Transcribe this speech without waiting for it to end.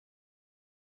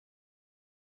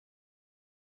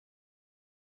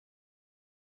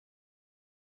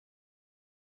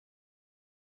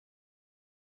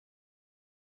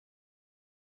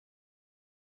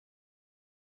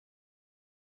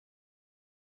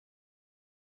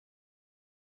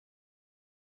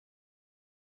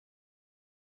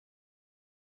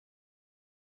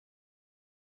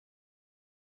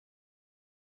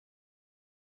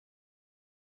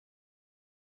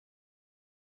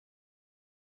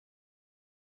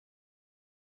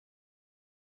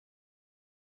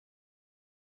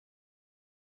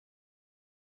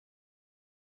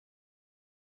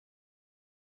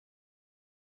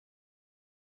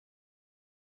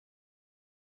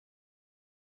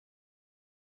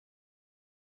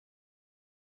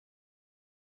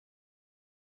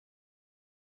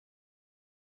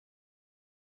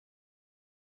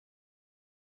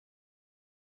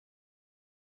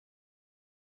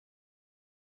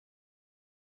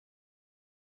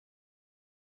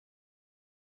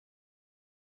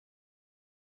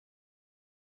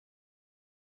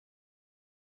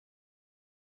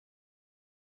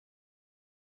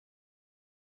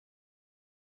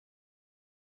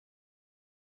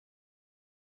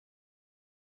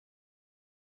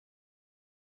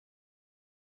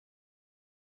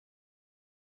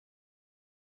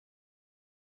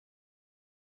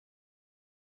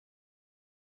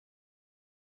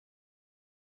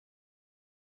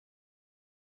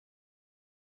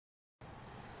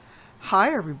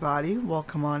Hi, everybody.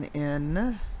 Welcome on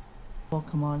in.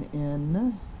 Welcome on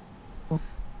in.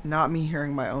 Not me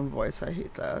hearing my own voice. I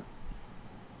hate that.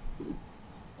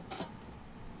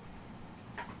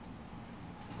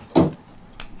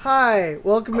 Hi,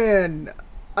 welcome in.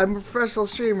 I'm a professional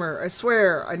streamer. I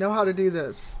swear, I know how to do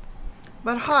this.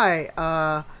 But hi,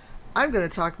 I'm going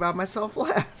to talk about myself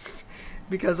last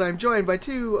because I'm joined by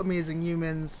two amazing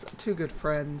humans, two good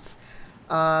friends.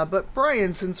 But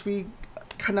Brian, since we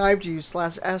connived you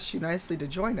slash asked you nicely to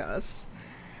join us,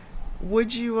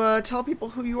 would you tell people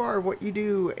who you are, what you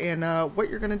do, and what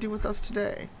you're going to do with us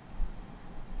today?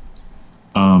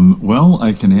 Well,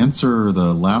 I can answer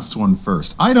the last one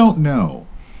first. I don't know.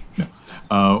 No.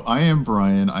 I am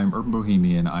Brian. I'm Urban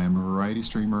Bohemian. I am a variety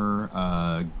streamer,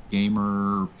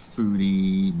 gamer,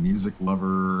 foodie, music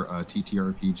lover,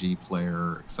 TTRPG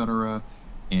player, etc.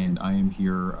 And I am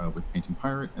here with Painting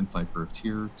Pirate and Cypher of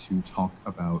Tyr to talk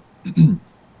about,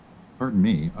 pardon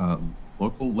me,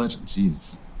 local legend.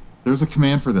 Jeez. There's a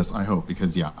command for this, I hope,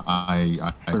 because yeah,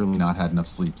 I clearly not had enough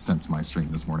sleep since my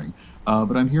stream this morning.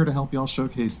 But I'm here to help y'all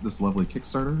showcase this lovely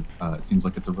Kickstarter. It seems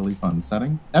like it's a really fun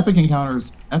setting. Epic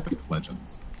encounters, epic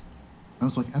legends. I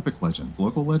was like, epic legends,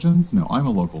 local legends? No, I'm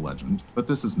a local legend, but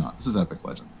this is not. This is epic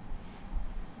legends.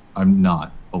 I'm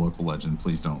not a local legend.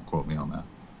 Please don't quote me on that.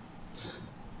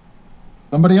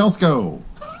 Somebody else go.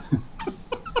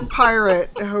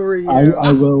 Pirate, how are you?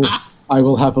 I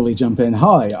will happily jump in.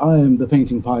 Hi, I am the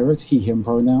Painting Pirate, he, him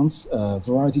pronouns,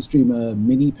 variety streamer,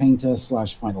 mini painter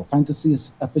slash Final Fantasy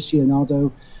aficionado.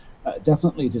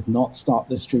 Definitely did not start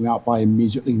this stream out by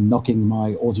immediately knocking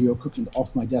my audio equipment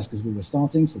off my desk as we were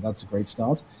starting, so that's a great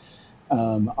start.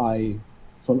 I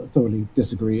thoroughly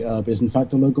disagree. Herb is in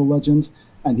fact a local legend.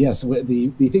 And yes,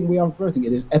 the thing we are promoting,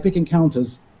 it is Epic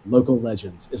Encounters Local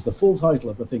Legends, is the full title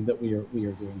of the thing that we are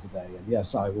doing today. And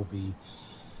yes, I will be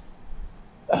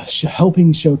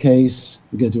helping showcase.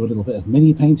 We're going to do a little bit of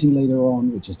mini painting later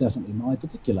on, which is definitely my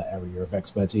particular area of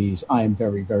expertise. I am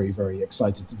very, very, very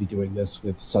excited to be doing this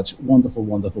with such wonderful,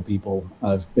 wonderful people.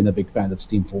 I've been a big fan of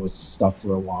Steamforged stuff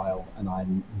for a while, and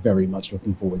I'm very much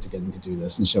looking forward to getting to do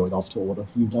this and show it off to all of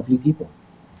you lovely people.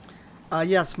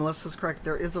 Yes, Melissa's correct.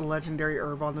 There is a legendary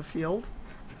herb on the field.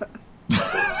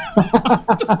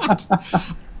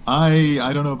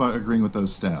 I don't know about agreeing with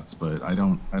those stats, but I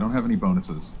don't have any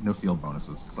bonuses. No field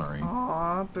bonuses. Sorry.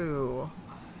 Aw, boo.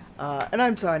 And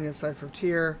I'm Tanya, Cypher of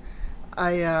Tyr.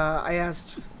 I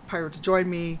asked Pirate to join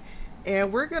me,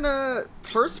 and we're gonna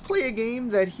first play a game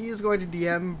that he is going to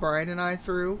DM Brian and I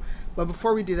through. But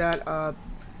before we do that,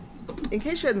 in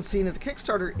case you hadn't seen it, the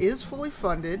Kickstarter is fully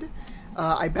funded.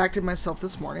 I backed it myself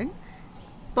this morning,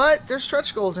 but there's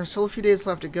stretch goals, and there's still a few days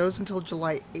left. It goes until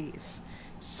July 8th.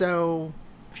 So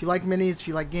if you like minis, if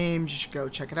you like games, you should go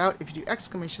check it out. If you do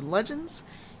exclamation legends,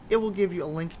 it will give you a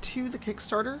link to the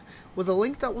Kickstarter with a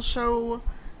link that will show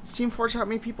Steamforged how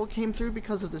many people came through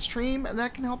because of the stream, and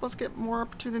that can help us get more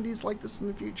opportunities like this in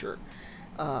the future.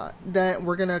 Then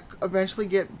we're gonna eventually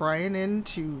get Brian in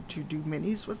to do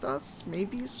minis with us,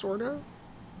 maybe, sorta,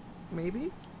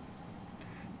 maybe.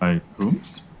 I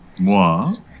whomst?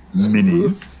 Moi?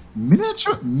 Minis?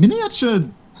 Miniature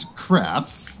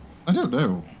crafts? I don't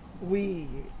know.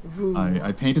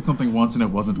 I painted something once and it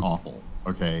wasn't awful,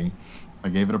 okay? I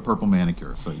gave it a purple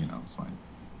manicure, so, you know, it's fine.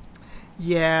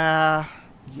 Yeah.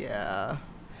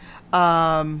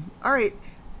 Alright.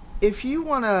 If you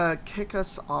want to kick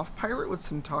us off, Pirate, with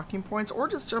some talking points, or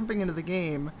just jumping into the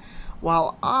game,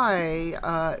 while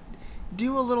I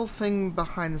do a little thing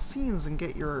behind the scenes and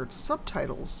get your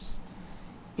subtitles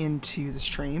into the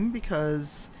stream,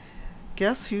 because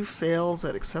guess who fails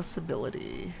at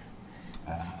accessibility?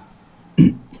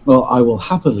 Well, I will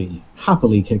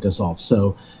happily kick us off.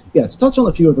 So, yeah, to touch on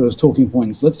a few of those talking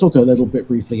points, let's talk a little bit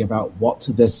briefly about what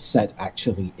this set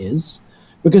actually is.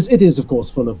 Because it is, of course,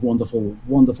 full of wonderful,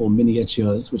 wonderful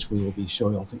miniatures, which we will be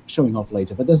showing off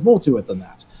later. But there's more to it than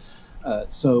that.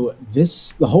 So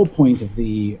the whole point of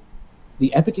the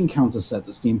Epic Encounter set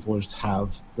that Steamforged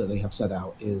they have set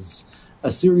out is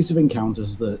a series of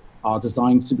encounters that are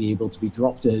designed to be able to be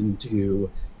dropped into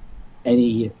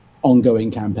any ongoing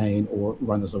campaign or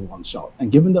run as a one-shot.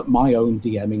 And given that my own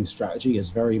DMing strategy is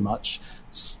very much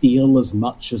steal as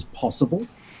much as possible,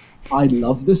 I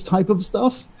love this type of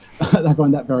stuff. I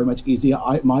find that very much easier.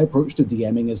 My approach to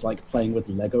DMing is like playing with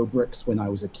Lego bricks when I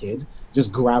was a kid.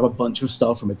 Just grab a bunch of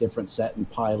stuff from a different set and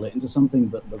pile it into something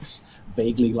that looks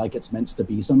vaguely like it's meant to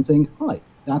be something. Hi,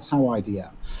 that's how I DM.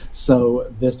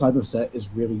 So this type of set is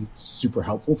really super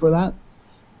helpful for that.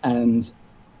 And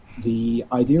the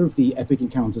idea of the Epic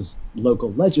Encounters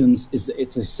Local Legends is that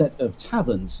it's a set of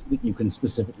taverns that you can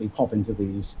specifically pop into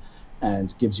these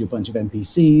and gives you a bunch of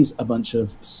NPCs, a bunch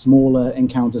of smaller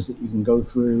encounters that you can go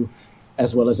through,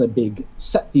 as well as a big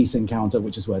set-piece encounter,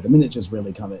 which is where the miniatures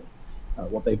really come in.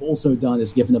 What they've also done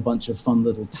is given a bunch of fun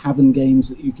little tavern games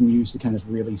that you can use to kind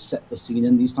of really set the scene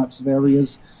in these types of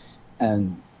areas.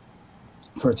 And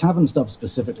for tavern stuff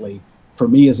specifically, for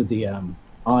me as a DM,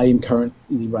 I am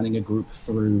currently running a group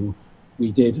through,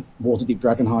 we did Waterdeep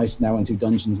Dragon Heist, now into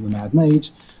Dungeons of the Mad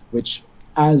Mage, which,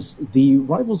 as the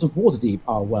rivals of Waterdeep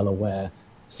are well aware,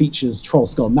 features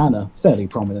Trollskull Manor fairly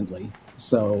prominently.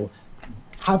 So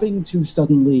having to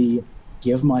suddenly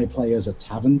give my players a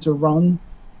tavern to run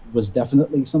was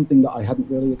definitely something that I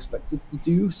hadn't really expected to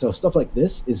do. So stuff like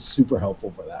this is super helpful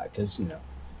for that, because, you know,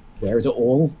 where do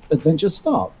all adventures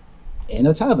start? In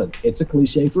a tavern. It's a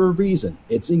cliche for a reason.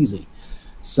 It's easy.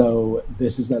 So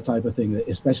this is that type of thing that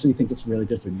especially think it's really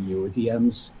good for newer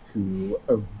DMs who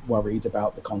are worried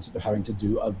about the concept of having to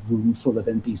do a room full of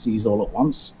NPCs all at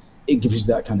once. It gives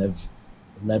you that kind of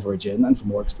leverage in. And for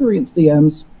more experienced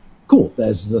DMs, cool.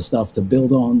 There's the stuff to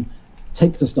build on.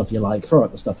 Take the stuff you like, throw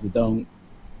out the stuff you don't.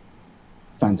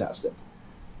 Fantastic.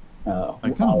 I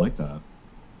kind of like that.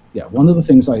 Yeah, one of the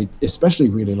things I especially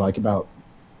really like about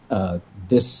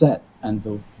this set, and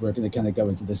we're going to kind of go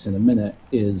into this in a minute,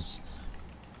 is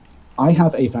I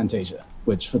have aphantasia,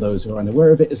 which for those who are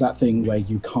unaware of it is that thing where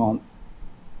you can't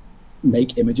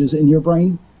make images in your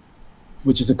brain,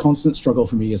 which is a constant struggle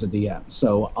for me as a DM.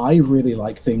 So I really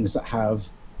like things that have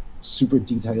super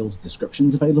detailed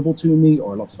descriptions available to me,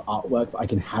 or lots of artwork that I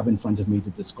can have in front of me to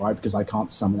describe, because I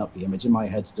can't summon up the image in my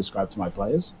head to describe to my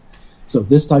players. So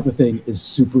this type of thing is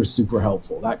super, super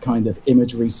helpful. That kind of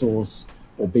image resource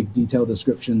or big detailed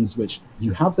descriptions, which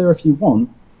you have there if you want,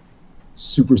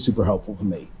 super, super helpful for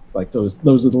me. Like those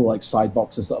little like side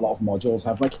boxes that a lot of modules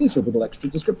have, like here's your little extra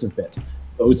descriptive bit.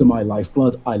 Those are my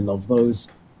lifeblood. I love those.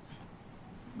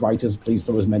 Writers, please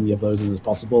throw as many of those in as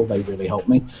possible. They really help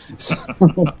me. So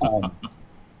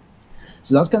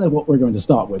that's kind of what we're going to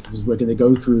start with, because we're going to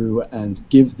go through and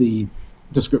give the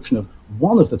description of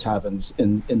one of the taverns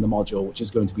in the module, which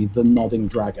is going to be the Nodding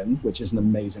Dragon, which is an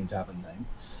amazing tavern name.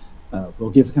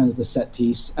 We'll give kind of the set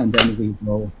piece, and then we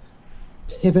will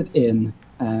pivot in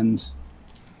and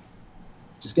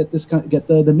just get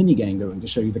the mini game going to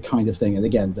show you the kind of thing. And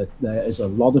again, there is a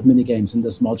lot of mini games in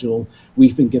this module.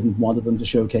 We've been given one of them to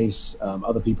showcase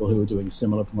other people who are doing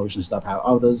similar promotion stuff, how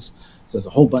others. So there's a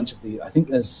whole bunch of the. I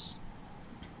think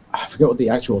I forget what the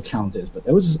actual count is, but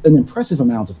there was an impressive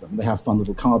amount of them. They have fun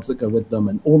little cards that go with them,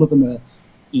 and all of them are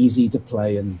easy to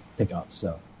play and pick up.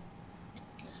 So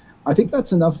I think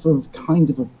that's enough of kind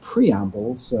of a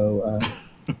preamble. So.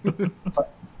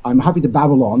 I'm happy to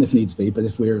babble on if needs be, but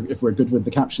if we're good with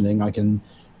the captioning, I can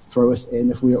throw us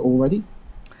in if we are all ready.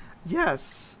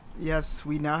 Yes,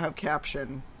 we now have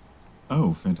caption.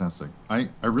 Oh, fantastic! I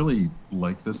really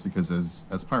like this because,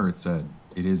 as Pirate said,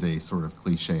 it is a sort of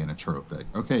cliche and a trope that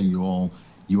okay, you all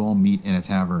meet in a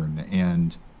tavern,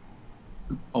 and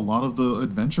a lot of the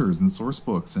adventures and source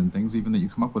books and things even that you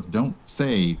come up with don't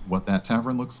say what that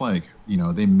tavern looks like. You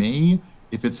know, they may,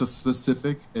 if it's a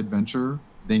specific adventure,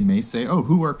 they may say, oh,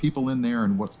 who are people in there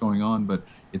and what's going on, but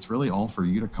it's really all for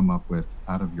you to come up with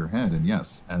out of your head. And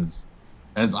yes, as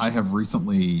I have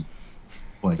recently,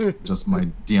 like, just my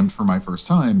DM'd for my first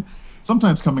time,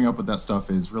 sometimes coming up with that stuff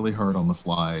is really hard on the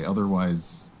fly.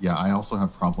 Otherwise, yeah, I also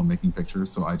have problem making pictures,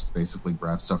 so I just basically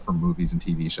grab stuff from movies and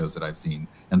TV shows that I've seen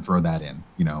and throw that in.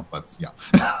 You know,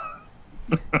 yeah.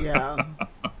 Yeah.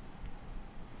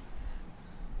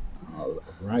 All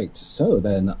right, so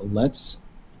then let's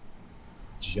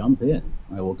jump in.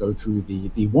 I will go through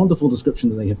the wonderful description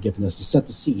that they have given us to set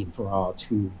the scene for our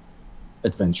two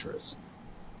adventurers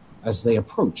as they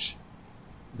approach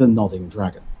the Nodding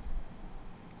Dragon.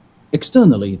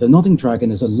 Externally, the Nodding Dragon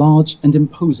is a large and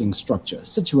imposing structure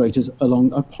situated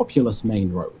along a populous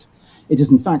main road. It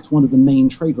is in fact one of the main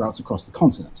trade routes across the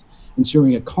continent,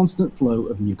 ensuring a constant flow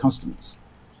of new customers.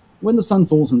 When the sun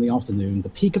falls in the afternoon, the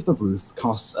peak of the roof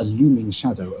casts a looming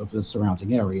shadow over the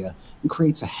surrounding area and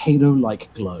creates a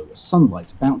halo-like glow as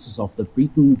sunlight bounces off the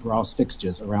beaten brass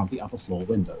fixtures around the upper floor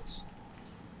windows.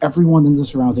 Everyone in the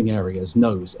surrounding areas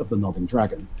knows of the Nodding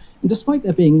Dragon, and despite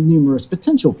there being numerous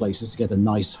potential places to get a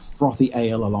nice, frothy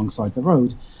ale alongside the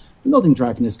road, the Nodding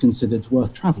Dragon is considered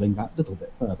worth travelling that little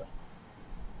bit further.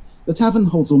 The tavern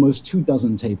holds almost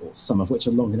 24 tables, some of which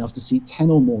are long enough to seat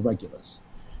 10 or more regulars.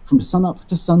 From sunup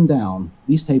to sundown,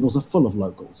 these tables are full of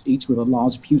locals, each with a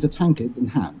large pewter tankard in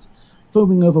hand,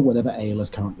 foaming over whatever ale is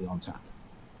currently on tap.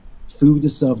 Food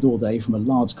is served all day from a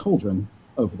large cauldron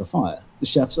over the fire, the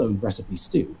chef's own recipe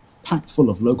stew, packed full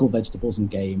of local vegetables and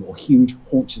game or huge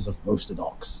haunches of roasted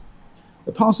ox.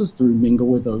 The passers-through mingle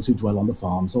with those who dwell on the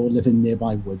farms or live in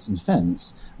nearby woods and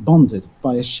fens, bonded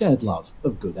by a shared love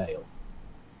of good ale.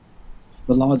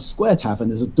 The large square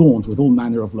tavern is adorned with all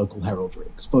manner of local heraldry,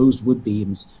 exposed wood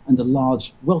beams, and a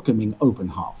large, welcoming open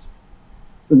hearth.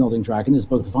 The Nodding Dragon is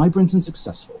both vibrant and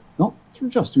successful, not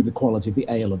just through the quality of the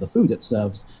ale or the food it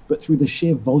serves, but through the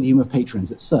sheer volume of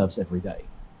patrons it serves every day.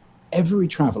 Every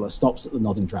traveller stops at the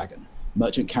Nodding Dragon.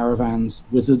 Merchant caravans,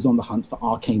 wizards on the hunt for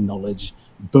arcane knowledge,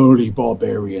 burly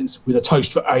barbarians with a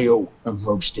taste for ale and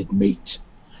roasted meat.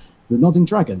 The Nodding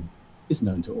Dragon is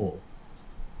known to all.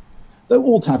 Though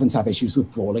all taverns have issues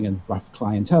with brawling and rough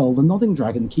clientele, the Nodding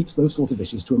Dragon keeps those sort of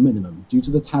issues to a minimum due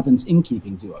to the tavern's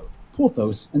innkeeping duo,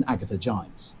 Porthos and Agatha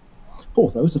Gimes.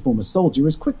 Porthos, a former soldier,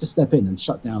 is quick to step in and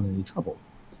shut down any trouble.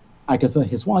 Agatha,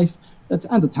 his wife,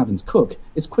 and the tavern's cook,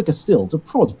 is quicker still to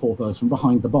prod Porthos from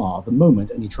behind the bar the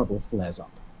moment any trouble flares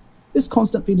up. This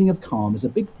constant feeling of calm is a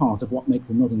big part of what makes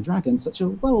the Nodding Dragon such a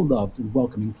well-loved and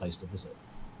welcoming place to visit.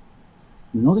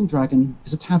 The Nodding Dragon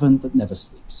is a tavern that never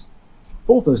sleeps.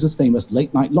 Porthos's famous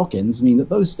late-night lock-ins mean that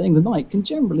those staying the night can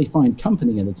generally find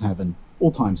company in the tavern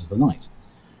all times of the night.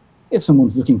 If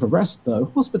someone's looking for rest,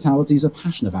 though, hospitality is a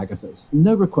passion of Agatha's, and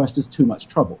no request is too much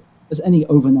trouble, as any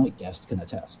overnight guest can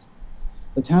attest.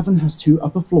 The tavern has 2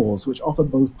 upper floors which offer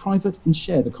both private and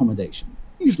shared accommodation,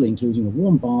 usually including a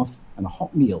warm bath and a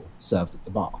hot meal served at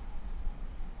the bar.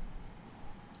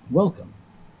 Welcome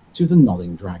to the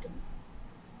Nodding Dragon.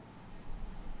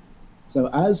 So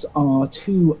as our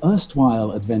 2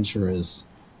 erstwhile adventurers,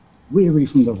 weary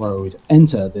from the road,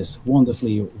 enter this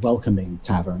wonderfully welcoming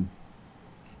tavern,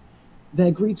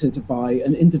 they're greeted by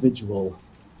an individual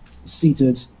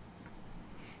seated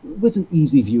with an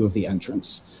easy view of the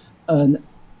entrance. An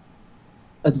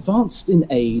advanced in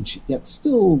age, yet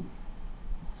still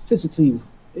physically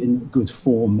in good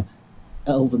form,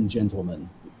 elven gentleman.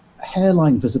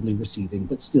 Hairline visibly receding,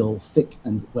 but still thick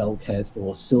and well cared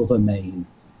for, silver mane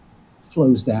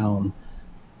flows down,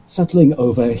 settling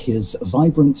over his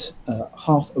vibrant,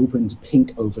 half-opened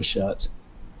pink overshirt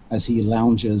as he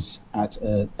lounges at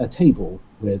a table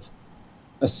with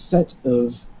a set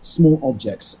of small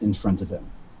objects in front of him.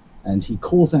 And he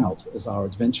calls out as our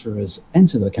adventurers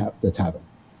enter the tavern.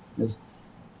 He goes,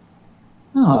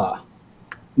 "Ah,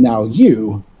 now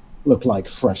you look like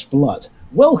fresh blood.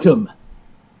 Welcome!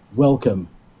 Welcome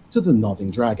to the Nodding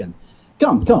Dragon.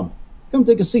 Come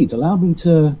take a seat. Allow me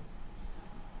to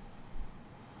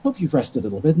help you rest a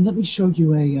little bit, and let me show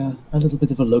you a little bit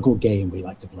of a local game we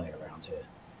like to play around here."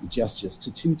 He gestures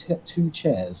to two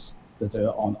chairs that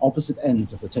are on opposite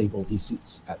ends of the table he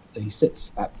sits at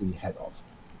the head of.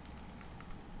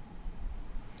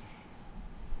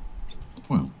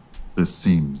 Well, this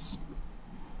seems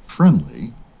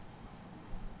friendly.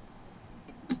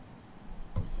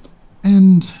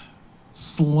 And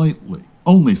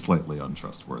only slightly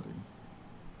untrustworthy.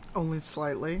 Only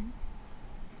slightly?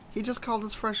 He just called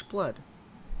us fresh blood.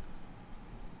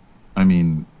 I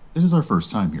mean, it is our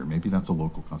first time here. Maybe that's a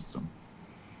local custom.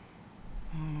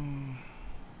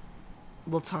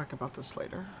 We'll talk about this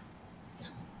later.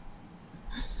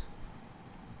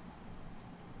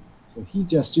 So he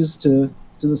gestures to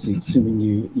the seat, assuming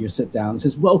you sit down, and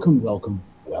says, "Welcome, welcome,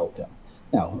 welcome.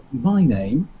 Now, my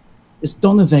name is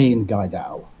Donovan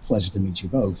Guidal. Pleasure to meet you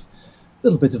both. A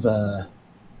little bit of a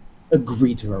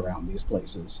greeter around these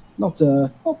places. Not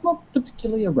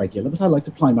particularly a regular, but I like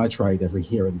to ply my trade every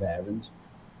here and there, and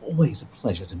always a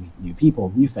pleasure to meet new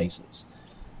people, new faces.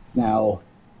 Now,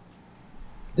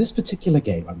 this particular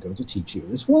game I'm going to teach you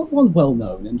is one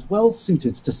well-known and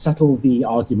well-suited to settle the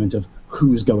argument of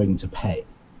who's going to pay.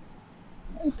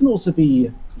 It can also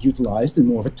be utilized in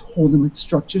more of a tournament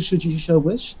structure, should you so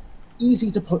wish. Easy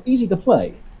to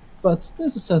play, but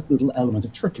there's a certain little element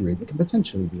of trickery that can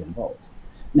potentially be involved.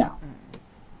 Now,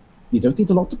 you don't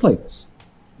need a lot to play this.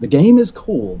 The game is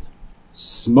called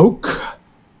Smoke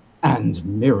and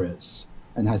Mirrors.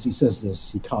 And as he says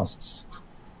this, he casts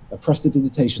a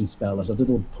prestidigitation spell as a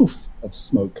little poof of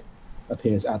smoke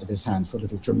appears out of his hand for a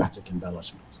little dramatic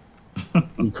embellishment.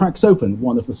 He cracks open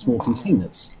one of the small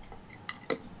containers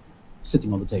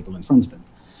sitting on the table in front of him.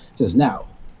 Says, "Now,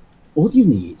 all you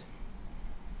need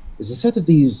is a set of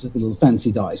these little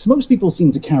fancy dice. Most people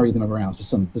seem to carry them around for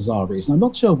some bizarre reason. I'm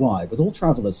not sure why, but all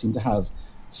travelers seem to have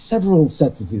several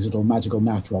sets of these little magical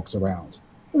math rocks around.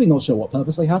 Really not sure what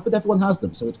purpose they have, but everyone has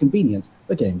them, so it's convenient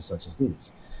for games such as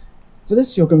these. For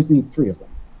this, you're going to need 3 of them.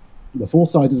 The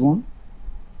 4-sided one,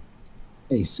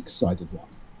 a 6-sided one,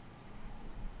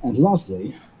 and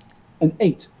lastly, an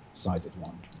 8-sided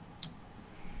one.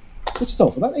 Which so,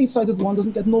 for that 8-sided one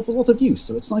doesn't get an awful lot of use,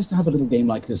 so it's nice to have a little game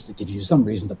like this that gives you some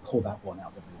reason to pull that one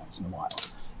out every once in a while.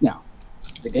 Now,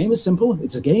 The game is simple.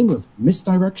 It's a game of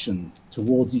misdirection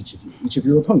towards each of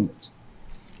your opponent.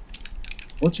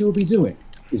 What you will be doing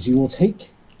is you will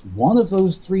take one of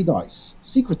those 3 dice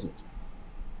secretly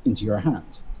into your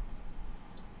hand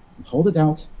and hold it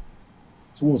out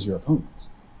towards your opponent.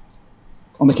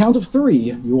 On the count of 3,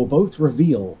 you will both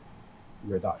reveal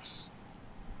your dice.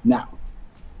 Now,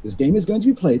 this game is going to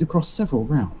be played across several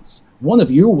rounds. One of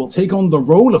you will take on the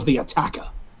role of the attacker,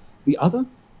 the other,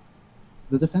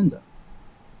 the defender.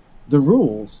 The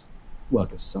rules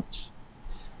work as such.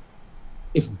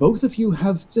 If both of you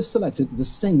have just selected the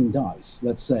same dice,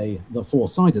 let's say the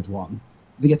 4-sided one,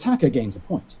 the attacker gains a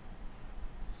point.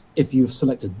 If you've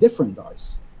selected different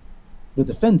dice, the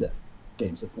defender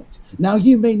gains a point. Now,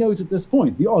 you may note at this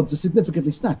point, the odds are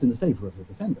significantly stacked in the favor of the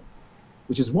defender,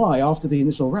 which is why after the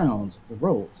initial round, the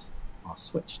roles are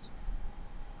switched.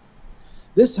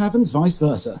 This happens vice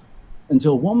versa,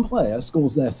 until one player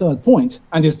scores their 3rd point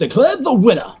and is declared the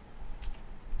winner.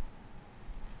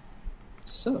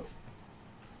 So,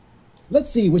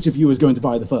 let's see which of you is going to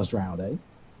buy the first round, eh?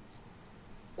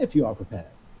 If you are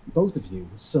prepared, both of you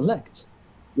select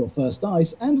your first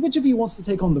dice, and which of you wants to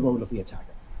take on the role of the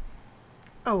attacker?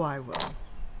 Oh, I will.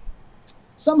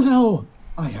 Somehow,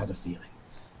 I had a feeling.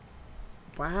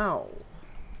 Wow.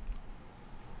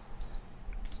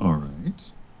 All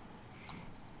right.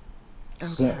 Okay.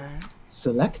 So,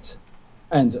 select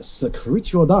and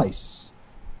secrete your dice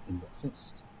in your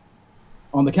fist.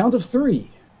 On the count of 3,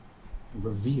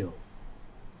 reveal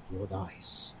your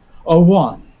dice. A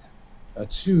 1, a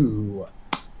 2,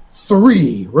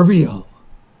 3, reveal.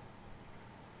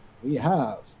 We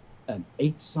have an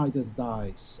 8-sided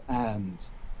dice, and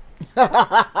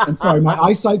I'm sorry, my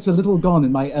eyesight's a little gone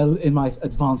in my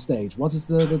advanced stage. What is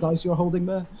the dice you're holding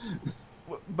there?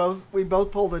 We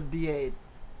both pulled a D8.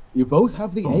 You both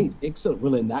have the 8. Excellent.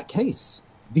 Well, in that case,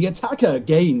 the attacker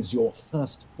gains your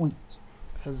first point.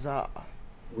 Huzzah.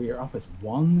 We are up at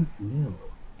 1-0.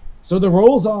 So the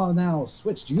roles are now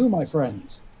switched. You, my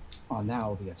friend, are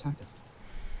now the attacker.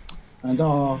 And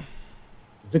our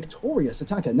victorious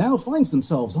attacker now finds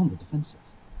themselves on the defensive.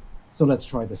 So let's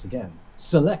try this again.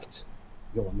 Select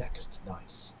your next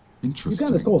dice. Interesting.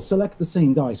 You can, of course, select the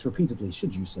same dice repeatedly,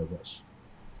 should you so wish.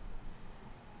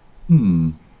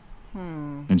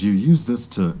 And you use this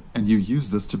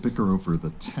to bicker over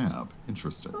the tab.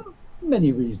 Interesting.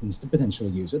 Many reasons to potentially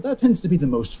use it. That tends to be the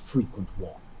most frequent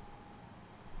one.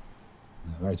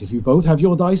 All right, if you both have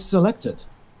your dice selected.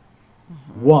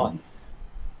 1,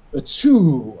 a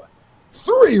 2,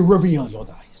 3, reveal your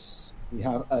dice. We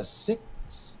have a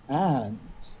 6 and...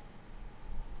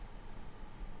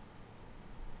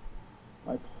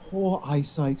 My poor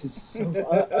eyesight is so...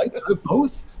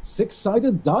 both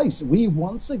 6-sided dice. We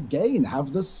once again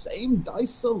have the same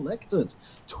dice selected.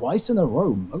 Twice in a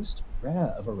row, most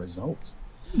rare of a result.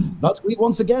 But we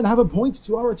once again have a point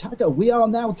to our attacker. We are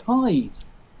now tied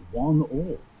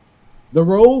 1-1. The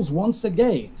roles once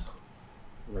again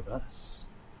reverse.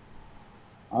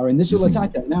 Our initial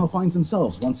attacker now finds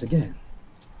themselves once again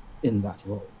in that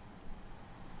role.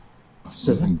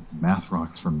 Using math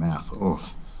rocks for math. Oh.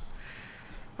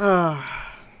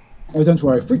 Oh, don't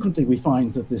worry. Frequently we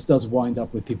find that this does wind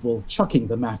up with people chucking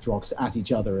the math rocks at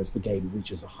each other as the game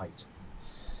reaches a height.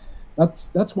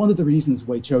 That's one of the reasons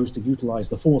we chose to utilize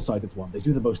the 4-sided one. They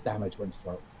do the most damage when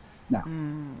thrown. Now,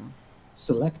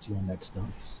 select your next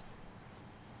dice.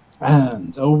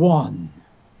 And a 1,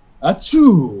 a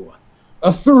 2,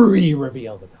 a 3,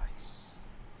 reveal the dice.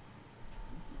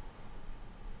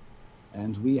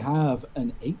 And we have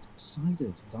an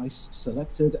 8-sided dice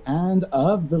selected, and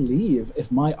I believe,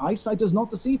 if my eyesight does not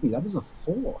deceive me, that is a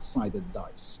 4-sided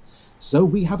dice. So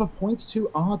we have a point to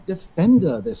our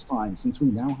defender this time, since we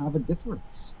now have a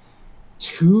difference.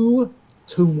 2-1.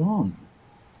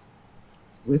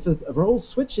 With a roll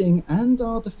switching and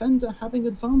our defender having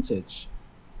advantage.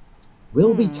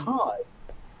 Will we tie,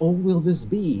 or will this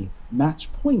be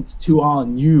match point to our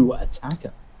new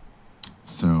attacker?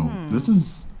 So this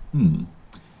is...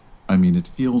 I mean, it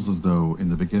feels as though in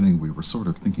the beginning we were sort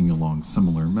of thinking along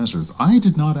similar measures. I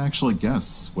did not actually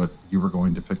guess what you were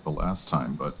going to pick the last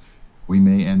time, but we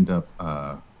may end up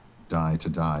die to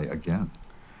die again.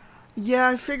 Yeah,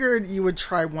 I figured you would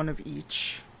try one of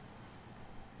each.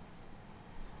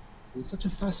 It's such a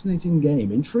fascinating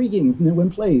game, intriguing when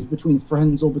played between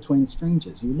friends or between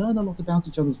strangers. You learn a lot about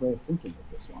each other's way of thinking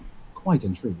with this one. Quite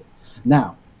intriguing.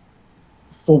 Now,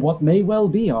 for what may well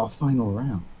be our final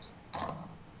round.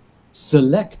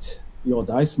 Select your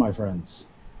dice, my friends.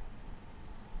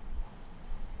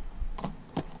 I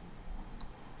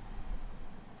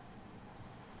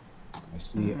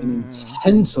see an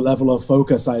intense level of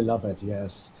focus. I love it,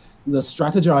 yes. The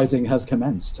strategizing has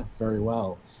commenced. Very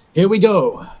well. Here we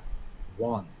go.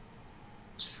 1,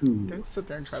 2, Don't sit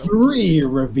there and try 3.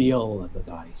 Reveal the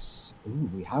dice. Ooh,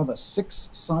 we have a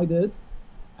 6-sided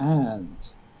and...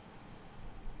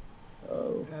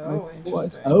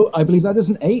 I believe that is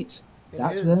an 8.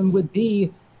 That then would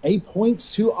be a point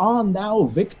to our now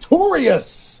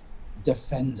victorious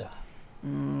defender.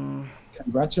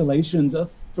 Congratulations, a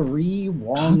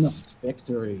 3-1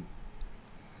 victory.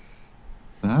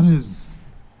 That is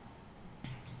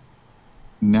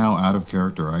now out of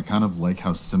character. I kind of like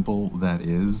how simple that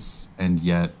is, and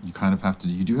yet you kind of have to,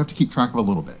 you do have to keep track of a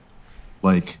little bit.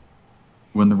 Like,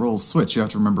 when the roles switch, you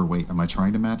have to remember, wait, am I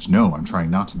trying to match? No, I'm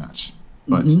trying not to match.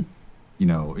 But, you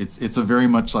know, it's a very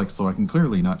much like, so I can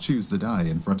clearly not choose the die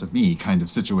in front of me kind of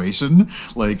situation.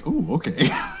 Like, oh, okay.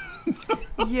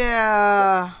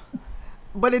 Yeah.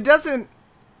 But it doesn't,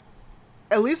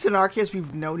 at least in our case,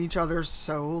 we've known each other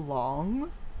so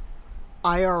long.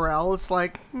 IRL, it's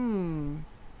like, And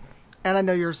I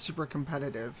know you're super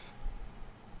competitive.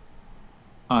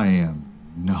 I am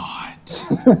not.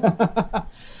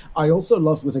 I also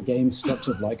love with a game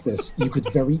structured like this, you could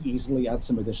very easily add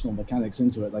some additional mechanics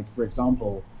into it. Like, for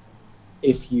example,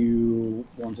 if you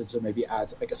wanted to maybe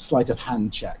add like a sleight of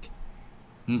hand check,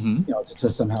 you know,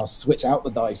 to somehow switch out the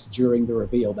dice during the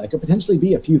reveal, there could potentially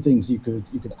be a few things you could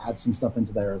add some stuff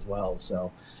into there as well.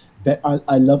 So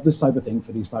I love this type of thing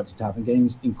for these types of tavern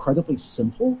games. Incredibly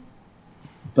simple,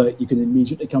 but you can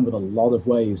immediately come with a lot of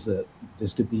ways that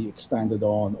this could be expanded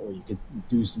on, or you could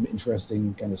do some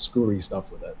interesting kind of screwy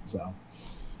stuff with it. So,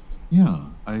 yeah,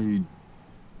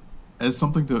 as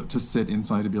something to sit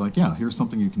inside and be like, yeah, here's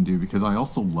something you can do, because I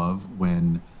also love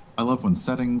when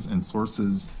settings and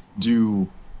sources do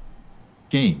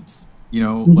games. You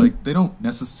know, like they don't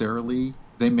necessarily,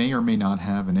 they may or may not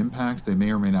have an impact. They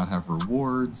may or may not have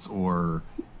rewards or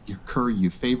curry you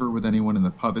favor with anyone in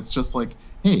the pub. It's just like,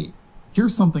 hey,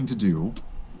 here's something to do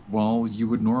while you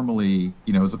would normally,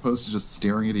 you know, as opposed to just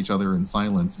staring at each other in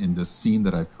silence in this scene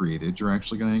that I've created, you're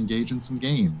actually going to engage in some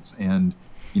games. And,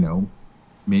 you know,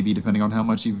 maybe depending on how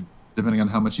much you've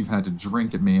had to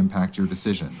drink, it may impact your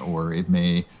decision, or it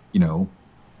may, you know,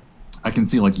 I can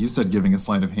see, like you said, giving a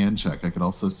sleight of hand check. I could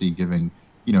also see giving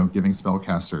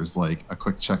spellcasters like a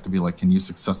quick check to be like, can you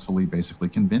successfully basically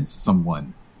convince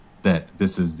someone that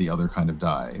this is the other kind of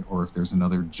die? Or if there's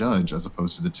another judge as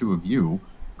opposed to the two of you,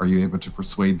 are you able to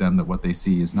persuade them that what they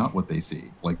see is not what they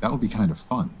see? Like, that would be kind of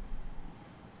fun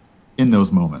in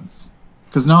those moments.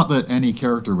 Because not that any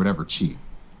character would ever cheat.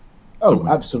 Oh,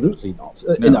 absolutely not.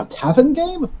 No. In a tavern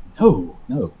game?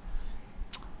 No.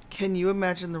 Can you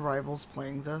imagine the rivals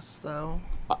playing this, though?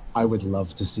 I would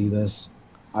love to see this.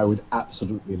 I would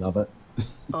absolutely love it.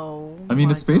 Oh, I mean,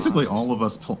 it's basically all of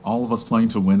us playing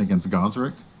to win against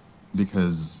Gosrick,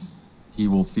 because he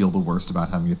will feel the worst about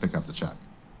having to pick up the check.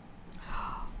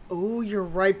 Oh, you're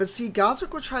right. But see,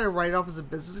 Gosrick would try to write it off as a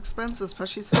business expense,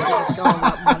 especially since he just got all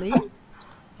that money.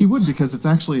 He would, because it's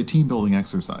actually a team-building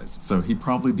exercise, so he'd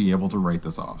probably be able to write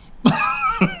this off.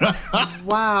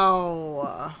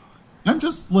 Wow. I'm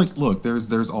just like, look,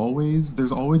 there's always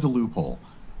a loophole.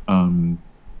 And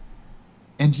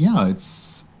yeah,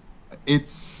 it's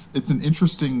an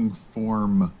interesting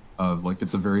form of, like,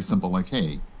 it's a very simple, like,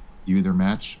 hey, you either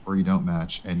match or you don't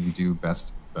match, and you do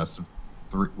best of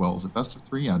 3. Well, is it best of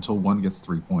 3? Yeah, until one gets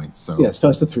 3 points. So yes,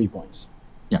 first of 3 points.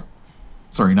 Yeah,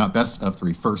 sorry, not best of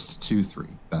 3. First to 3.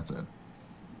 That's it.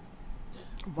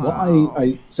 Wow. What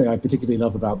I say I particularly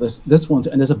love about this one,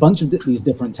 and there's a bunch of these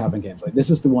different tavern games. Like, this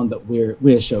is the one that we're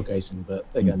showcasing, but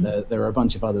again, there are a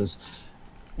bunch of others.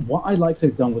 What I like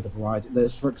they've done with the variety,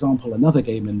 there's, for example, another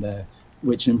game in there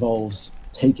which involves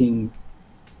taking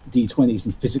d20s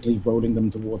and physically rolling them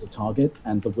towards a target,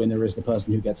 and the winner is the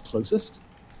person who gets closest.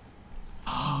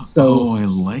 So, I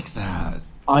like that.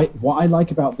 What I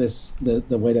like about this,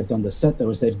 the way they've done the set,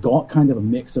 though, is they've got kind of a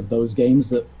mix of those games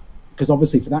that, because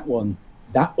obviously for that one,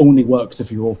 that only works if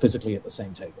you're all physically at the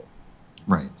same table.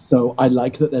 Right. So I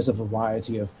like that there's a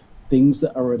variety of things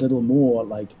that are a little more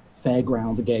like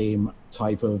fairground game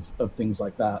type of things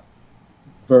like that,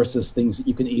 versus things that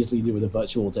you can easily do with a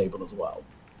virtual table as well.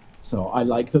 So I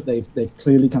like that they've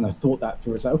clearly kind of thought that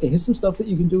through. It's like, okay, here's some stuff that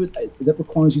you can do that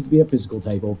requires you to be at a physical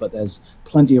table, but there's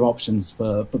plenty of options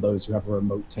for those who have a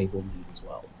remote table need as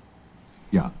well.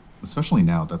 Yeah, especially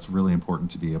now, that's really important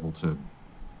to be able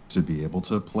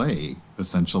to play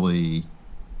essentially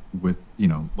with, you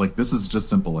know, like, this is just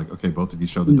simple, like, okay, both of you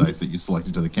show the dice that you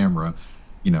selected to the camera,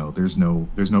 you know, there's no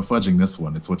fudging this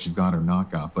one, it's what you've got or not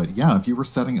got. But yeah, if you were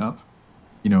setting up,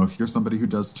 you know, if you're somebody who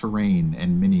does terrain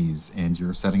and minis and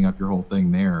you're setting up your whole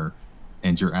thing there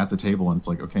and you're at the table and it's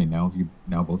like, okay, now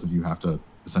both of you have to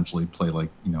essentially play like,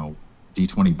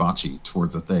 D20 bocce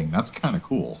towards a thing. That's kind of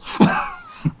cool.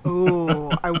 Ooh,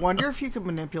 I wonder if you could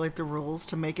manipulate the rules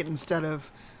to make it, instead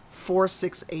of 4,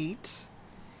 6, 8,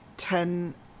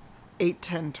 10, 8,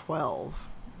 10, 12.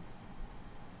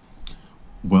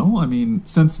 Well, I mean,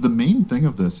 since the main thing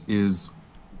of this is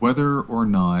whether or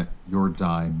not your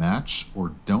die match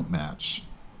or don't match,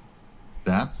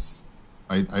 that's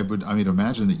I would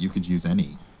imagine that you could use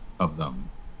any of them.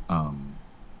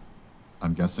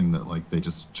 I'm guessing that like they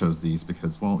just chose these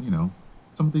because, well,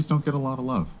 some of these don't get a lot of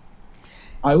love.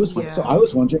 I was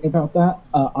wondering about that.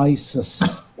 I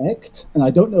suspect, and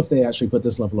I don't know if they actually put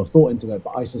this level of thought into it,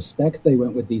 but I suspect they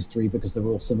went with these 3 because they're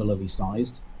all similarly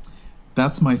sized.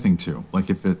 That's my thing too. Like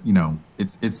if it,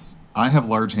 it's I have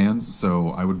large hands, so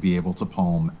I would be able to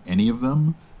palm any of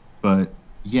them. But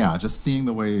yeah, just seeing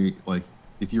the way, like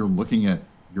if you're looking at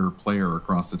your player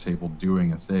across the table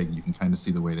doing a thing, you can kind of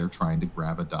see the way they're trying to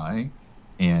grab a die,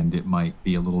 and it might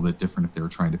be a little bit different if they were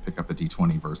trying to pick up a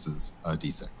D20 versus a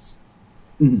D6.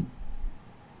 Mm-hmm.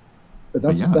 But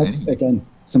that's again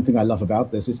something I love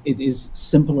about this is it is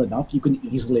simple enough. You can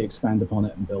easily expand upon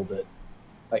it and build it.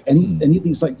 Like any of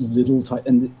these like little type,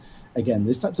 and again,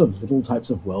 these types of little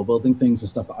types of world building things are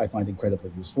stuff that I find incredibly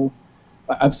useful.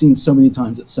 I've seen so many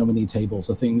times at so many tables,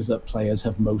 the things that players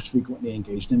have most frequently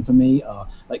engaged in for me are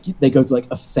like they go to like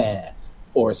a fair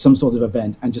or some sort of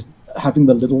event and just having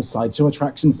the little sideshow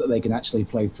attractions that they can actually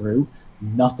play through.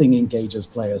 Nothing engages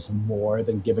players more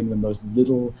than giving them those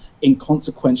little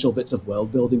inconsequential bits of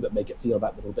world building that make it feel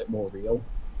that little bit more real.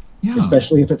 Yeah.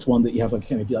 Especially if it's one that you have like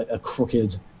maybe like a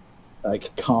crooked,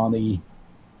 like carny,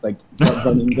 like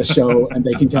running the show, and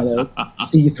they can kind of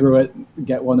see through it,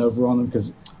 get one over on them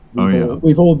because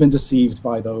we've all been deceived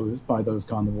by those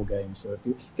carnival games. So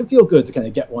it can feel good to kind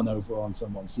of get one over on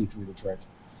someone, see through the trick.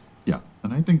 Yeah,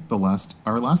 and I think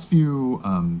our last few,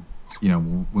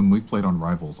 when we've played on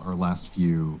Rivals, our last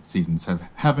few seasons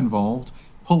have involved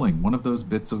pulling one of those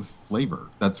bits of flavor.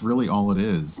 That's really all it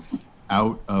is,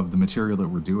 out of the material that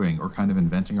we're doing, or kind of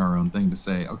inventing our own thing to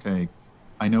say, okay,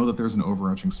 I know that there's an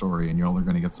overarching story and y'all are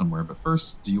going to get somewhere, but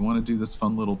first, do you want to do this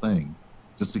fun little thing?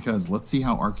 Just because let's see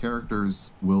how our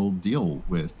characters will deal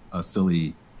with a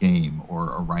silly game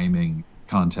or a rhyming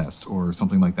contest or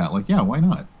something like that. Like, yeah, why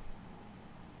not?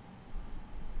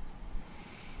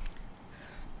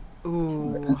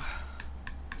 Ooh.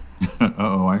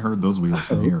 Uh-oh, I heard those wheels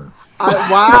from here.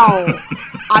 Wow.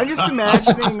 I'm just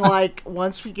imagining, like,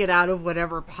 once we get out of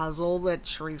whatever puzzle that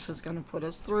Sharif is going to put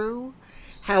us through,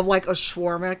 have, like, a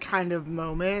shawarma kind of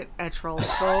moment at Troll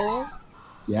Skull.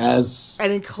 Yes.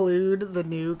 And include the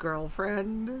new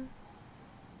girlfriend.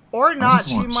 Or not,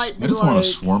 she might be like... I just want a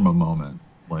shawarma moment.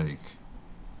 Like,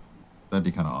 that'd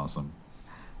be kind of awesome.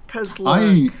 Because,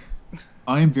 look...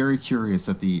 I am very curious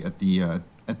at the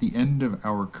end of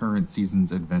our current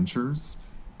season's adventures,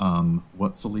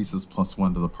 what Salisa's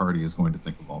 +1 to the party is going to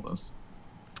think of all this.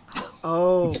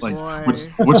 Oh, like,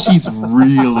 boy. What she's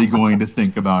really going to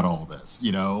think about all this,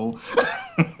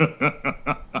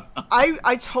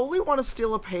 I totally want to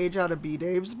steal a page out of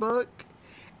B-Dave's book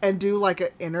and do like an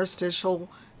interstitial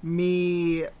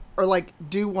or like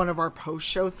do one of our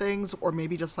post-show things, or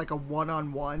maybe just like a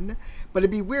one-on-one. But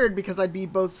it'd be weird because I'd be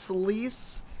both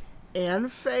Celise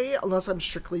and Faye, unless I'm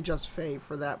strictly just Faye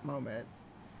for that moment.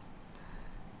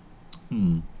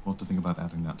 We'll have to think about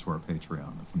adding that to our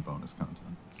Patreon as some bonus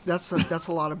content. That's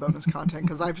a lot of bonus content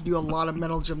because I have to do a lot of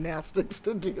mental gymnastics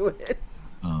to do it.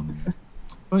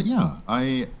 But yeah,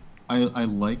 I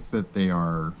like that they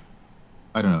are.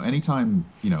 I don't know. Anytime,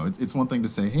 it's one thing to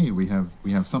say, hey, we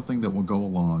have something that will go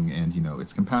along, and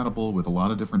it's compatible with a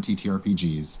lot of different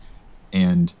TTRPGs,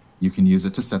 and you can use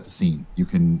it to set the scene. You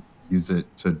can use it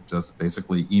to just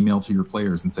basically email to your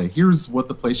players and say, here's what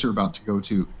the place you're about to go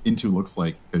into looks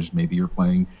like, because maybe you're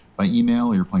playing by email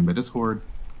or you're playing by Discord.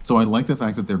 So I like the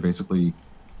fact that they're basically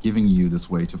giving you this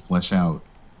way to flesh out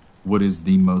what is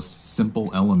the most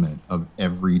simple element of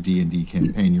every D&D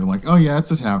campaign. You're like, oh yeah,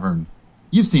 it's a tavern.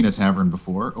 You've seen a tavern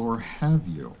before, or have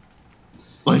you?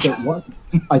 Like, so what?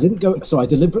 I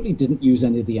deliberately didn't use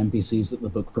any of the NPCs that the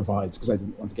book provides because I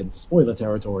didn't want to get into spoiler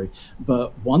territory.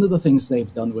 But one of the things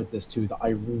they've done with this too that I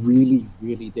really,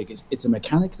 really dig is it's a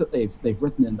mechanic that they've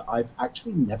written in that I've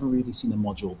actually never really seen a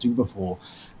module do before,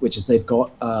 which is they've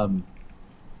got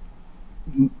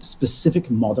specific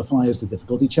modifiers to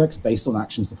difficulty checks based on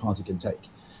actions the party can take.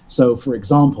 So, for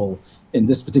example, in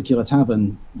this particular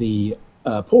tavern, the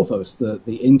Porthos,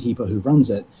 the innkeeper who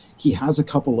runs it, he has a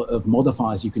couple of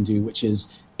modifiers you can do, which is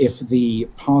if the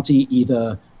party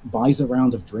either buys a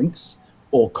round of drinks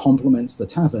or compliments the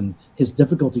tavern, his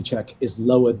difficulty check is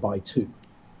lowered by 2.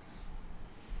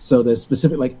 So there's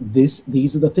specific like this.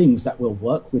 These are the things that will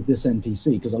work with this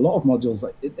NPC, because a lot of modules,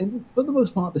 like, and for the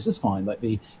most part, this is fine. Like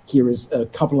here is a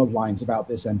couple of lines about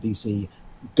this NPC.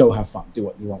 Go have fun. Do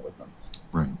what you want with them.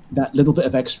 Right. That little bit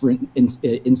of extra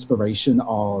inspiration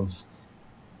of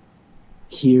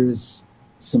here's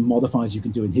some modifiers you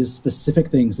can do, and here's specific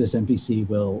things this NPC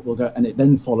will go, and it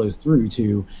then follows through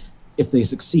to, if they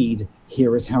succeed,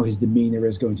 here is how his demeanor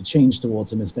is going to change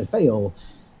towards him. If they fail,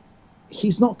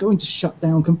 he's not going to shut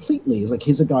down completely. Like,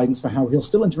 here's a guidance for how he'll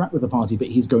still interact with the party, but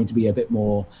he's going to be a bit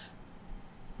more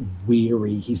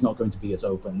weary. He's not going to be as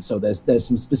open. So there's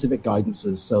some specific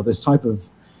guidances. So this type of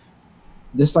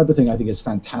thing I think is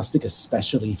fantastic,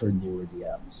 especially for newer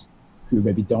DMs who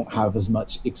maybe don't have as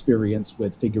much experience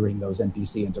with figuring those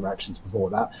NPC interactions before.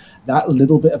 That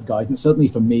little bit of guidance, certainly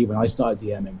for me when I started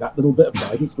DMing, that little bit of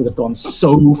guidance would have gone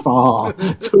so far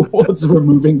towards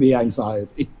removing the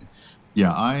anxiety.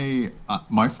 Yeah,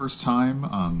 my first time,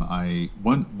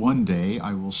 one day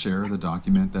I will share the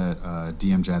document that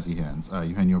DM Jazzy Hands,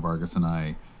 Eugenio Vargas, and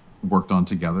I worked on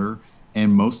together,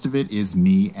 and most of it is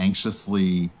me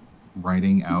anxiously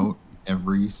writing out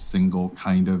every single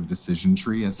kind of decision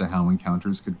tree as to how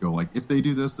encounters could go. Like, if they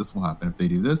do this, this will happen. If they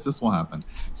do this, this will happen.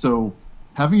 So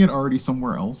having it already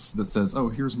somewhere else that says, oh,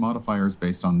 here's modifiers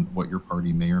based on what your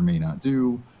party may or may not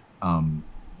do,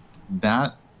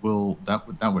 that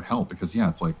would help, because yeah,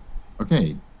 it's like,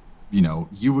 okay,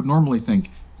 you would normally think,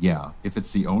 yeah, if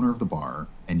it's the owner of the bar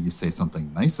and you say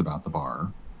something nice about the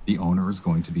bar, the owner is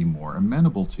going to be more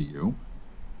amenable to you.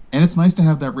 And it's nice to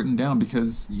have that written down,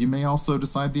 because you may also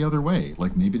decide the other way.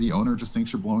 Like, maybe the owner just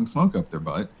thinks you're blowing smoke up their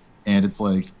butt, and it's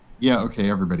like, yeah, okay,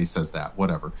 everybody says that,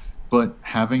 whatever. But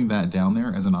having that down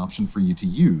there as an option for you to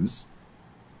use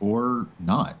or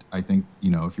not, I think,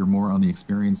 if you're more on the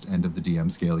experienced end of the DM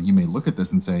scale, you may look at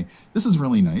this and say, this is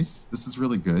really nice, this is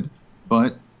really good,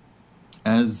 but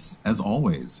as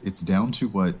always, it's down to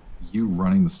what you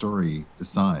running the story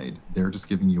decide. They're just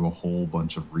giving you a whole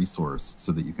bunch of resource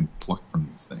so that you can pluck from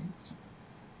these things.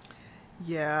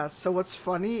 Yeah, so what's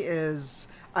funny is,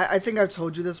 I think I've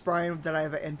told you this, Brian, that I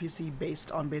have an NPC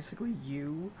based on basically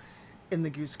you in the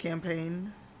Goose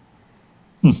campaign.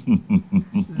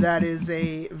 That is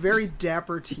a very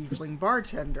dapper tiefling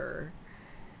bartender.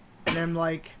 And I'm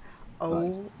like,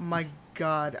 oh my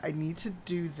god, I need to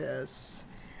do this,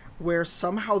 where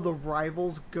somehow the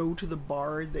rivals go to the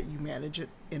bar that you manage at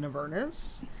in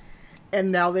Avernus,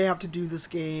 and now they have to do this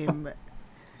game.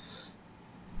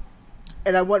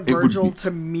 And I want Virgil to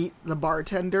meet the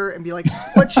bartender and be like,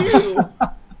 "What you?"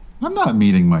 I'm not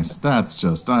meeting my. That's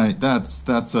just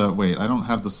That's wait. I don't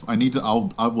have this. I need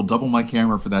to. I will double my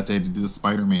camera for that day to do the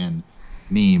Spider-Man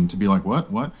meme to be like, what?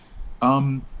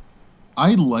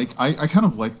 I kind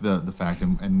of like the fact,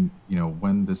 and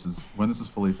when this is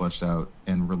fully fleshed out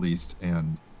and released,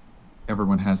 and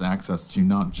everyone has access to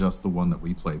not just the one that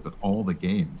we play, but all the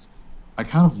games. I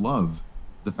kind of love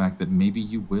the fact that maybe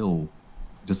you will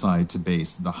decide to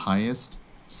base the highest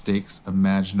stakes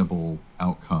imaginable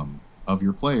outcome of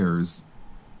your players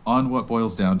on what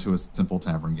boils down to a simple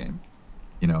tavern game.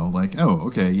 Like, oh,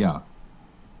 okay, yeah.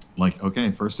 Like,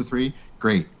 okay, first to 3,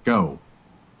 great, go.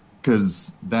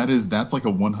 Because that's like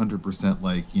a 100%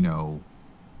 like,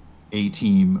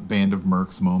 A-team Band of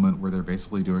Mercs moment where they're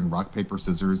basically doing rock, paper,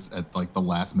 scissors at like the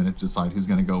last minute to decide who's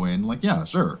going to go in. Like, yeah,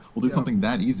 sure. We'll do something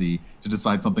that easy to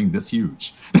decide something this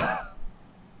huge.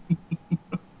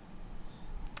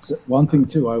 So one thing,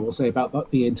 too, I will say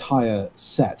about the entire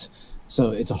set.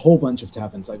 So it's a whole bunch of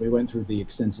taverns. Like, we went through the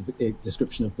extensive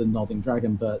description of the Nodding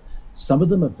Dragon, but some of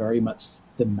them are very much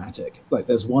thematic. Like,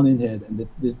 there's one in here, and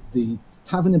the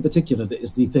tavern in particular that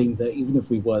is the thing that, even if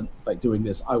we weren't like doing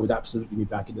this, I would absolutely be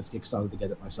backing this Kickstarter to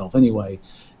get it myself anyway.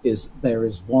 There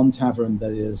is one tavern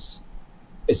that is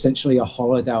essentially a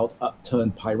hollowed out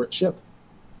upturned pirate ship.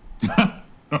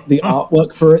 The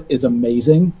artwork for it is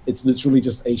amazing. It's literally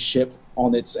just a ship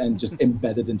on its end, just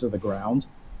embedded into the ground.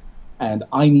 And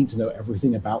I need to know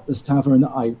everything about this tavern.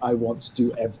 I want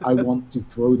to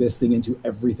throw this thing into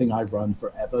everything I run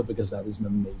forever, because that is an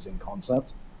amazing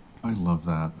concept. I love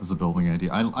that as a building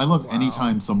idea. I love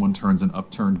anytime someone turns an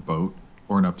upturned boat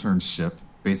or an upturned ship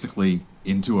basically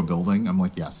into a building. I'm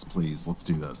like, yes, please, let's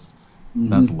do this. Mm-hmm.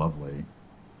 That's lovely.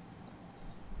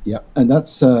 Yeah, and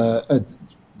that's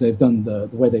they've done the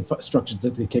way they've structured the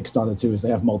Kickstarter too is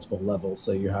they have multiple levels.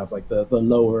 So you have like the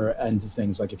lower end of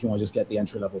things, like if you want to just get the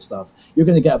entry level stuff, you're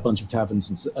going to get a bunch of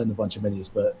taverns and a bunch of minis,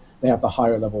 but they have the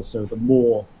higher levels. So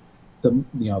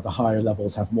the higher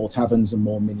levels have more taverns and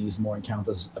more minis, more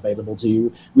encounters available to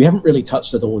you. We haven't really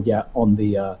touched at all yet on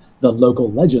the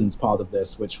local legends part of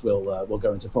this, which we'll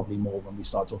go into probably more when we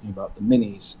start talking about the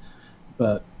minis.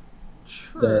 But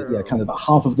True. Kind of the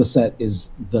half of the set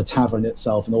is the tavern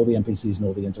itself and all the NPCs and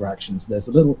all the interactions. There's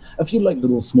a few like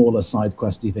little smaller side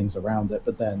questy things around it,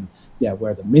 but then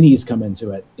where the minis come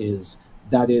into it is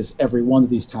every one of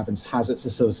these taverns has its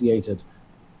associated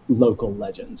local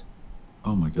legend.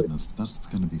 Oh my goodness, that's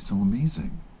going to be so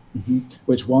amazing. Mm-hmm.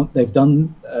 Which one they've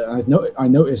done? I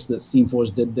noticed that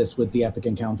Steamforged did this with the Epic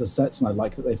Encounter sets, and I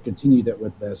like that they've continued it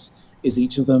with this. Is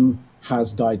each of them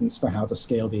has guidance for how to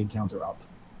scale the encounter up,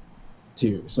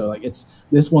 too. So like it's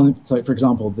this one. It's like for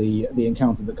example, the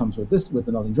encounter that comes with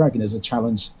the Nodding Dragon is a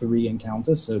challenge 3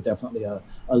 encounter, so definitely a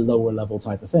lower level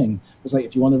type of thing. It's like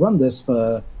if you want to run this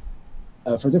for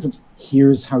difference,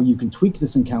 here's how you can tweak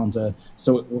this encounter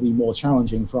so it will be more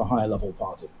challenging for a higher level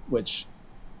party, which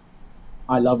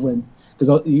I love because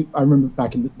I remember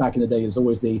back in the day, there's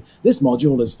always this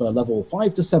module is for level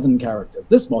 5 to 7 characters.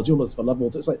 This module is for level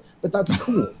 2. It's like, but that's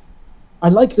cool. I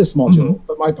like this module,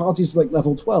 but my party's like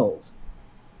level 12,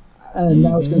 and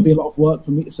now it's going to be a lot of work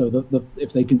for me. So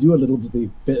if they can do a little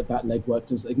bit of that legwork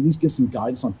to at least give some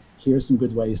guidance on here's some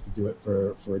good ways to do it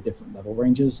for different level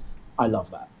ranges. I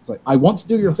love that. It's like I want to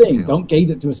do your thing. Scale. Don't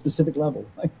gate it to a specific level.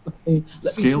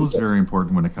 Scale is very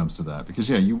important when it comes to that because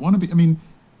you want to be. I mean.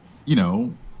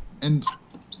 And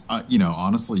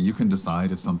honestly, you can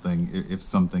decide if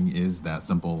something is that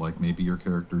simple. Like maybe your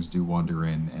characters do wander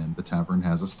in, and the tavern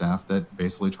has a staff that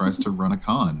basically tries to run a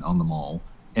con on the mall,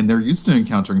 and they're used to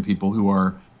encountering people who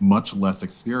are much less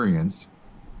experienced.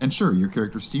 And sure, your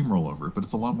characters steamroll over it, but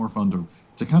it's a lot more fun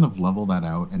to kind of level that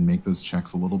out and make those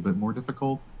checks a little bit more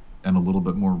difficult and a little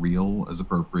bit more real as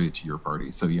appropriate to your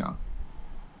party. So yeah.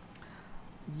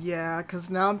 Yeah, because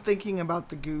now I'm thinking about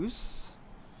the goose.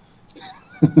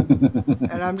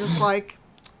 And I'm just like,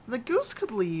 the goose could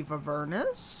leave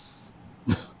Avernus.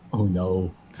 Oh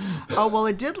no. Oh well,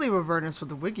 it did leave Avernus with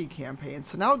the Wiki campaign,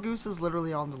 so now Goose is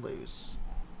literally on the loose.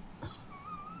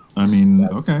 I mean,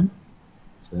 okay.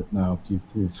 That's it. No,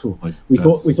 we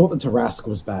thought the Tarask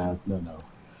was bad. No,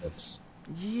 it's.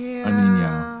 Yeah. I mean,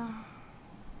 yeah.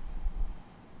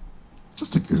 It's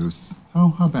just a goose.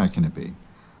 How bad can it be?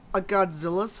 A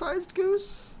Godzilla-sized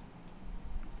goose?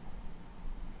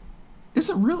 Is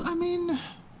it really? I mean,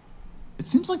 it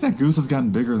seems like that goose has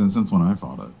gotten bigger since when I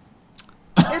fought it.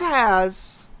 It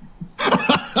has.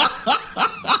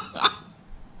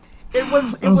 It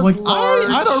was like, large.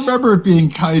 I don't remember it being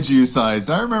kaiju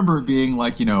sized. I remember it being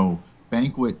like,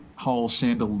 banquet hall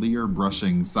chandelier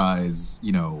brushing size,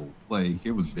 like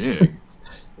it was big.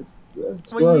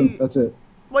 It's grown. That's it.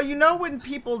 Well, when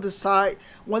people decide,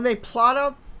 when they plot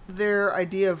out their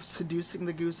idea of seducing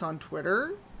the goose on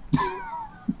Twitter,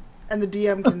 and the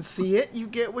DM can see it, you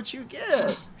get what you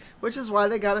get. Which is why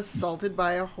they got assaulted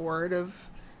by a horde of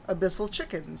abyssal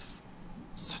chickens.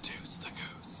 Seduce the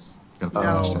goose. Gotta put a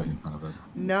hashtag in front of it.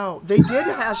 No, they did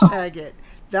hashtag it.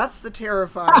 That's the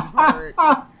terrifying part.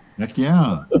 Heck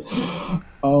yeah.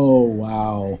 Oh,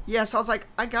 wow. Yes, I was like,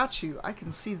 I got you. I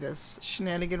can see this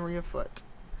shenaniganry afoot.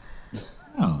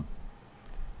 Yeah.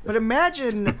 But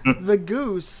imagine the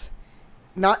goose,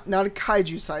 not a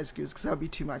kaiju-sized goose, because that would be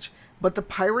too much, but the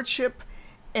pirate ship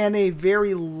and a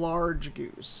very large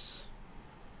goose.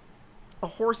 A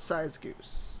horse-sized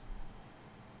goose.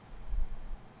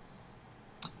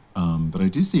 But I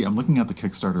do see, I'm looking at the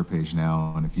Kickstarter page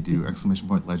now, and if you do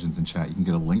 !Legends in chat, you can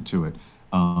get a link to it.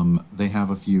 They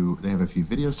have a few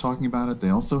videos talking about it. They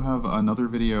also have another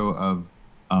video of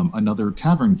another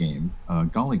tavern game,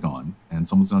 Golly Gone, and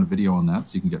someone's done a video on that,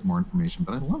 so you can get more information.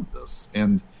 But I love this.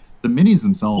 And the minis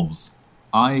themselves,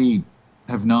 I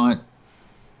have not...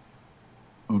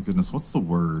 Oh, goodness, what's the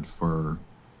word for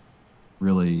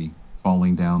really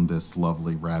falling down this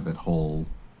lovely rabbit hole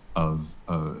of...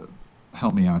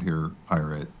 help me out here,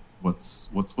 Pirate. What's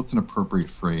an appropriate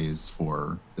phrase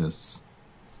for this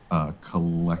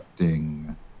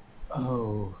collecting...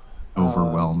 Oh...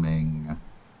 overwhelming...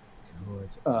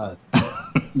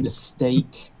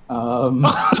 mistake.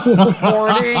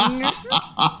 Hoarding.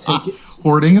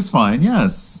 Hoarding is fine.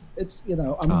 Yes, it's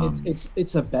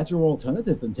it's a better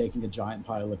alternative than taking a giant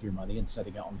pile of your money and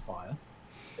setting it on fire.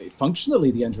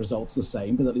 Functionally, the end result's the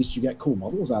same, but at least you get cool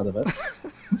models out of it.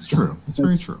 That's true. That's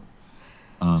very true.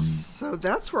 So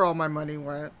that's where all my money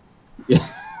went. Yeah.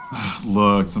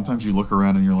 Look, sometimes you look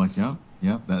around and you're like, yeah,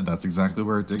 that's exactly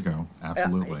where it did go.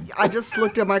 Absolutely. I just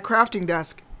looked at my crafting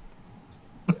desk.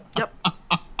 Yep.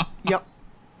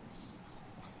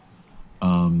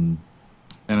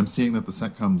 And I'm seeing that the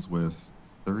set comes with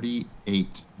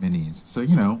 38 minis. So,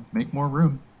 make more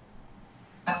room.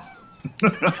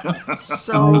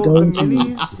 So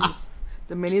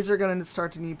the minis are going to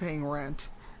start to need paying rent.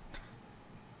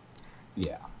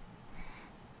 Yeah.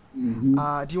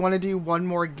 Do you want to do one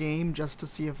more game just to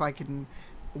see if I can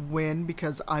win,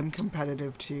 because I'm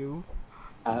competitive too?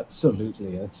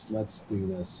 Absolutely. Let's do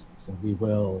this. So we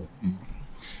will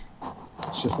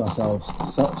shift ourselves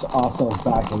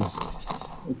back as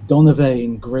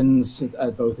Donovan grins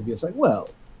at both of you. It's like, well,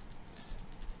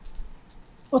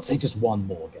 let's say just one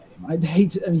more game. I'd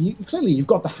hate. I mean, clearly, you've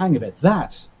got the hang of it.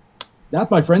 That,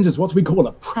 my friends, is what we call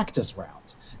a practice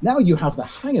round. Now you have the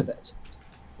hang of it.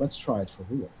 Let's try it for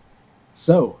real.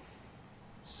 So,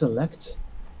 select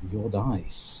your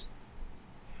dice.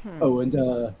 Oh, and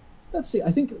let's see.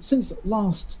 I think since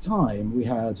last time we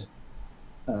had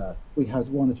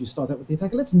one of you start out with the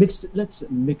attacker. Let's mix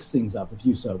things up. If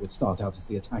you would start out as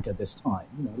the attacker this time.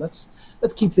 You know, let's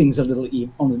keep things a little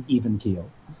on an even keel.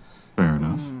 Fair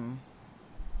enough.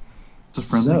 It's a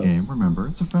friendly game. Remember,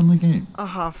 it's a friendly game.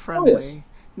 Friendly. Oh, yes.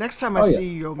 Next time I see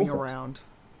you, you'll be around.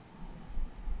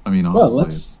 I mean,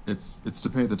 honestly, it's to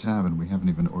pay the tab, and we haven't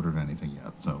even ordered anything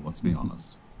yet. So let's be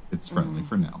honest. It's friendly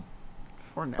for now.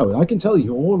 For now. Oh, I can tell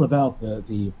you all about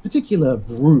the particular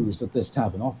brews that this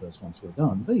tavern offers once we're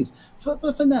done. Please, for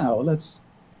now, let's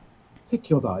pick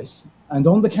your dice, and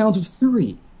on the count of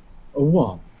 3, a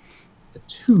 1, a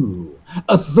 2,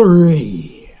 a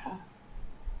 3,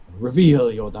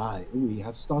 reveal your die. We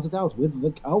have started out with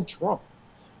the caltrop.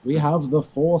 We have the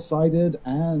 4-sided,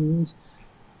 and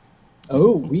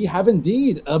we have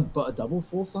indeed a double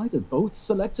 4-sided. Both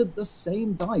selected the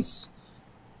same dice.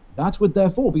 That would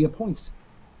therefore be a point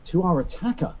to our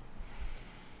attacker.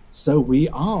 So we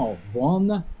are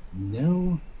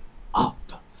 1-0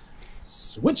 up.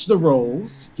 Switch the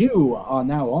roles. You are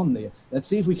now on the... Let's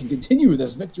see if we can continue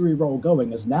this victory roll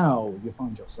going, as now you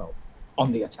find yourself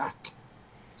on the attack.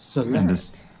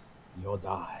 Select your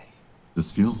die.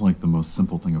 This feels like the most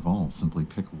simple thing of all. Simply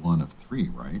pick one of 3,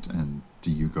 right? And do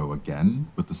you go again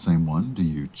with the same one? Do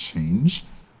you change?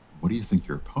 What do you think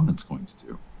your opponent's going to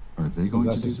do? Are they going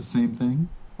to do the same thing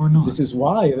or not? This is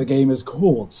why the game is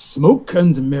called Smoke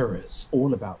and Mirrors,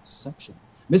 all about deception.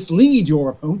 Mislead your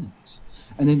opponent.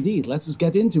 And indeed, let's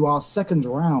get into our second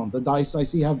round. The dice I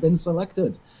see have been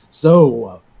selected.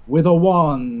 So, with a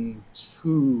 1,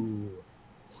 2,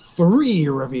 3,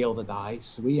 reveal the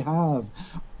dice. We have...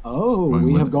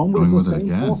 we have gone with the same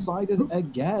 4-sided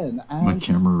again. And my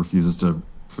camera refuses to...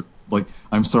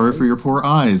 I'm sorry for your poor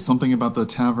eyes. Something about the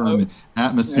tavern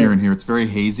atmosphere in here. It's very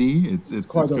hazy. It's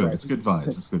good. Right. It's good vibes.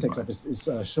 It's good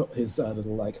vibes. Up his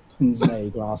little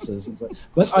pince-nez glasses.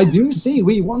 But I do see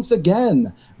we once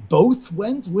again both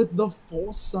went with the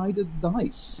 4-sided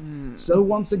dice. So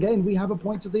once again we have a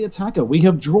point to the attacker. We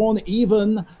have drawn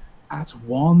even at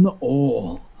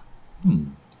 1-all.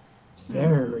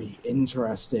 Very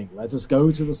interesting. Let us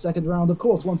go to the second round. Of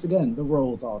course, once again the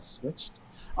roles are switched.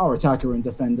 Our attacker and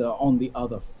defender on the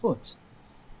other foot.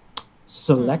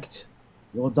 Select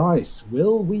your dice.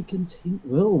 Will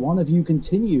one of you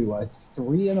continue a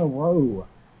 3 in a row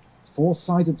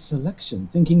 4-sided selection,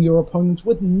 thinking your opponent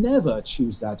would never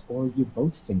choose that, or are you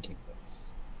both thinking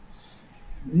this?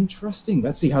 Interesting.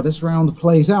 Let's see how this round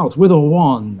plays out with a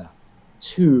 1,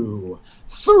 2,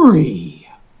 3.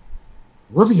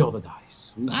 Reveal the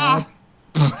dice. We have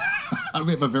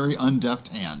a very undeft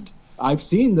hand. I've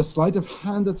seen the sleight of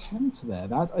hand attempt there.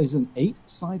 That is an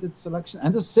 8-sided selection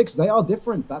and a 6. They are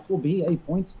different. That will be a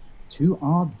point to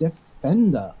our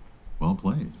defender. Well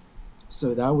played.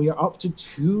 So now we are up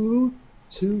to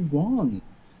 2-1.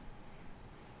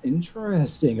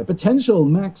 Interesting. A potential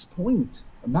match point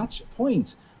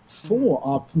for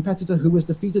our competitor who was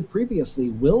defeated previously.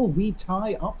 Will we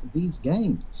tie up these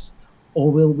games?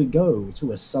 Or will we go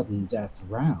to a sudden death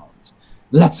round?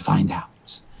 Let's find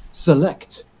out.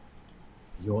 Select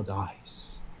your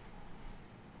dice.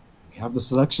 We have the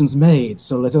selections made,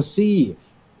 so let us see.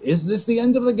 Is this the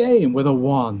end of the game with a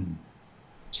 1,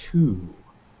 2,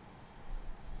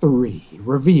 3?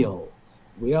 Reveal.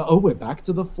 We're back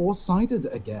to the 4-sided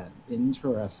again.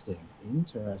 Interesting.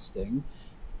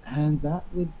 And that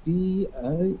would be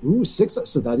a 6.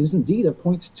 So that is indeed a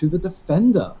point to the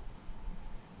defender.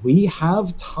 We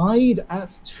have tied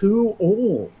at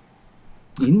 2-all.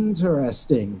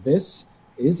 Interesting. This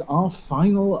is our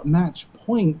final match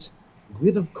point,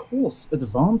 with, of course,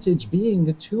 advantage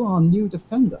being to our new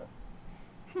defender.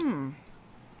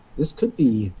 This could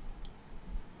be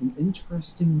an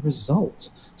interesting result.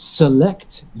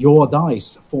 Select your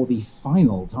dice for the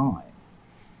final time.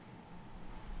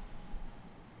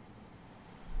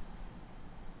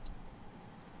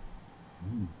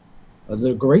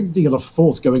 A great deal of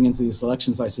thought going into these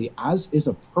selections, I see, as is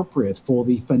appropriate for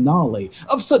the finale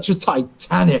of such a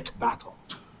titanic battle.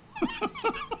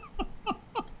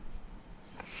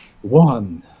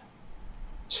 1,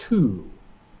 2,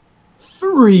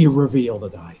 3 reveal the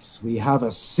dice. We have a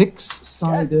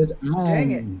 6-sided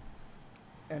Dang it. and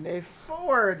And a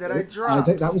 4 that I I dropped.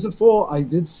 think that was a 4. I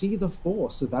did see the 4,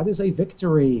 so that is a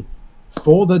victory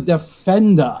for the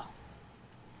defender.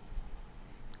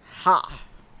 Ha.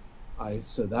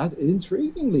 So that,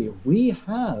 intriguingly, we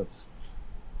have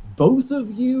both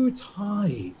of you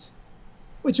tied,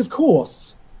 which of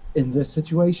course, in this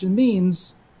situation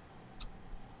means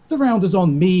the round is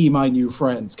on me, my new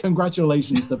friends.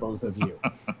 Congratulations to both of you.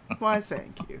 Why,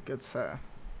 thank you, good sir.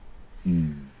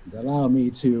 Allow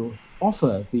me to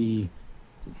offer the...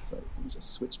 Let me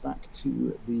just switch back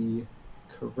to the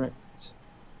correct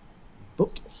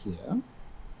book here.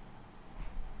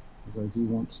 Because I do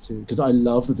want to... Because I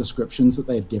love the descriptions that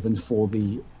they've given for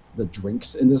the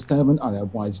drinks in this tavern. I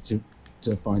wanted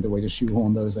to find a way to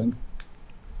shoehorn those in.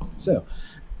 So,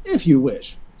 if you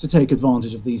wish to take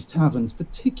advantage of these taverns'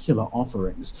 particular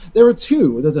offerings, there are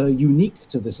 2 that are unique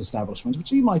to this establishment,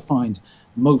 which you might find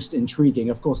most intriguing.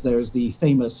 Of course, there's the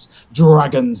famous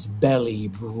Dragon's Belly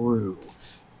Brew.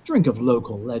 Drink of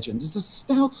local legend. It's a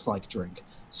stout-like drink,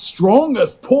 strong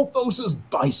as Porthos's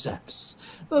biceps,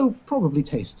 though probably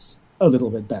tastes a little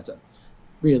bit better.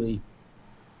 Really,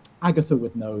 Agatha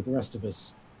would know. The rest of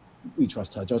us, we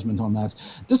trust her judgment on that.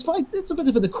 Despite it's a bit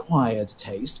of an acquired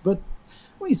taste, but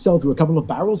we sell through a couple of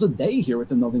barrels a day here at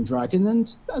the Nodding Dragon,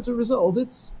 and as a result,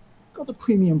 it's got a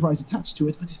premium price attached to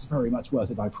it, but it's very much worth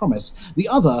it, I promise. The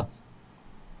other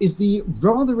is the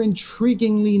rather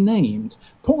intriguingly named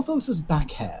Porthos's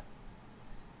Back Hair.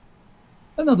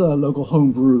 Another local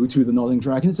homebrew to the Nodding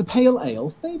Dragon. It's a pale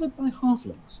ale favoured by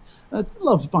halflings,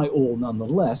 loved by all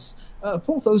nonetheless.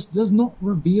 Porthos does not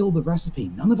reveal the recipe.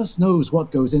 None of us knows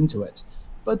what goes into it,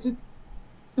 but it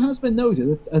has been noted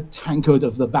that a tankard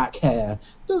of the back hair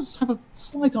does have a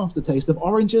slight aftertaste of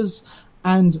oranges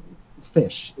and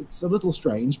fish. It's a little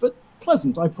strange, but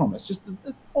pleasant, I promise. Just an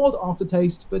odd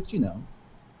aftertaste, but, you know,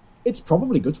 it's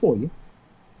probably good for you.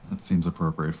 That seems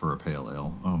appropriate for a pale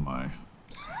ale. Oh, my.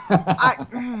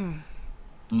 Mm-mm.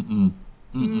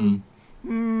 Mm-mm.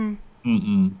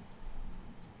 Mm-mm.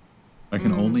 I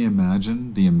can only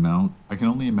imagine the amount of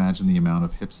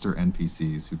hipster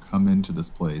NPCs who come into this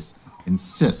place,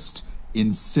 insist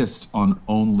on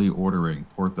only ordering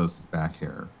Porthos's back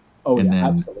hair, and then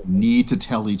absolutely need to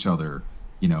tell each other,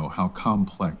 you know, how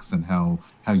complex and how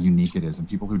unique it is, and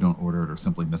people who don't order it are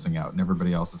simply missing out, and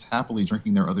everybody else is happily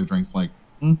drinking their other drinks like,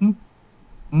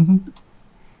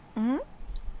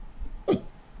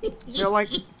 They're like,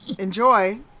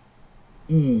 enjoy.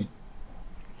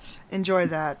 Enjoy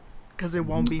that, because it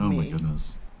won't be me. Oh my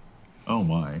goodness. Oh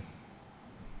my.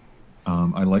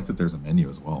 I like that there's a menu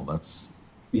as well. That's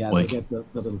like, they get the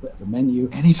little bit of a menu.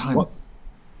 Anytime.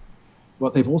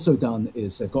 What they've also done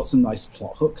is they've got some nice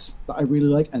plot hooks that I really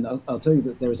like, and I'll tell you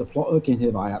that there is a plot hook in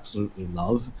here that I absolutely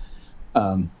love,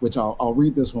 which I'll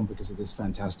read this one because it is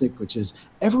fantastic, which is,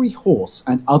 every horse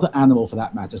and other animal for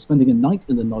that matter spending a night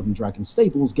in the Nodding Dragon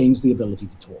stables gains the ability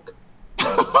to talk.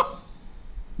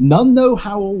 None know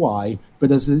how or why, but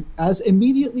as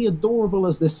immediately adorable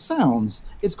as this sounds,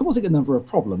 it's causing a number of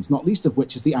problems, not least of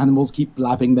which is the animals keep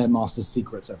blabbing their master's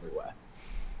secrets everywhere.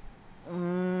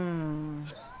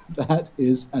 That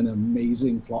is an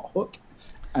amazing plot hook,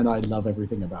 and I love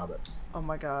everything about it. Oh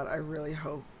my god, I really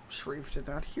hope Sharif did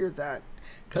not hear that.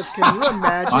 Because can you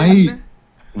imagine...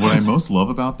 What I most love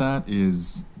about that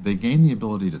is they gain the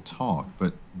ability to talk,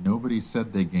 but nobody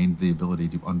said they gained the ability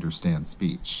to understand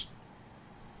speech.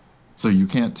 So you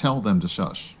can't tell them to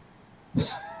shush.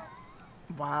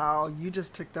 Wow, you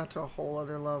just took that to a whole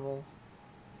other level.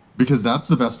 Because that's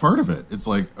the best part of it. It's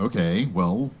like, okay,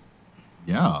 well,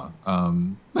 yeah.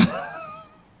 Oh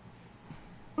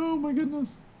my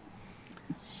goodness.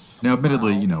 Now,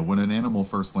 admittedly, you know, when an animal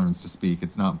first learns to speak,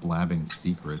 it's not blabbing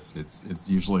secrets. It's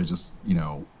usually just, you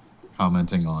know,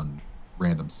 commenting on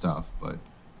random stuff. But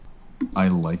I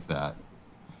like that.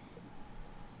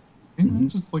 You know,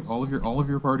 just like all of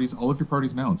your party's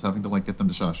mounts, having to like get them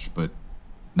to shush, but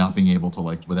not being able to,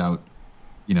 like, without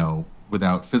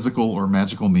physical or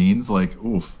magical means, like,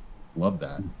 oof, love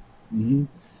that. And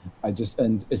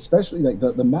especially like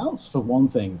the mounts for one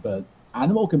thing, but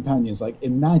animal companions, like,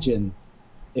 imagine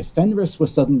if Fenris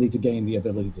was suddenly to gain the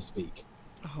ability to speak.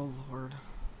 Oh Lord.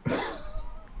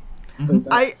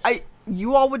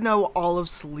 You all would know all of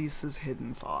Celise's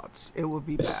hidden thoughts. It would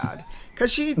be bad.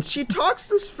 Because she talks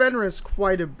to Fenris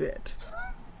quite a bit.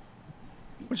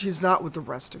 When she's not with the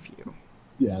rest of you.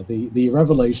 Yeah, the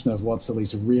revelation of what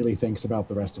Celise really thinks about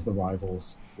the rest of the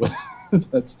rivals.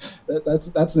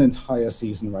 that's an entire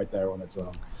season right there on its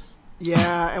own.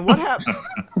 Yeah, and what happened?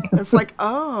 It's like,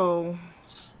 oh.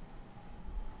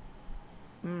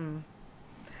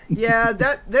 Yeah,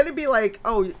 then it'd be like,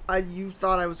 oh, you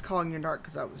thought I was calling you narc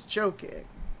because I was joking.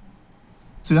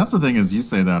 See, that's the thing is you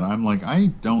say that. I'm like, I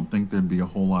don't think there'd be a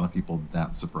whole lot of people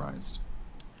that surprised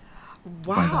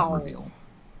by that Wow. reveal.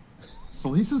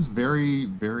 Celise is very,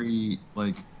 very,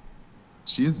 like,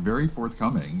 she is very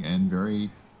forthcoming and very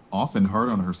often hard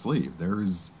on her sleeve.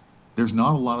 There's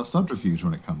not a lot of subterfuge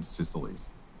when it comes to Celise.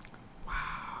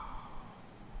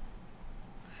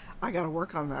 I gotta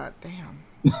work on that. Damn.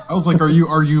 I was like, are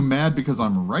you mad because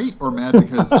I'm right or mad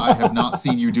because I have not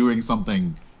seen you doing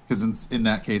something? Because in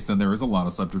that case, then there is a lot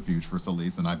of subterfuge for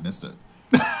Celise, and I've missed it.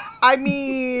 I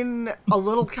mean, a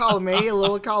little column A, a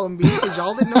little column B, because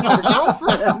y'all didn't know about her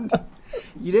girlfriend.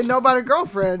 You didn't know about her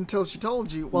girlfriend until she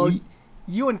told you. Well,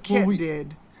 you and Kent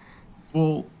did.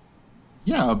 Well,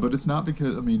 yeah, but it's not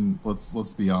because, I mean,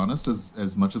 let's be honest.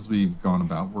 As much as we've gone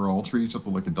about, we're all treat each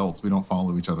other like adults. We don't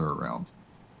follow each other around.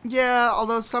 Yeah,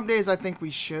 although some days I think we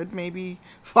should maybe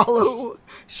follow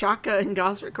Shaka and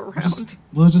Gosrick around.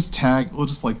 We'll just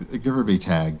give everybody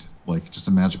tagged, like just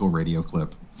a magical radio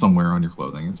clip somewhere on your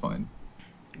clothing. It's fine.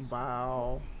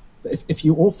 Wow. If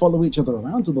you all follow each other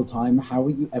around all the time, how are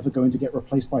you ever going to get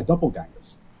replaced by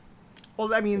doppelgangers?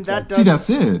 Well, I mean, that does... See, that's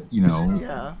it, you know.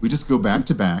 Yeah. We just go back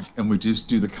to back, and we just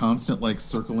do the constant, like,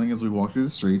 circling as we walk through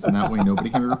the streets, and that way nobody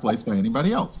can be replaced by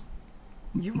anybody else.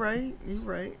 You right.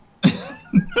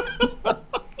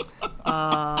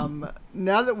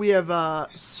 Now that we have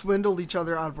swindled each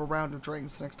other out of a round of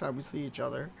drinks next time we see each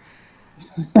other,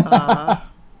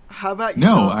 how about you?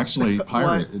 No, actually,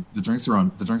 Pirate. The drinks are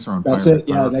on. That's Pirate. It.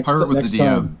 Yeah, Pirate was the DM,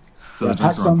 time. so the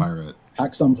drinks are on Pirate.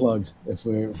 PAX Unplugged. If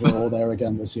we're all there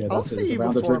again this year, I'll that's see a you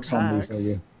round of before drinks on me PAX. for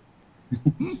you.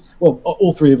 Well,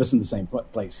 all three of us in the same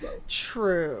place, though.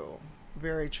 True,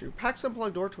 very true. PAX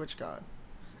Unplugged or TwitchCon,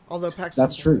 although PAX.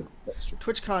 That's Unplugged, true. That's true.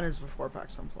 TwitchCon is before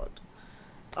PAX Unplugged.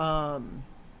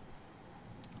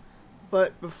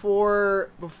 But before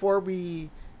we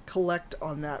collect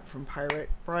on that from Pirate,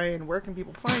 Brian, where can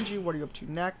people find you? What are you up to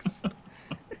next?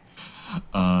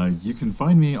 You can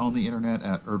find me on the internet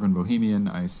at Urban Bohemian.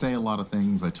 I say a lot of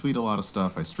things, I tweet a lot of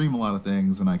stuff, I stream a lot of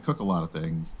things, and I cook a lot of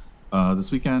things.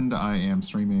 This weekend I am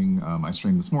streaming. I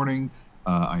streamed this morning.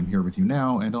 I'm here with you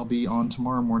now, and I'll be on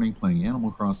tomorrow morning playing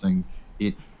Animal Crossing.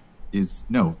 The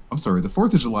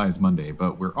 4th of July is Monday,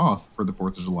 but we're off for the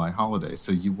 4th of July holiday,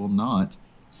 so you will not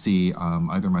see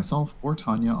either myself or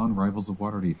Tanya on Rivals of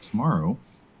Waterdeep tomorrow.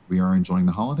 We are enjoying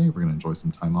the holiday. We're going to enjoy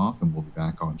some time off, and we'll be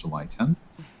back on July 10th.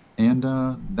 And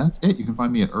that's it. You can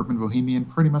find me at Urban Bohemian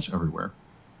pretty much everywhere.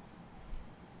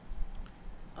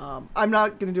 I'm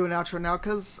not going to do an outro now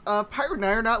because Pirate and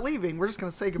I are not leaving. We're just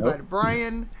going to say goodbye to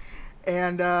Brian,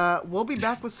 and we'll be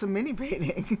back with some mini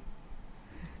painting.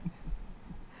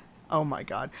 Oh my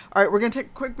god. All right, we're going to take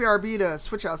a quick BRB to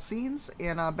switch out scenes,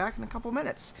 and back in a couple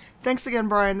minutes. Thanks again,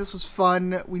 Brian. This was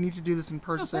fun. We need to do this in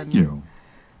person. Thank you.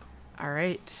 All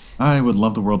right. I would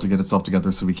love the world to get itself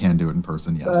together so we can do it in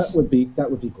person, yes. That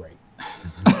would be great.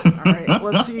 All right,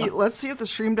 let's see if the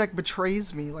stream deck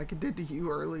betrays me like it did to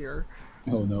you earlier.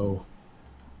 Oh no.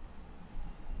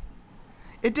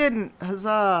 It didn't.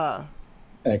 Huzzah.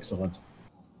 Excellent.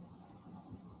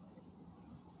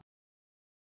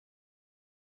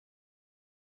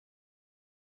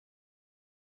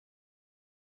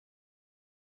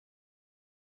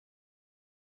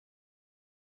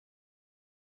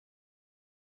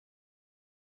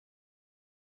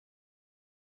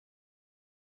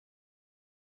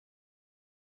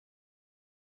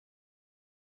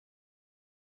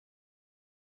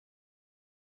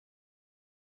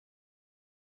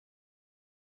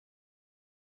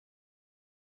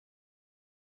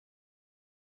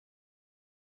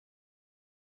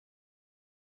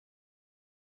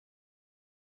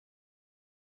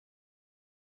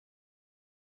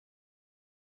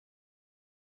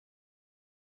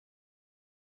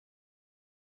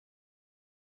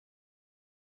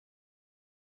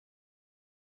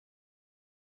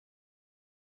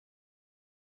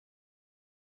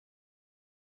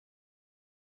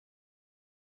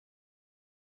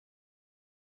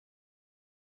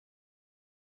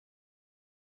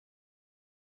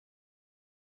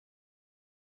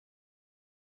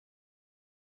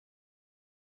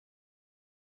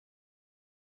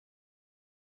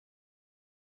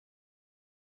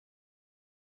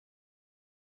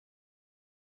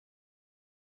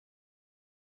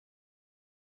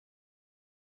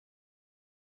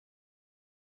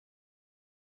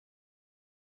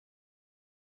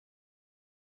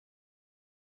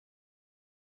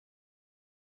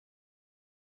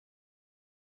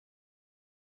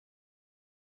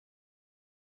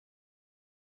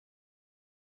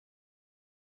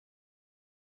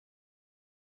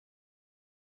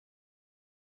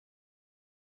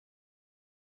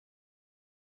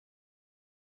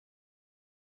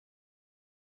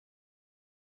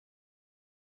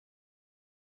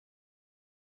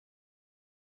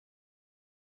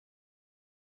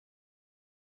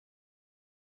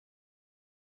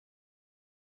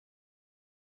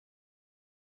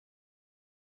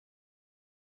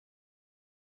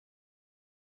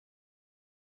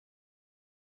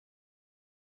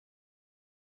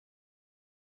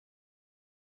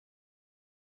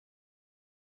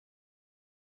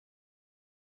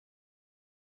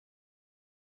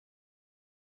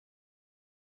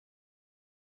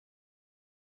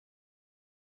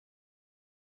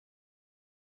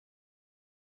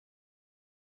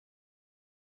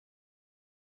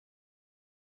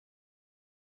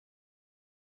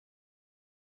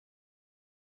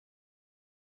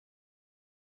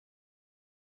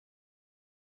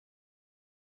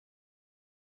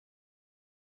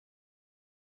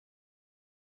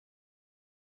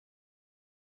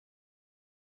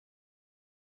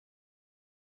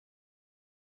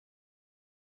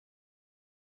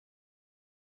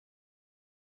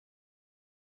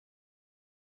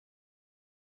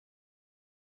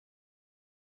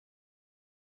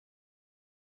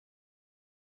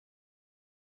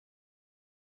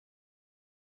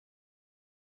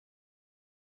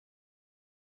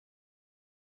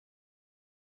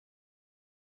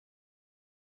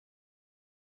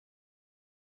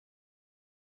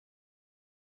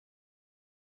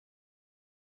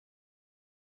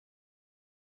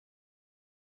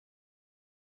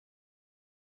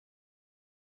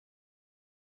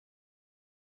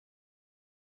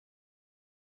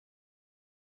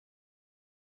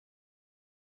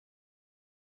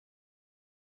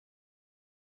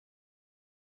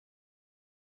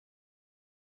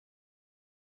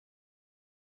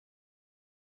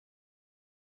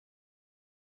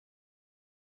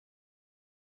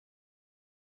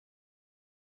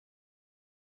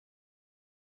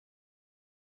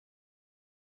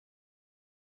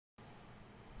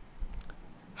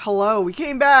 Hello, we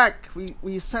came back.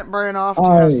 We sent Brian off to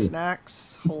Hi. have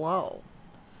snacks. Hello.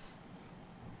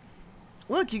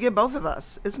 Look, you get both of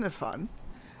us. Isn't it fun?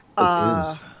 It is.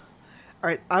 All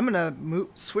right, I'm gonna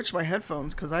switch my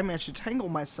headphones because I managed to tangle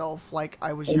myself like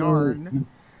I was Oh, yarn.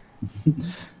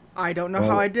 I don't know how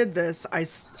Well- I did this.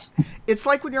 It's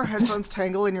like when your headphones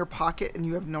tangle in your pocket and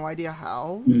you have no idea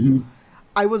how. Mhm.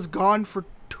 I was gone for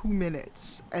 2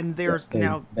 minutes and they're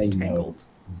now they tangled.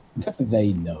 know.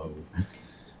 They know.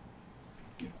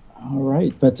 All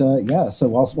right, but yeah. So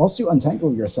whilst you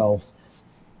untangle yourself,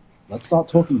 let's start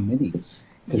talking minis.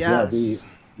 Yes.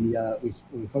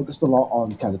 We focused a lot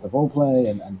on kind of the role play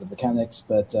and the mechanics,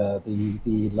 but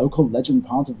the local legend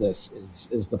part of this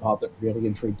is the part that really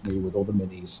intrigued me with all the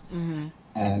minis. Mm-hmm.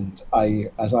 And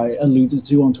as I alluded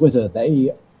to on Twitter,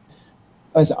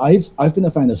 I've been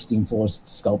a fan of Steamforged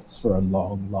sculpts for a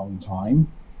long time.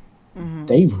 Mm-hmm.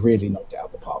 They've really knocked it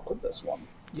out the park with this one.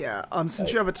 Yeah.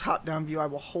 Since you have a top-down view, I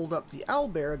will hold up the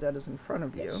owlbear that is in front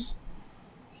of you. Yes.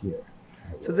 Here.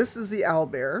 So this is the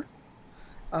owlbear.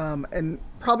 And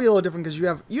probably a little different because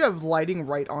you have lighting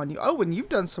right on you. Oh, and you've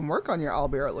done some work on your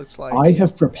owlbear, it looks like. I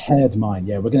have prepared mine.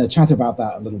 Yeah, we're going to chat about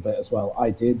that a little bit as well. I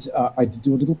did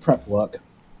do a little prep work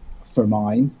for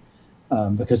mine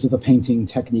because of the painting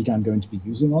technique I'm going to be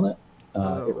using on it.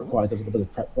 It required a little bit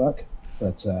of prep work,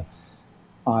 but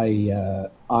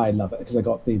I love it because I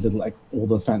got the little like all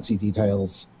the fancy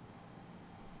details.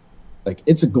 Like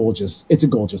it's a gorgeous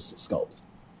sculpt.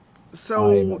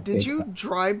 So did you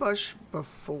dry brush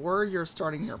before you're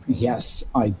starting your painting? Yes,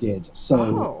 I did.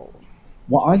 So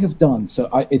what I have done,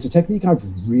 it's a technique I've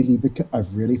really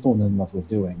fallen in love with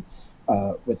doing.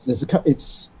 There's a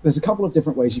couple of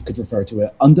different ways you could refer to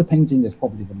it. Underpainting is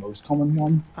probably the most common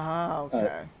one.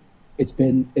 Okay. It's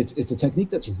a technique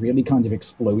that's really kind of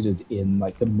exploded in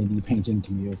like the mini painting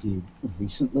community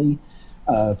recently,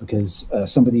 because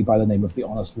somebody by the name of the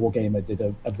Honest Wargamer did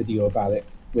a video about it,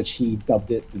 which he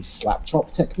dubbed it the slap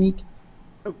chop technique.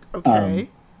 Okay.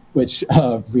 Which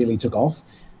really took off.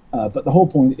 But the whole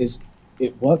point is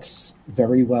it works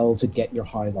very well to get your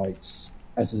highlights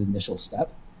as an initial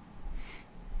step.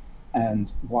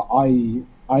 And what I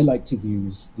like to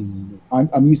use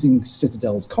I'm using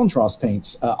Citadel's contrast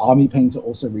paints. Army Painter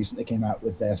also recently came out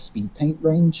with their speed paint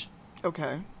range.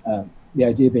 Okay. The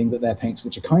idea being that their paints,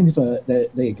 which are kind of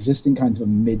they exist in kind of a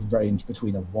mid-range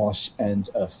between a wash and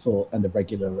a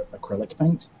regular acrylic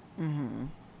paint. Mm-hmm.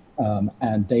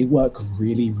 And they work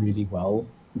really, really well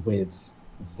with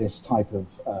this type of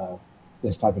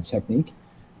technique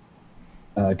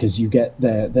because you get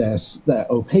they're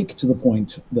opaque to the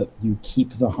point that you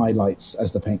keep the highlights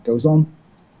as the paint goes on.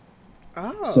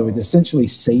 Oh. So it essentially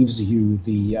saves you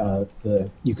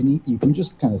you can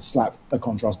just kind of slap a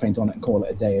contrast paint on it and call it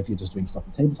a day if you're just doing stuff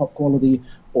in tabletop quality,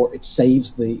 or it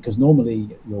saves because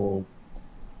normally your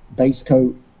base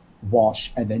coat,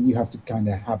 wash, and then you have to kind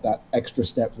of have that extra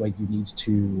step where you need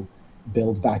to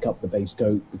build back up the base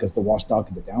coat because the wash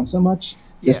darkened it down so much.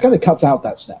 This kind of cuts out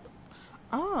that step.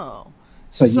 Oh.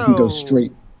 So you can go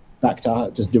straight back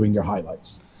to just doing your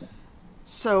highlights.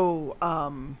 So,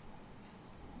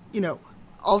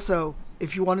 also,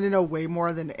 if you wanted to know way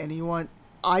more than anyone,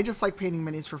 I just like painting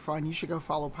minis for fun. You should go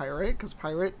follow Pirate because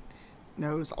Pirate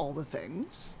knows all the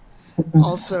things.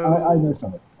 Also, I know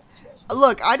some of it. Yes.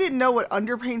 Look, I didn't know what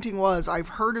underpainting was. I've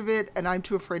heard of it, and I'm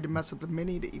too afraid to mess up the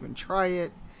mini to even try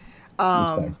it.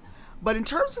 But in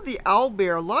terms of the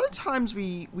owlbear, a lot of times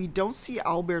we don't see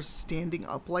owlbears standing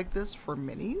up like this for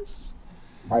minis.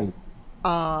 Right.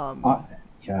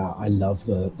 Yeah, I love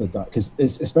the because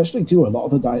especially too a lot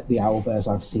of the owlbears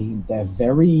I've seen, they're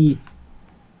very.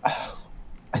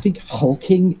 I think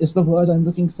hulking is the word I'm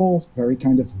looking for. Very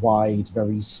kind of wide,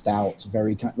 very stout,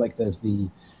 very kind like there's the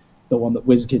one that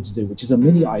WizKids do, which is a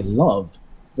mini I love.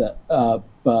 That,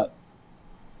 but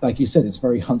like you said, it's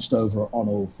very hunched over on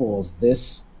all fours.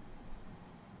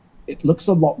 It looks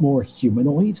a lot more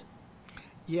humanoid.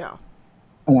 Yeah.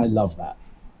 And I love that.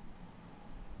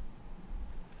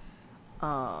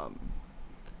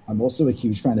 I'm also a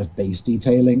huge fan of base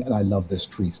detailing, and I love this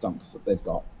tree stump that they've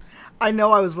got. I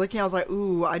know. I was looking. I was like,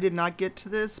 "Ooh, I did not get to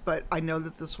this," but I know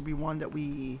that this will be one that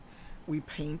we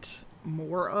paint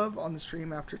more of on the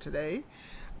stream after today.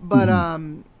 But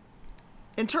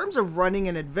in terms of running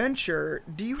an adventure,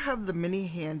 do you have the mini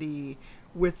handy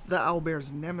with the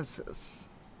owlbear's nemesis?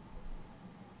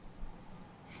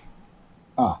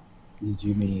 Did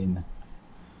you mean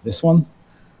this one?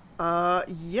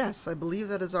 Yes, I believe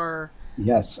that is our...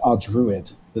 Yes, our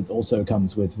Druid that also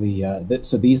comes with the...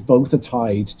 so these both are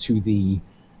tied to the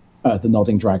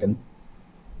Nodding Dragon.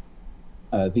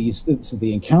 So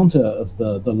the encounter of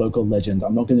the local legend.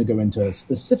 I'm not going to go into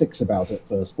specifics about it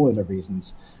for spoiler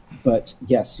reasons, but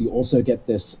yes, you also get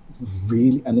this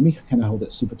really. And let me kind of hold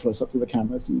it super close up to the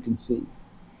camera so you can see.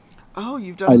 Oh,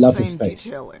 you've done I the love his same face.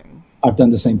 detailing. I've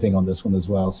done the same thing on this one as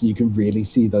well, so you can really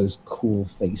see those cool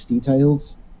face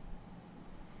details.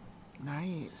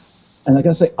 Nice. And like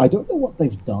I say, I don't know what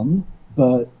they've done,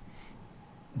 but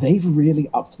they've really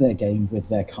upped their game with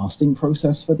their casting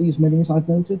process for these minis, I've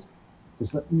noted.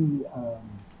 Because let me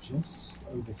just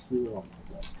over here on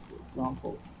my desk, for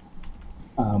example,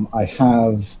 I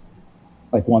have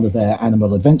like one of their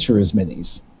Animal Adventurers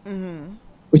minis,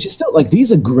 which is still like,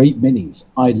 these are great minis.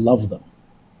 I love them,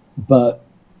 but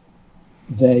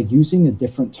they're using a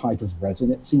different type of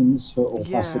resin, it seems, or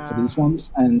plastic for these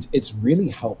ones, and it's really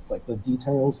helped. Like the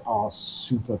details are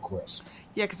super crisp.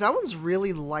 Yeah, because that one's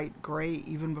really light gray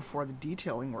even before the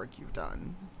detailing work you've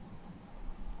done.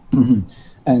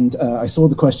 And I saw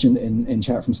the question in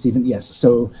chat from Stephen. Yes,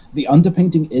 so the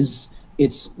underpainting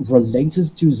it's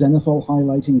related to zenithal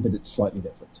highlighting, but it's slightly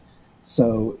different.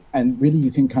 So, and really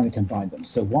you can kind of combine them.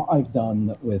 So what I've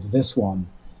done with this one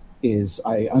is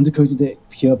I undercoated it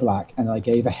pure black, and I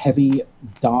gave a heavy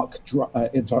dark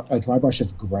dry brush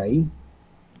of gray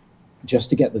just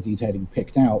to get the detailing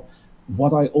picked out.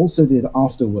 What I also did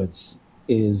afterwards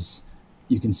is,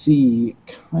 you can see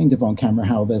kind of on camera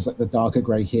how there's like the darker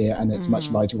gray here and it's much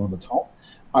lighter on the top.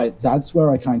 That's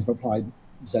where I kind of applied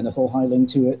zenithal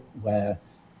highlighting to it, where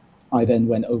I then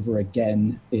went over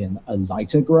again in a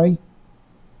lighter gray,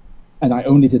 and I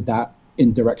only did that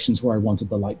in directions where I wanted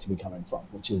the light to be coming from,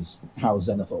 which is how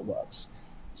zenithal works.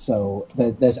 So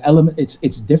there's element.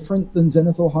 It's different than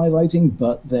zenithal highlighting,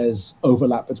 but there's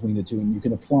overlap between the two, and you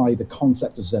can apply the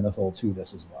concept of zenithal to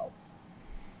this as well.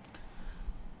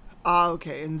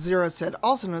 Okay. And Zero said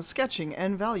also known as sketching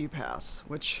and value pass,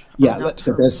 which so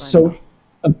there's so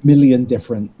a million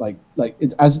different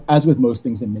as with most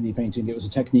things in mini painting, it was a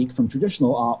technique from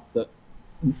traditional art that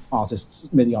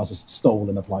mini artists stole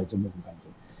and applied to mini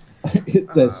painting.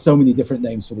 There's so many different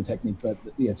names for the technique, but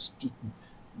it's just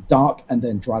dark and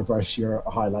then dry brush your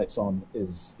highlights on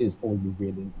is all you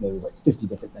really need to know. There's like 50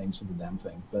 different names for the damn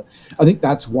thing. But I think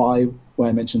that's why, when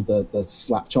I mentioned the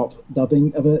slap chop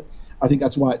dubbing of it, I think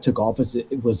that's why it took off, as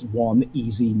it was one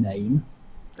easy name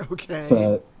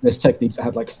for this technique that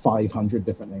had like 500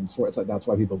 different names for it. It's like, that's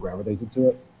why people gravitated to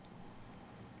it.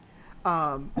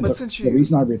 But since the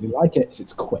reason I really like it is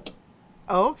it's quick.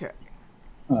 Oh, okay.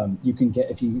 You can get,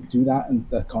 if you do that and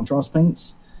the contrast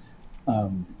paints,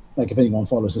 like if anyone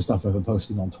follows the stuff I've been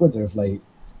posting on Twitter of late,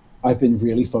 I've been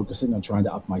really focusing on trying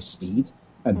to up my speed.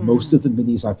 And most of the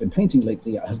minis I've been painting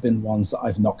lately have been ones that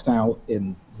I've knocked out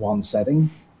in one setting.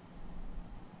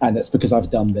 And that's because I've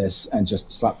done this and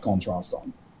just slapped contrast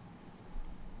on.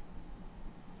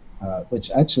 Which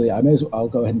actually, I'll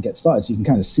go ahead and get started so you can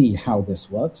kind of see how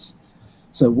this works.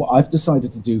 So what I've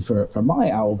decided to do for my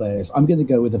owlbear is I'm going to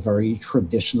go with a very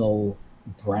traditional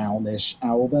brownish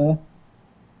owlbear.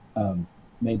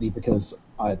 Mainly because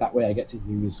that way I get to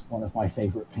use one of my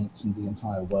favorite paints in the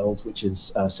entire world, which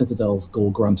is Citadel's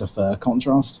Gore Grunter Fur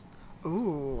contrast.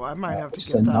 Ooh, I might have to get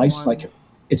that that nice, one.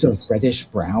 It's a reddish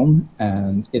brown,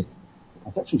 and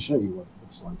I'll actually show you what it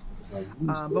looks like.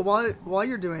 But while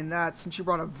you're doing that, since you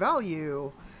brought up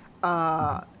value,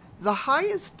 the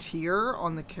highest tier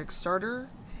on the Kickstarter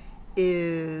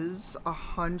is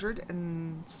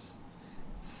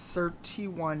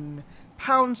 131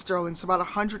 pounds sterling, so about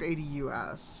 180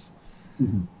 US.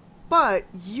 But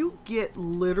you get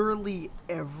literally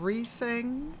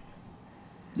everything.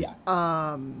 Yeah.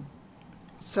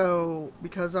 So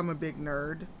because I'm a big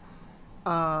nerd,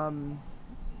 I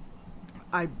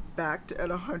backed at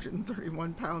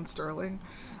 131 pounds sterling.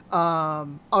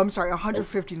 I'm sorry,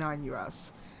 159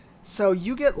 US. So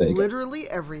you get literally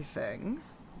everything.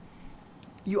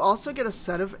 You also get a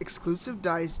set of exclusive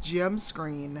dice, GM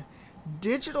screen,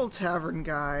 digital tavern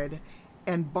guide,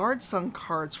 and Bard Sung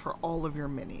cards for all of your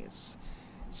minis.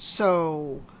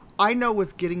 So I know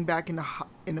with getting back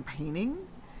into painting,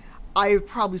 I've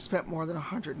probably spent more than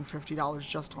 $150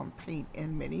 just on paint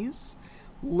and minis,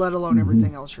 let alone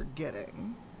everything else you're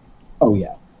getting. Oh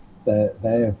yeah,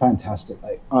 they're fantastic.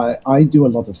 I do a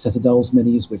lot of Citadel's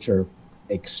minis, which are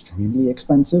extremely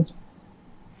expensive,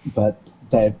 but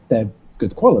they're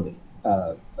good quality.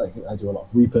 I do a lot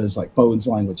of Reapers, like Bowen's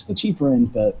line, which is the cheaper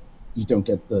end, but you don't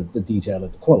get the detail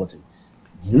of the quality.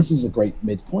 This is a great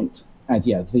midpoint. And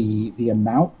yeah, the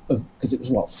amount of, because it was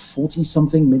 40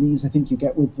 something minis I think you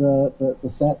get with the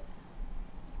set.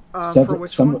 For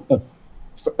which one? Of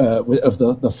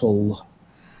the full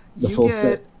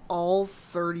set. all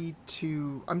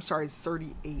 32, I'm sorry,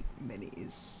 38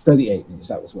 minis. 38 minutes,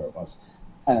 that was where it was.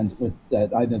 And with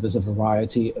that, I know there's a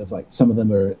variety of, like, some of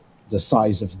them are the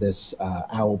size of this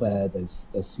owlbear.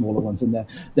 There's smaller ones in there.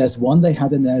 There's one they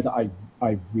had in there that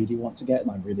I really want to get,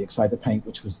 and I'm really excited to paint,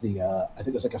 which was the I think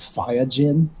it was like a fire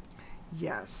gin.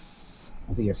 Yes.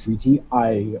 I think a fruity.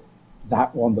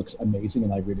 That one looks amazing,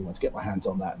 and I really want to get my hands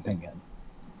on that and paint him.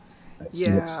 He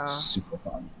looks super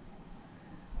fun.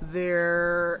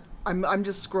 I'm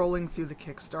just scrolling through the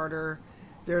Kickstarter.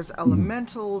 There's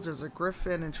elementals, there's a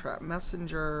griffin and trap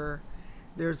messenger.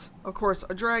 There's, of course,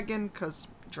 a dragon, because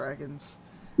dragons.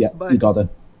 Yeah, but you got it.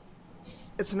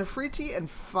 It's an Afriti and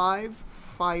 5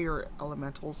 fire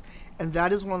elementals, and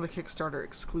that is one of the Kickstarter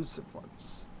exclusive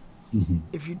ones.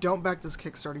 If you don't back this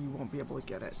Kickstarter, you won't be able to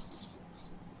get it.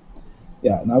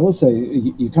 Yeah, and I will say,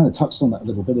 you kind of touched on that a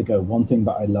little bit ago. One thing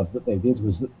that I love that they did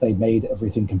was that they made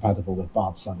everything compatible with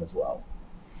Bard's Song as well.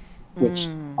 Which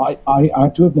I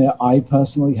have to admit, I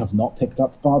personally have not picked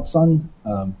up Bard's Song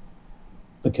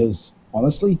because,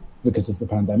 honestly, because of the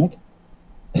pandemic.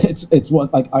 It's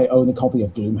what, like, I own a copy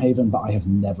of Gloomhaven that I have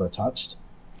never touched.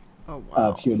 Oh,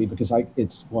 wow. Purely because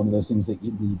it's one of those things that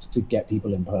you need to get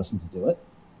people in person to do it.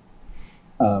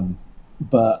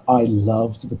 But I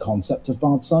loved the concept of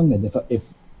Bard's Song, and if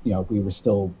we were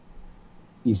still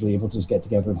easily able to just get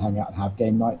together and hang out and have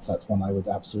game nights, that's one I would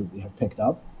absolutely have picked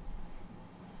up.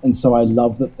 And so I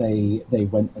love that they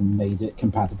went and made it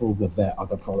compatible with their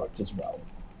other product as well.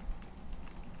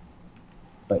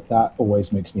 Like, that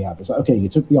always makes me happy. It's like, okay, you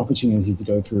took the opportunity to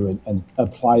go through and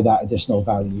apply that additional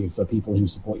value for people who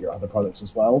support your other products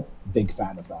as well. Big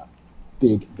fan of that.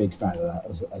 Big fan of that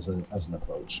as an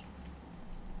approach.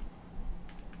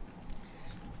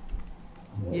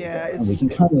 Yeah, and we can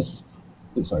kind of.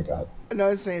 Sorry, go ahead. No, I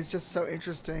was saying, it's just so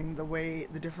interesting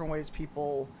the different ways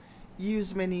people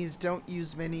use minis, don't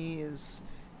use minis,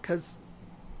 because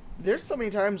there's so many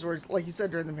times where, like you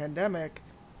said, during the pandemic,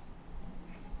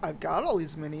 I've got all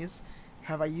these minis.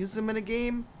 Have I used them in a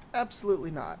game?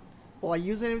 Absolutely not. Will I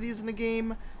use any of these in a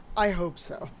game? I hope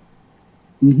so.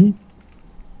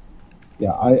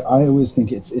 Yeah, I always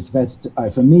think it's better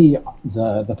to, for me,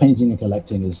 the painting and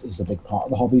collecting is a big part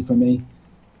of the hobby for me.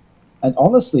 And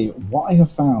honestly, what I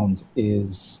have found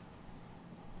is,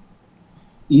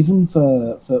 even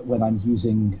for when I'm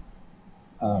using,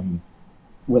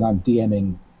 when I'm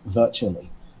DMing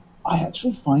virtually, I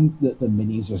actually find that the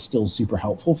minis are still super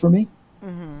helpful for me.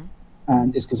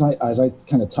 And it's because as I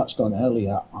kind of touched on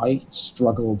earlier, I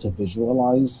struggle to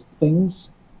visualize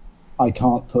things. I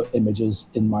can't put images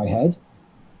in my head.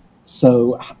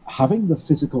 So having the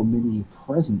physical mini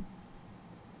present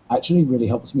actually really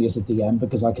helps me as a DM,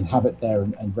 because I can have it there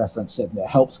and reference it, and it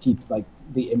helps keep, like,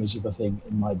 the image of the thing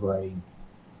in my brain.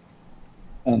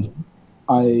 And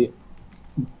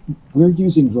we're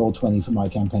using Roll20 for my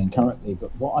campaign currently,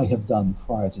 but what I have done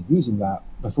prior to using that,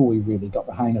 before we really got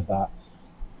the hang of that,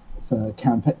 for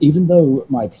campaign, even though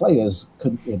my players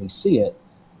couldn't really see it,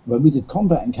 when we did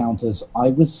combat encounters,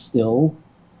 I was still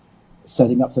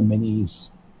setting up the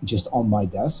minis just on my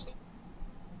desk,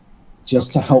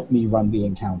 just to help me run the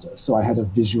encounter. So I had a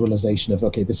visualization of,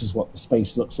 okay, this is what the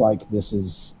space looks like. This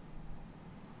is,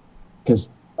 because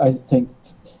I think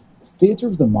theater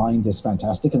of the mind is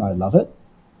fantastic and I love it,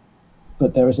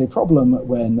 but there is a problem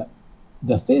when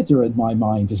the theater in my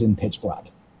mind is in pitch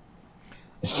black.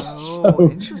 Oh,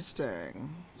 interesting.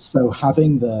 So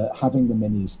having the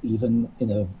minis, even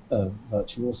in a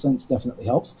virtual sense, definitely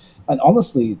helps. And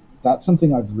honestly, that's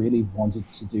something I've really wanted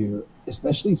to do,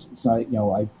 especially since I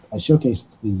showcased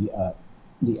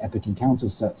the Epic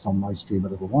Encounters sets on my stream a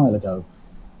little while ago.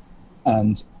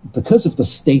 And because of the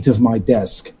state of my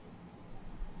desk,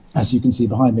 as you can see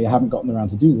behind me, I haven't gotten around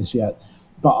to do this yet,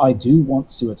 but I do want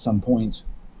to, at some point,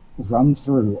 run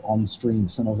through on stream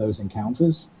some of those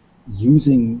encounters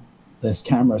using this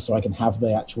camera, so I can have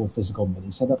the actual physical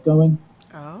mini setup going.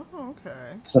 Oh,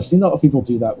 okay. Because I've seen a lot of people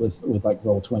do that with like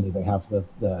Roll20. They have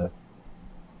the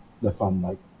fun,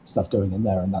 like, stuff going in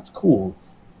there, and that's cool.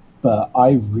 But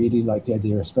I really like the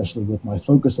idea, especially with my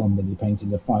focus on mini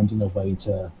painting, of finding a way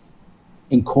to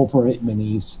incorporate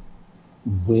minis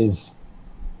with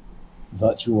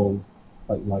virtual,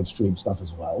 like, live stream stuff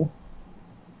as well.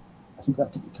 I think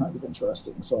that could be kind of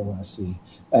interesting. So I want to see.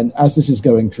 And as this is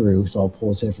going through, so I'll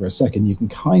pause here for a second, you can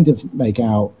kind of make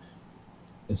out,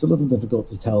 it's a little difficult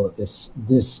to tell at this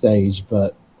stage,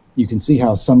 but you can see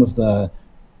how some of the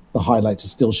highlights are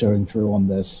still showing through on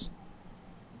this.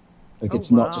 Like,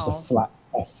 it's not just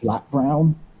a flat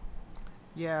brown.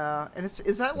 Yeah, and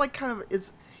is that like kind of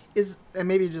is and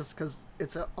maybe just because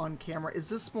it's on camera, is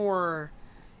this more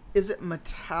Is it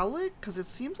metallic? Because it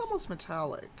seems almost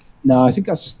metallic. No, I think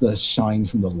that's just the shine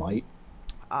from the light.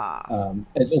 Ah.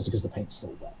 It's also because the paint's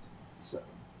still wet. So,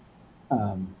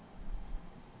 um,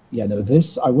 yeah, no,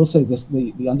 this, I will say this,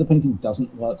 the underpainting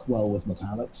doesn't work well with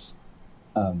metallics.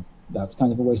 That's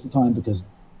kind of a waste of time because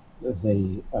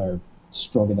they are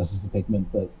strong enough of a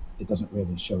pigment that it doesn't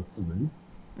really show through.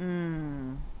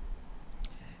 Mm.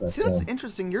 But See, that's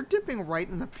interesting. You're dipping right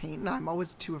in the paint, and I'm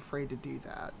always too afraid to do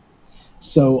that.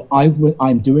 so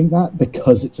I'm doing that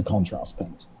because it's a contrast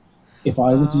paint. If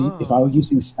I were Oh.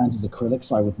 using standard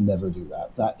acrylics, I would never do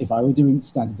that. That if I were doing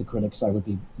standard acrylics, I would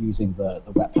be using the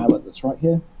wet palette that's right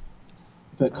here.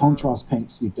 But Oh. contrast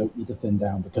paints, you don't need to thin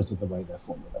down because of the way they're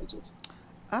formulated.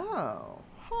 Oh.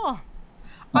 Huh.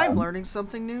 I'm Um, learning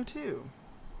something new, too.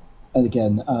 and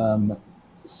again,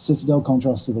 Citadel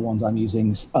contrasts are the ones I'm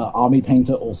using. Army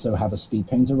Painter also have a speed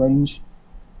painter range.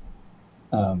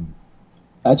 Um,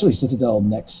 actually, Citadel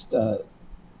next, they're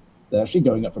actually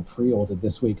going up for pre-order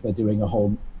this week. They're doing a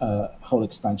whole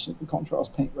expansion of the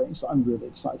contrast paint range that I'm really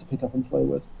excited to pick up and play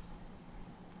with.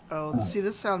 Oh, Uh, see,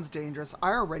 this sounds dangerous. I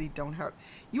already don't have.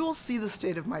 You will see the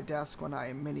state of my desk when I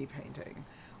am mini painting.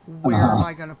 Where am uh,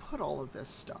 I going to put all of this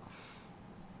stuff?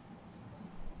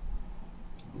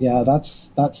 yeah,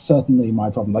 that's certainly my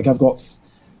problem. Like I've got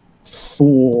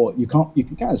four. You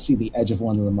can kind of see the edge of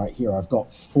one of them right here. I've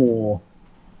got four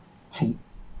paint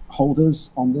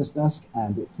holders on this desk,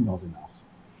 and it's not enough.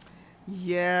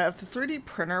 Yeah, if the 3D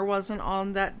printer wasn't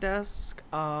on that desk,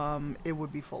 it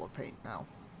would be full of paint now.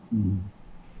 Mm.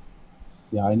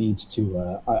 Yeah, I need to.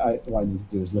 What I need to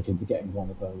do is look into getting one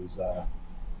of those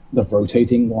the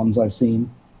rotating ones I've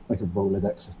seen, like a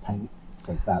Rolodex of paint. It's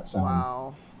like that sound.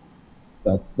 Wow.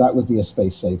 That would be a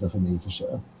space saver for me for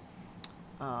sure.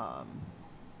 Um,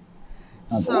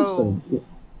 And also, so,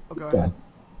 oh, go go ahead. ahead.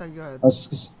 No, go ahead. I was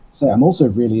just gonna say I'm also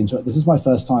really enjoying. This is my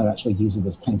first time actually using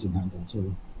this painting handle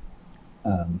too.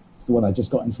 It's the one I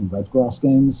just got in from Redgrass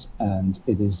Games, and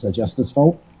it is Jester's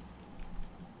fault.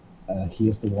 He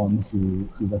is the one who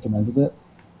recommended it,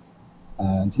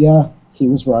 and yeah, he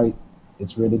was right.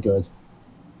 It's really good.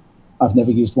 I've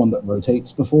never used one that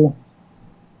rotates before.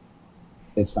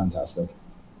 It's fantastic.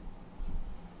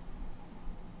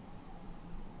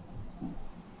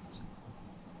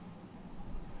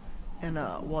 And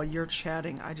while you're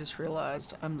chatting, I just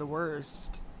realized I'm the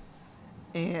worst.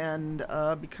 And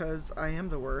because I am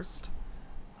the worst,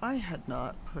 I had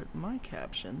not put my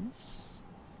captions.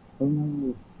 Oh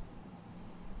no.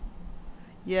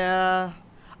 Yeah,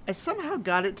 I somehow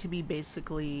got it to be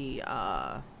basically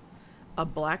a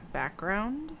black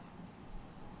background.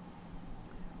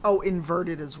 Oh,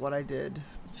 inverted is what I did.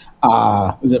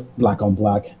 Ah, is it black on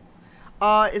black?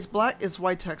 Is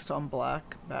white text on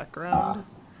black Ah, background,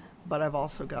 but I've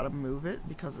also got to move it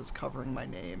because it's covering my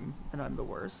name, and I'm the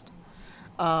worst.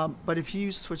 But if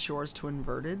you switch yours to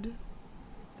inverted,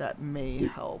 that may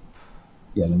help.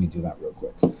 yeah. Let me do that real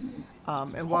quick.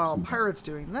 Just And pop while through that. Pirate's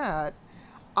doing that,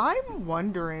 I'm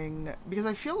wondering because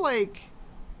I feel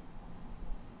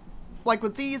like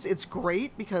with these, it's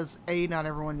great because a not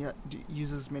everyone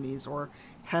uses minis or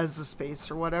has the space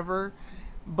or whatever.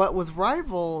 But with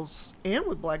Rivals and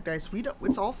with Black Dice, we don't.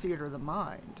 It's all theater of the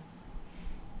mind.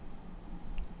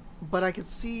 But I could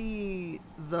see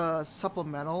the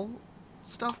supplemental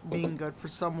stuff being good for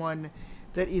someone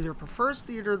that either prefers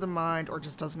theater of the mind or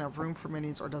just doesn't have room for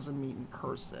minis or doesn't meet in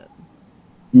person.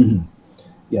 Hmm.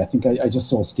 Yeah, I think I just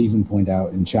saw Stephen point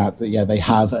out in chat that yeah they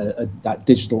have that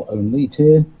digital only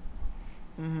tier.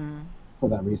 Mm-hmm. For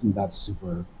that reason, that's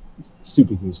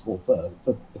super useful for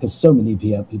because so many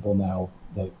people now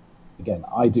that again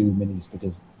I do minis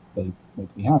because they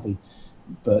make me happy,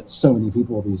 but so many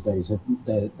people these days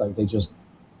they just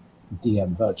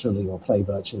DM virtually or play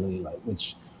virtually, like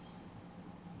which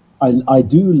I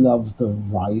do love the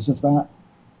rise of that,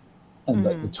 and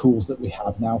like the Mm-hmm. tools that we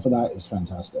have now for that is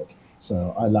fantastic.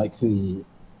 So I like the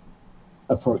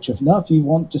approach of no, if you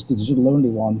want just a digital only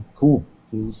one, cool.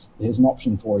 Here's an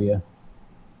option for you.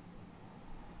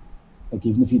 Like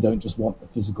even if you don't just want the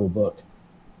physical book,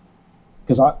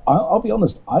 because I'll be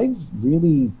honest, I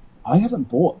haven't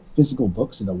bought physical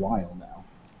books in a while now.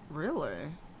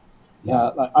 Really? Yeah,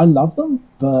 like I love them,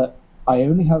 but I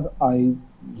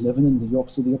live in a New York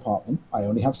City apartment. I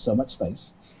only have so much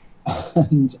space,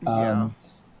 and Yeah.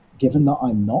 given that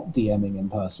I'm not DMing in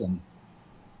person,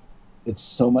 it's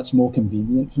so much more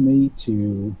convenient for me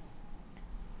to,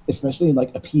 especially in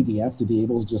like a PDF, to be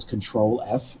able to just Control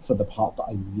F for the part that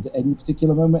I need at any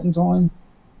particular moment in time,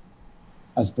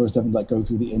 as opposed to having to like go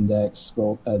through the index,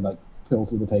 scroll, and like pill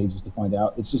through the pages to find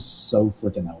out. It's just so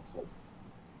freaking helpful.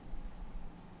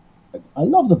 I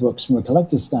love the books from a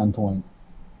collector's standpoint,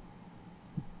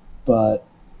 but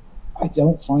I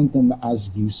don't find them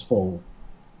as useful,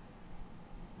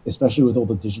 especially with all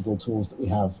the digital tools that we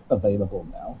have available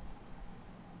now.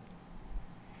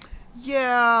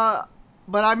 Yeah,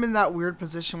 but I'm in that weird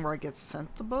position where I get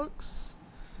sent the books,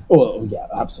 Oh, yeah,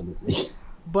 absolutely.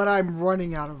 but I'm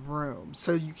running out of room.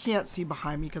 So you can't see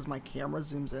behind me because my camera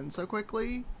zooms in so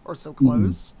quickly or so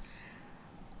Mhm. close.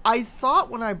 I thought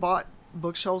when I bought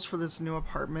bookshelves for this new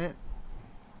apartment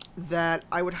that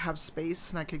I would have space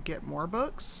and I could get more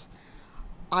books.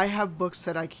 I have books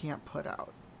that I can't put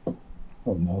out.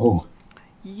 Oh, no.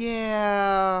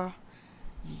 Yeah.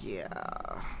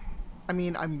 Yeah. I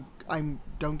mean, I'm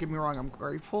don't get me wrong, I'm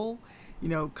grateful. You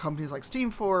know, companies like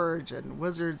Steamforge and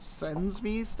Wizards sends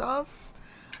me stuff.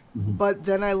 Mhm. But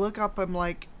then I look up, I'm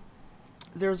like,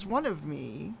 there's one of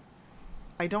me.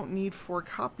 I don't need 4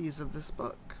 copies of this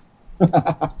book.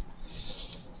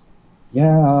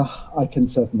 Yeah, I can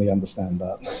certainly understand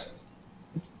that.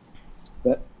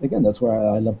 But again, that's where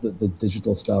I love that the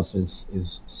digital stuff is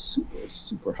super,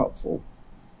 super helpful.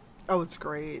 Oh, it's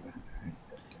great.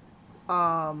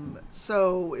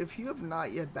 So if you have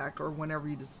not yet backed, or whenever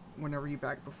you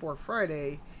back before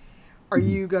Friday, are Mhm.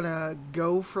 you gonna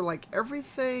go for like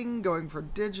everything, going for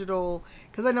digital?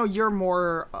 Because I know you're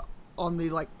more on the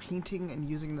like painting and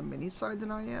using the mini side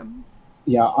than I am.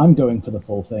 Yeah, I'm going for the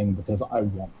full thing because I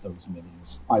want those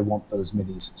minis. I want those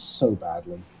minis so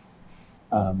badly.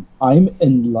 I'm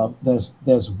in love.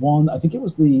 There's one. I think it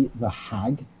was the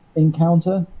hag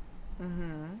encounter,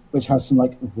 Mm-hmm. which has some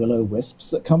like willow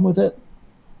wisps that come with it,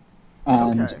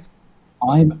 and Okay.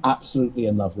 I'm absolutely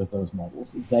in love with those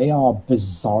models. They are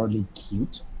bizarrely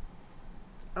cute,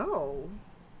 Oh.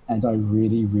 and I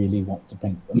really, really want to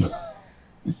paint them.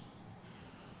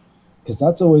 Because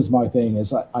that's always my thing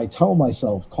is I tell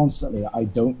myself constantly I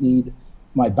don't need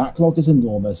my backlog is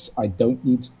enormous. I don't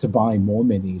need to buy more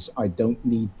minis. I don't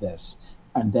need this.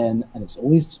 And it's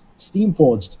always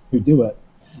Steamforged who do it.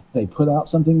 They put out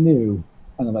something new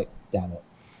and I'm like, damn it.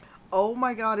 Oh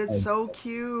my God, it's I, so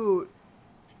cute.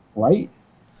 right?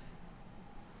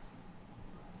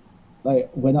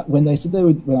 Like when they said they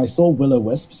would when I saw Willow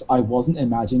Wisps, I wasn't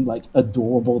imagining like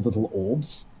adorable little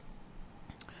orbs.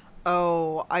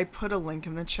 Oh, I put a link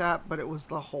in the chat, but it was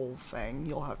the whole thing.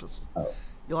 Oh,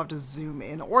 You'll have to zoom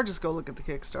in, or just go look at the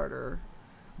Kickstarter.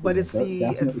 But yeah, it's the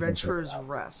definitely go check it Adventurer's out.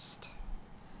 Rest.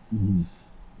 Mhm.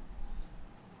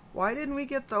 Why didn't we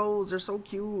get those? They're so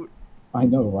cute. I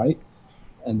know, right?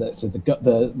 And so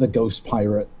the ghost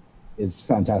pirate is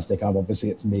fantastic. Obviously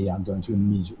it's me. I'm going to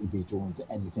immediately be drawn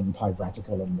to anything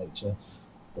piratical in nature.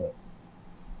 But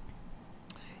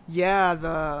Yeah,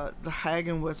 the Hag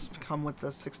and Wisp come with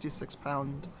the 66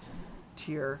 pound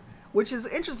tier, which is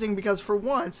interesting because for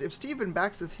once, if Steven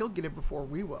backs this, he'll get it before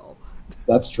we will.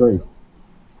 that's true.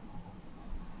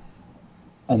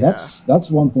 And Yeah.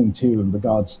 that's one thing too in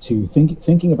regards to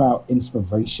thinking about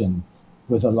inspiration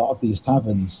with a lot of these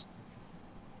taverns.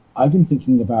 I've been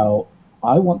thinking about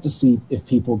I want to see if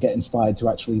people get inspired to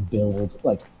actually build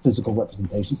like physical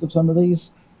representations of some of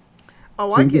these.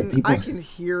 Oh, Think if I people can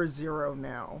hear Zero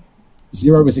now.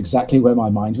 Zero is exactly where my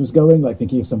mind was going, like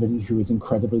thinking of somebody who is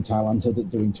incredibly talented at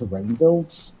doing terrain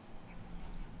builds.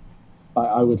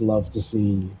 I would love to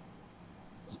see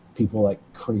people like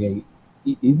create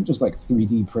even just like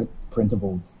 3D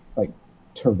printable like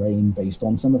terrain based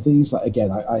on some of these. Like,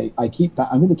 again, I'm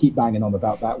going to keep banging on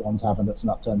about that one tavern that's an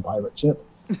upturned pirate ship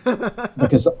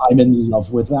because I'm in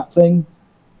love with that thing.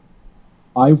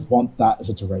 I want that as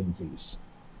a terrain piece.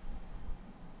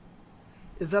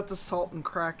 Is that the Salt and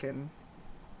Kraken?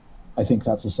 I think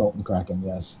that's Assault and Kraken,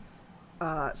 yes.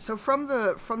 So from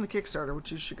the Kickstarter,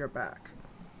 which you should go back.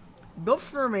 Built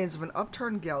from the remains of an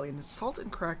upturned galleon, Salt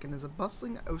and Kraken is a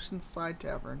bustling oceanside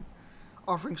tavern,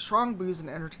 offering strong booze and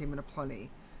entertainment aplenty.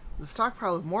 With a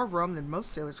stockpile of more rum than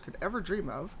most sailors could ever dream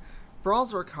of,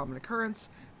 brawls are a common occurrence,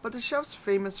 but the chef's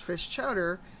famous fish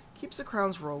chowder keeps the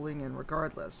crowns rolling in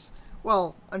regardless.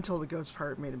 Well, until the ghost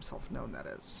pirate made himself known, that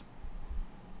is.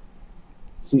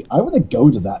 See, I want to go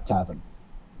to that tavern,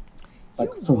 like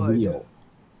You for would. real.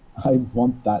 I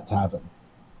want that tavern.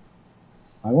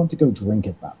 I want to go drink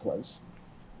at that place.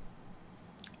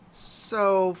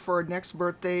 So, for next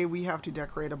birthday, we have to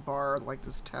decorate a bar like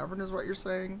this tavern, is what you're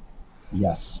saying?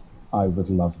 Yes, I would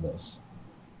love this.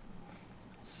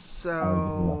 I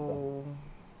would love that. So,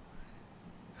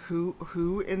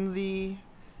 who in the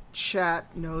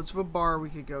chat knows of a bar we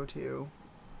could go to?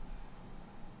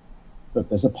 But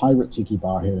there's a pirate tiki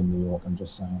bar here in New York. I'm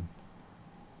just saying.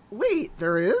 Wait,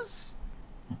 there is?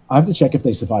 I have to check if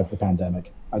they survived the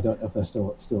pandemic. I don't know if they're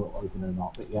still open or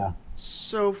not. But yeah,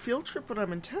 So, field trip when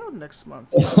I'm in town next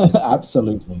month.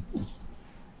 absolutely.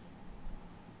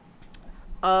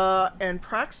 And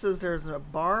Prax says there's a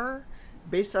bar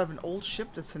based out of an old ship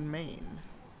that's in Maine.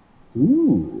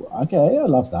 Ooh, okay, I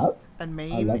love that. And I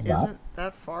Maine love that. isn't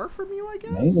that far from you, I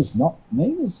guess? Maine is not.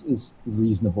 Maine is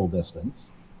reasonable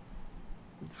distance.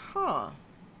 Huh.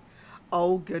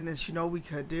 Oh, goodness. You know what we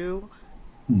could do?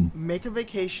 Hmm. Make a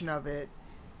vacation of it.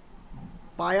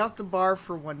 Buy out the bar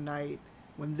for one night.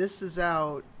 When this is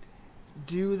out,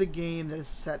 do the game that is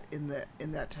set in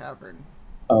that tavern.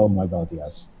 Oh my god,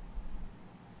 yes.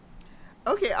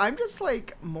 Okay, I'm just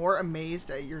like more amazed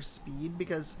at your speed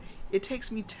because it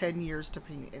takes me 10 years to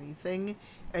paint anything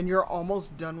and you're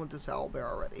almost done with this owlbear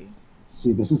already.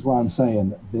 See, this is why I'm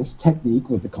saying this technique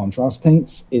with the contrast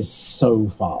paints is so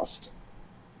fast.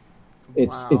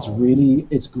 It's Wow. really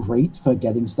it's great for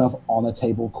getting stuff on a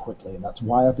table quickly, and that's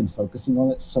why I've been focusing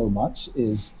on it so much.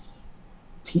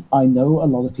 I know a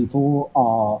lot of people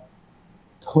are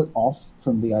put off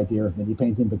from the idea of mini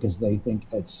painting because they think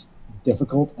it's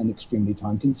difficult and extremely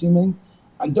time consuming.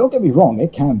 And don't get me wrong,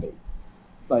 it can be.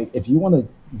 Like if you want to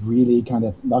really kind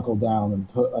of knuckle down and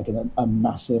put like a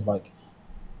massive like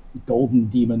golden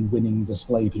demon winning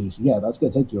display piece, yeah, that's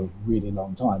going to take you a really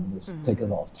long time and it's take a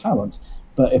lot of talent.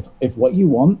 But if what you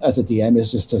want as a DM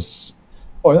is just to,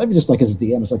 or maybe just like as a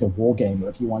DM, it's like a war game, or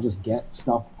if you want to just get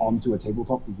stuff onto a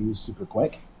tabletop to use super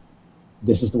quick,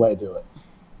 this is the way to do it.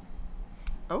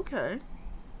 Okay.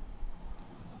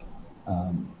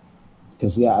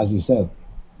 Because yeah, as you said,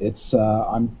 it's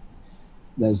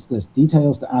there's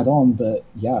details to add on, but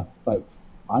yeah, like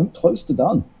I'm close to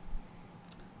done.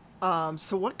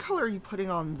 So what color are you putting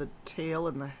on the tail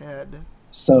and the head?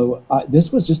 So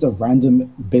this was just a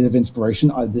random bit of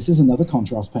inspiration. This is another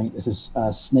contrast paint. This is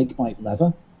snakebite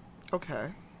leather.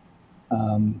 Okay.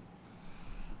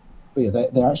 But yeah,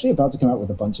 they're actually about to come out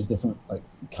with a bunch of different like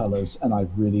colors, and I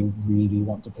really, really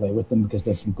want to play with them because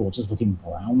there's some gorgeous looking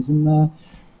browns in there.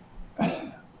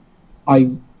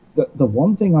 The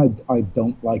one thing I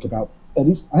don't like about, at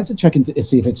least I have to check into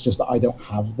see if it's just that I don't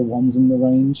have the ones in the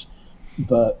range,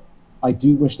 but I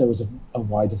do wish there was a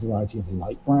wider variety of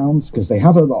light browns because they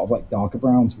have a lot of like darker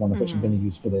browns, one of which I'm going to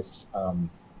use for this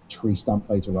tree stump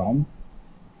later on.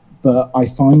 But I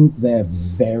find they're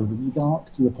very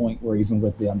dark to the point where even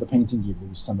with the underpainting, you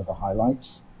lose some of the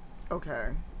highlights.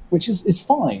 Okay. Which is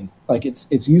fine. Like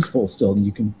it's useful still,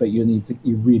 and but you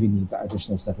really need that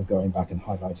additional step of going back and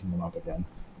highlighting them up again.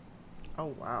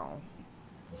 Oh wow.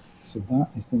 So that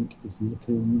I think is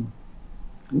looking.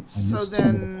 So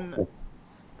then,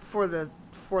 for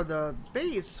the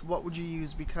base, what would you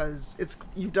use? Because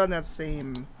you've done that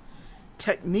same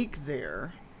technique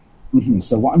there.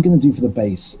 So what I'm going to do for the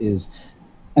base is,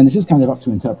 and this is kind of up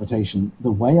to interpretation,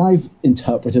 the way I've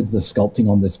interpreted the sculpting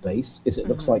on this base is it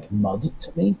looks like mud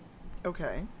to me.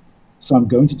 Okay. So I'm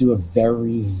going to do a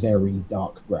very, very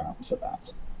dark brown for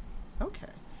that. Okay.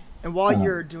 And while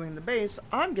you're doing the base,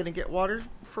 I'm going to get water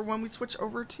for when we switch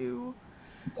over to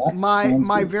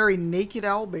my very naked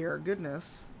owlbear.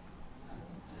 Goodness.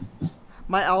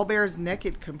 My owlbear is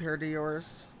naked compared to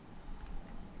yours.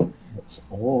 It's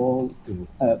all good.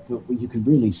 But what you can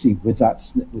really see with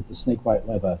with the snakebite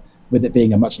leather, with it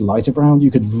being a much lighter brown,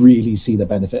 you could really see the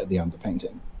benefit of the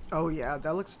underpainting. Oh yeah,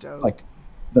 that looks dope. Like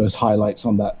those highlights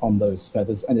on those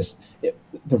feathers, and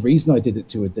the reason I did it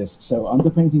too with this. So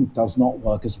underpainting does not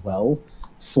work as well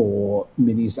for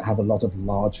minis that have a lot of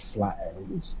large flat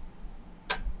areas.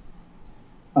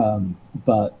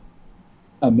 But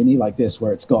a mini like this,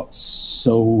 where it's got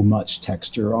so much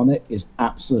texture on it, is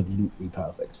absolutely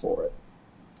perfect for it.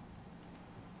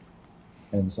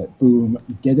 And it's like, boom,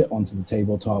 get it onto the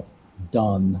tabletop,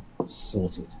 done,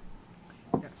 sorted.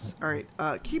 Yes. All right.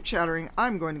 Keep chattering.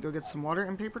 I'm going to go get some water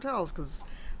and paper towels because,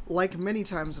 like many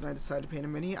times when I decide to paint a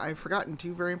mini, I've forgotten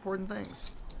two very important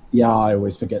things. Yeah, I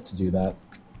always forget to do that.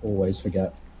 Always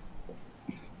forget.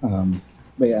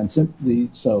 But yeah, and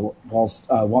so whilst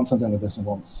once I'm done with this, and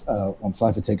once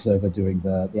Cypher takes over doing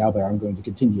the Owlbear, I'm going to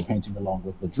continue painting along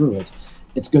with the Druid.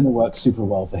 It's going to work super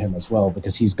well for him as well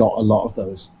because he's got a lot of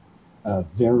those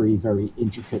very, very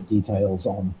intricate details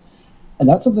on, and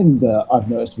that's something that I've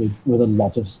noticed with a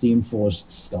lot of Steamforged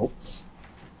sculpts.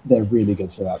 They're really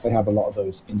good for that. They have a lot of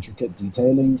those intricate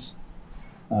detailings.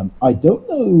 I don't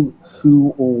know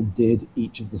who all did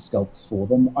each of the sculpts for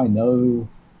them. I know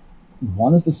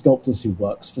one of the sculptors who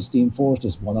works for Steamforged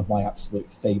is one of my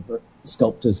absolute favorite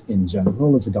sculptors in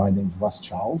general. Is a guy named Russ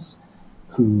Charles,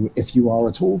 who, if you are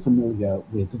at all familiar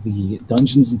with the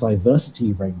Dungeons and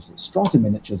Diversity range that Strata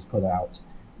Miniatures put out,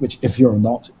 which if you're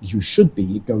not, you should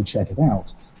be, go check it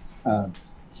out.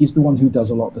 He's the one who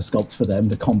does a lot of the sculpt for them,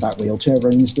 the combat wheelchair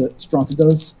range that Strata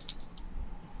does.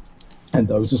 And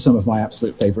those are some of my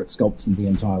absolute favorite sculpts in the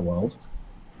entire world.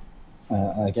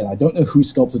 Again, I don't know who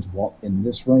sculpted what in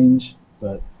this range,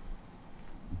 but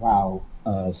wow,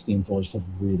 Steamforged have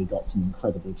really got some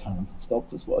incredibly talented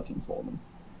sculptors working for them.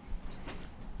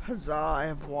 Huzzah, I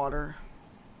have water.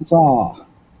 Huzzah!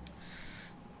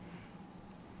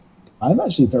 I'm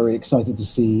actually very excited to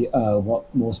see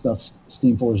what more stuff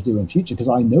Steamforged do in future, because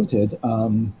I noted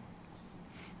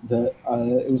that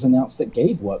it was announced that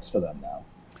Gabe works for them now.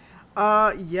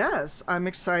 Yes, I'm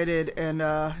excited, and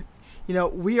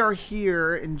we are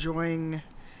here enjoying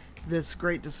this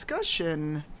great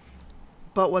discussion.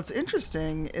 But what's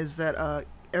interesting is that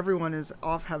everyone is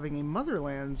off having a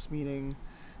Motherlands meeting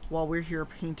while we're here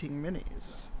painting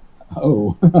minis.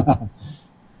 Oh,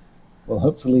 well,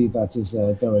 hopefully that is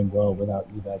going well without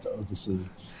you there to oversee.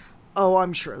 Oh,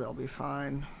 I'm sure they'll be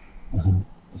fine.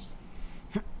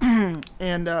 And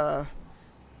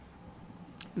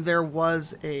there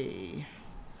was a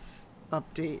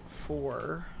update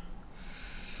for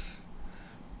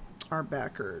our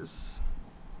backers.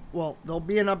 Well, there'll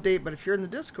be an update, but if you're in the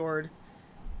Discord,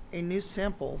 a new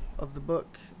sample of the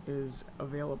book is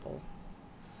available.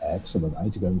 Excellent. I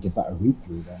need to go and give that a read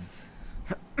through then.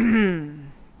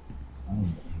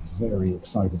 I'm very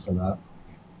excited for that.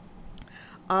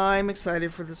 I'm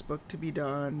excited for this book to be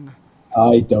done.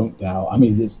 I don't doubt. I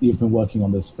mean, you've been working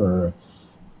on this for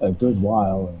a good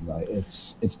while, and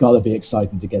it's got to be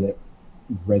exciting to get it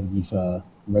ready for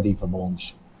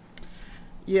launch.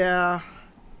 Yeah.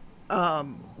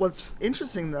 What's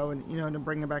interesting though, and to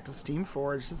bring it back to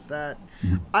Steamforged, is that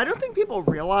I don't think people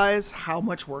realize how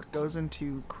much work goes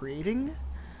into creating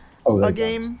a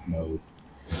game. No.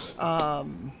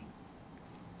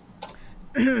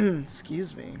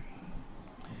 Excuse me.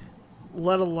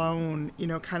 Let alone,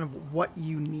 kind of what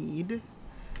you need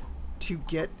to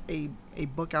get a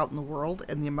book out in the world,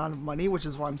 and the amount of money, which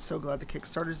is why I'm so glad the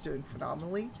Kickstarter is doing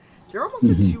phenomenally. They're almost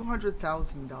at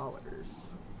 $200,000.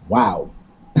 Wow.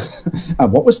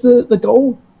 And what was the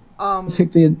goal?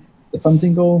 The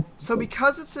funding goal? So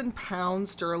because it's in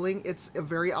pounds sterling, it's a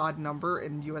very odd number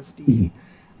in USD.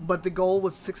 But the goal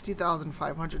was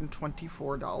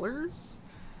 $60,524.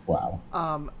 Wow.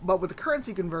 But with the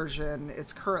currency conversion,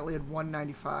 it's currently at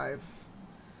 $195.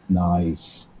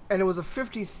 Nice. And it was a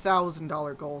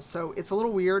 $50,000 goal, so it's a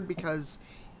little weird because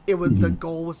it was the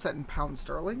goal was set in pounds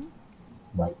sterling.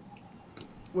 Right.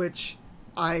 Which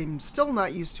I'm still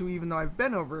not used to, even though I've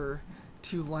been over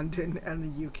to London and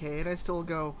the UK, and I still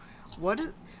go, what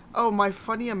is... Oh, my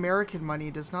funny American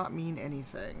money does not mean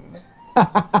anything.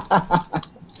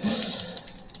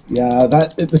 Yeah,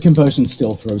 the conversion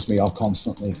still throws me off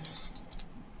constantly.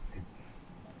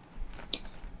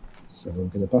 So I'm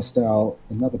going to bust out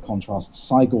another contrast.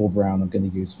 Cygor brown I'm going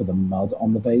to use for the mud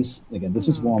on the base. Again, this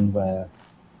is one where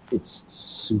it's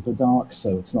super dark,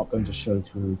 so it's not going to show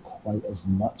through quite as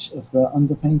much of the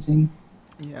underpainting.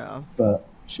 Yeah. But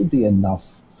should be enough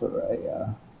for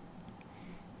a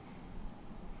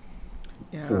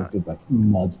good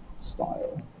mud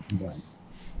style.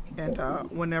 And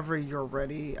whenever you're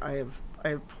ready, I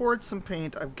have poured some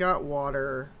paint. I've got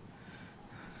water.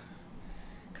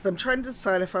 Because I'm trying to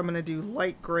decide if I'm going to do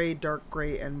light gray, dark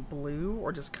gray, and blue,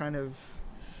 or just kind of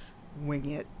wing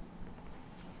it.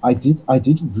 I did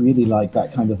really like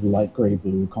that kind of light gray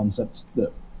blue concept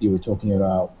that you were talking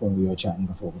about when we were chatting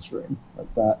before the stream.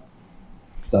 Like that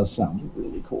does sound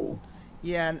really cool.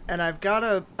 Yeah, and I've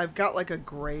got like a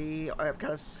gray. I've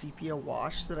got a sepia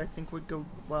wash that I think would go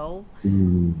well.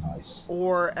 Ooh, nice.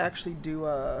 Or actually do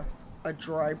a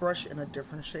dry brush in a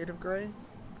different shade of gray.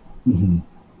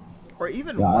 Or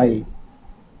even white.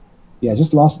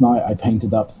 Just last night I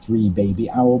painted up 3 baby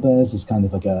owlbears as kind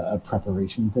of like a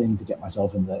preparation thing to get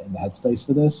myself in the headspace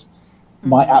for this.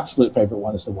 My absolute favorite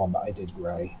one is the one that I did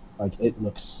gray. Like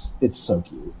it's so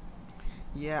cute.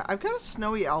 Yeah, I've got a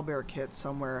snowy owlbear kit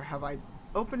somewhere. Have I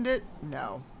opened it?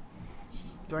 No.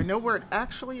 Do I know where it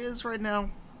actually is right now?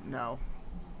 No.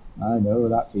 I know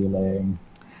that feeling.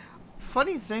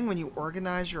 Funny thing, when you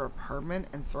organize your apartment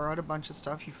and throw out a bunch of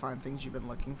stuff, you find things you've been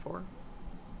looking for.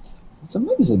 It's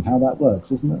amazing how that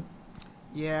works, isn't it?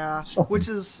 Yeah, Shocking. Which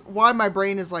is why my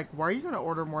brain is like, why are you going to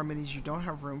order more minis? You don't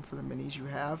have room for the minis you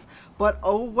have. But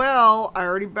oh well, I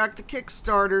already backed the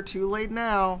Kickstarter. Too late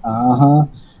now.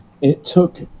 It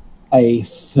took a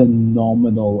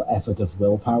phenomenal effort of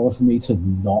willpower for me to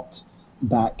not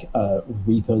back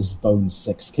Reaper's Bones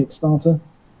 6 Kickstarter.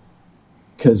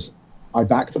 Because I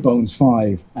backed Bones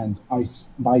 5, and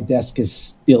my desk is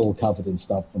still covered in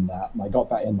stuff from that. And I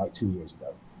got that in like 2 years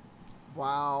ago.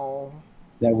 Wow.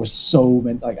 There were so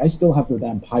many. Like, I still have the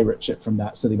damn pirate ship from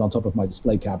that sitting on top of my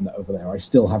display cabinet over there. I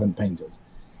still haven't painted.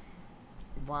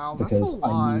 Wow, that's a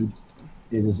lot.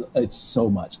 It is. It's so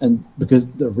much, and because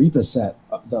the Reaper set,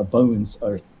 the bones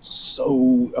are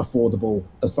so affordable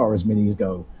as far as minis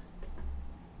go.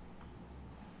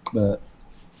 But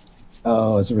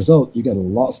as a result, you get a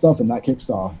lot of stuff in that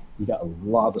Kickstarter. You got a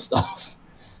lot of stuff.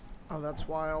 Oh, that's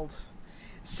wild.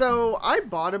 So I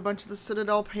bought a bunch of the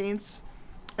Citadel paints,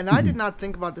 and I did not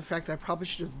think about the fact that I probably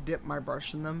should just dip my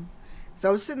brush in them. So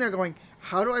I was sitting there going,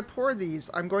 how do I pour these?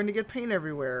 I'm going to get paint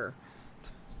everywhere.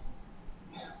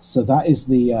 So that is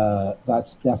the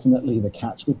that's definitely the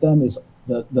catch with them. Is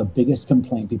the biggest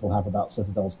complaint people have about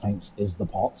Citadel's paints is the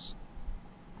pots.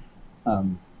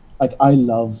 Like, I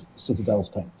love Citadel's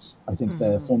paints. I think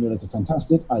they're formulated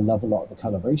fantastic. I love a lot of the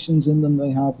colorations in them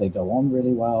they have. They go on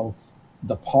really well.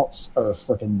 The pots are a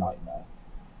freaking nightmare.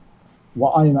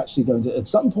 What I am actually going to, at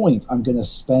some point, I'm going to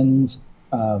spend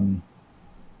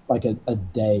like a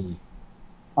day.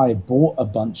 I bought a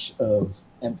bunch of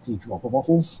empty dropper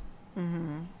bottles.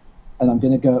 And I'm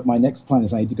going to go, my next plan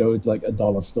is I need to go to like a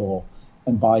dollar store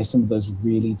and buy some of those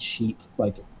really cheap,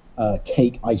 like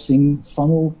cake icing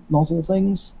funnel nozzle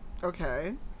things.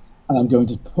 Okay. And I'm going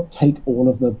to take all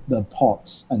of the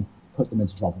pots and put them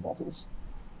into dropper bottles.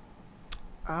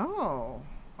 Oh,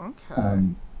 okay.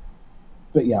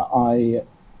 But yeah,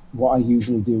 what I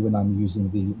usually do when I'm using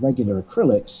the regular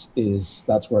acrylics is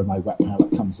that's where my wet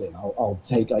palette comes in. I'll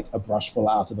take like a brush full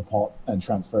out of the pot and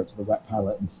transfer it to the wet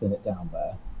palette and thin it down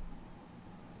there.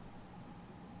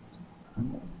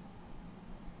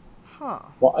 Huh.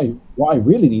 What I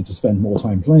really need to spend more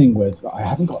time playing with, I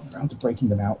haven't gotten around to breaking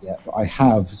them out yet, but I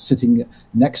have sitting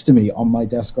next to me on my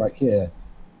desk right here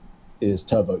is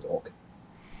Turbo Dork.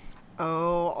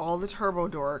 Oh, all the Turbo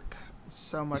Dork.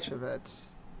 So much of it.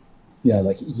 Yeah,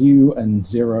 like you and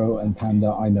Zero and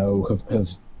Panda, I know have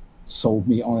sold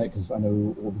me on it because I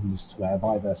know all of you swear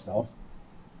by their stuff.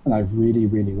 And I really,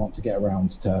 really want to get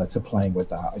around to playing with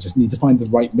that. I just need to find the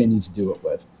right mini to do it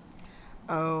with.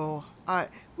 Oh,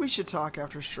 we should talk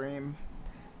after stream.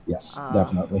 Yes,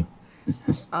 definitely.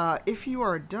 If you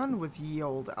are done with Ye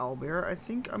Old Owlbear, I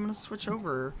think I'm going to switch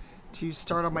over to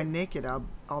start on my naked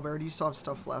Owlbear. Do you still have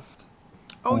stuff left?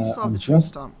 Oh, you still have the tree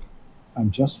stump. I'm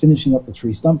just finishing up the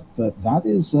tree stump, but that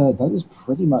is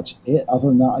pretty much it. Other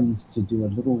than that, I need to do a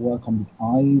little work on the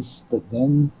eyes, but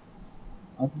then,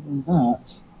 other than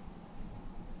that,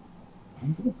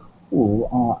 I'm going to call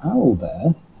our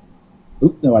Owlbear.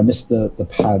 Oop, no, I missed the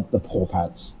paw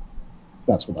pads.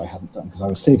 That's what I hadn't done, because I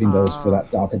was saving those for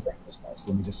that darker ground as well. So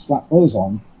let me just slap those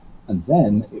on, and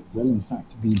then it will in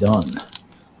fact be done.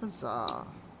 Huzzah.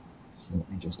 So let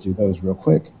me just do those real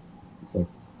quick. It's like,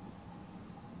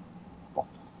 pop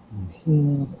in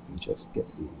here. Let me just get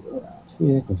you around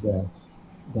here, because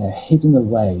they're hidden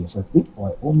away. It's like, oop, I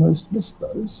almost missed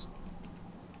those.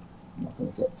 I'm not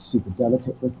going to get super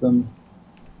delicate with them.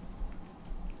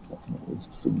 I can always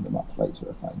clean them up later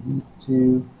if I need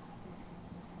to.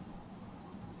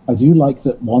 I do like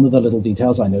that one of the little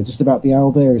details I noticed about the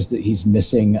Owlbear is that he's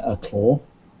missing a claw.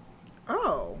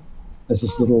 Oh. There's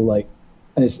this little, like,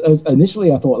 and it's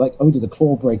initially I thought, like, oh, did the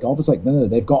claw break off? It's like, no,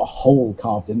 they've got a hole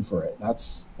carved in for it.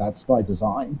 That's by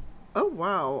design. Oh,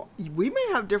 wow. We may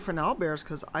have different Owlbears,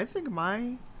 because I think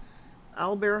my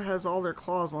Owlbear has all their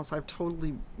claws, unless I've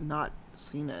totally not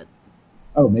seen it.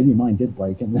 Oh, maybe mine did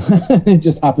break, and it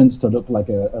just happens to look like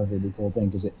a really cool thing,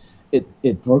 because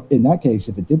it broke. In that case,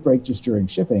 if it did break just during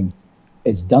shipping,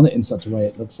 it's done it in such a way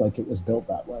it looks like it was built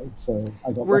that way. So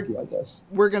I got lucky, I guess.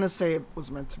 We're going to say it was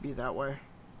meant to be that way.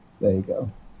 There you go.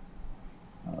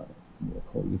 All right, I'm going to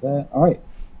call you there. All right,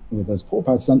 with those paw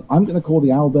pads done, I'm going to call the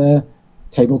Owlbear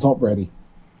tabletop ready.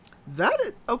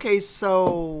 Okay,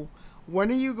 so when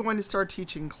are you going to start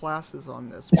teaching classes on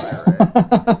this,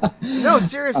 Pirate? No,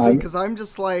 seriously, because I'm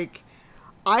just like,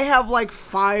 I have like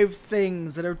 5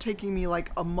 things that are taking me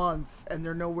like a month, and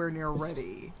they're nowhere near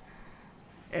ready.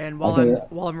 And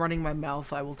while I'm running my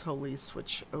mouth, I will totally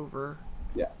switch over.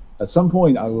 Yeah, at some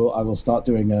point, I will start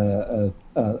doing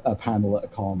a panel at a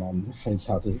con on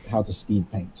how to speed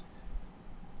paint.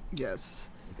 Yes.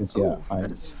 Because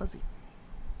that is fuzzy.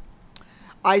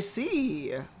 I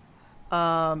see.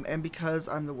 And because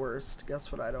I'm the worst,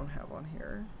 guess what I don't have on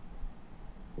here?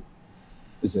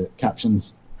 Is it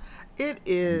captions? It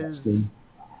is,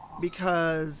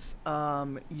 because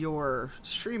your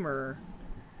streamer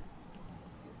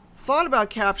thought about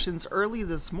captions early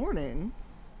this morning,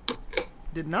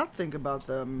 did not think about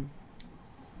them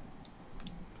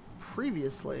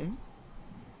previously,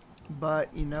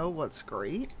 but you know what's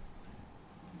great?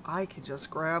 I can just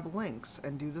grab links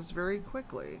and do this very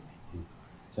quickly.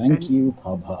 Thank you,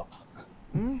 Pub.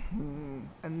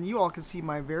 And you all can see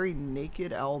my very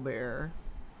naked Owlbear.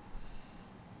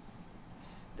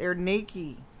 They're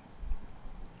naked.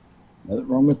 Nothing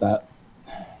wrong with that.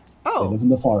 They Oh, live in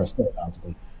the forest, they're allowed to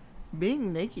be.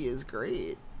 being naked is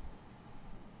great.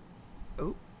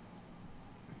 Oh,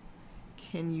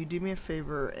 can you do me a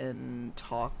favor and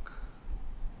talk?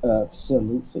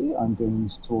 Absolutely. I'm going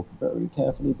to talk very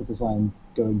carefully because I'm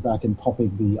going back and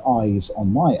popping the eyes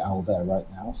on my owlbear right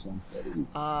now. So I'm very,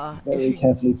 If very you,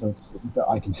 carefully focusing. But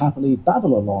I can happily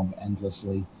babble along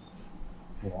endlessly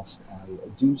whilst I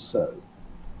do so.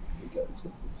 Here we go. Let's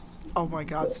get this. oh my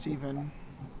God, There, Stephen,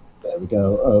 there we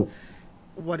go. Oh,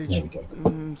 what did there you, we go.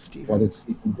 What Stephen, did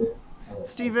Stephen do? Oh,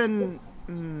 Stephen,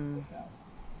 time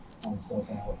myself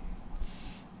out.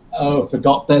 Oh,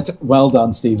 forgot that. Well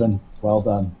done, Stephen. Well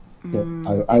done. Here, be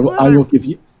glad I will give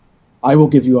you. I will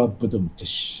give you a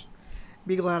badum-tish.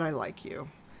 be glad I like you.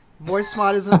 Voice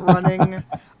mod isn't running.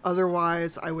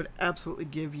 Otherwise, I would absolutely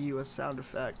give you a sound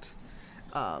effect.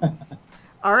 Um,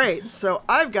 all right, so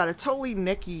I've got a totally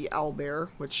Nicky owlbear,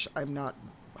 which I'm not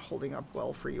holding up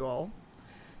well for you all.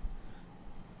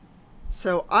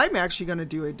 So I'm actually going to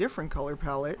do a different color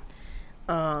palette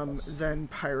than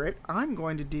Pirate. I'm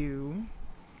going to do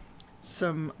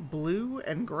some blue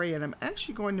and gray, and I'm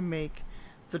actually going to make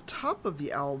the top of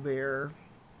the owlbear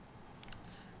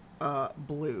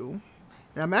blue.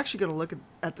 And I'm actually going to look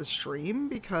at the stream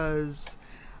because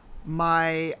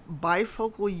my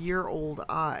bifocal year-old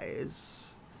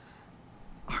eyes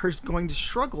are going to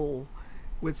struggle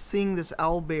with seeing this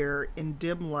owlbear in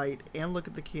dim light and look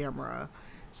at the camera.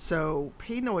 So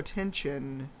pay no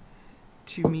attention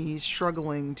to me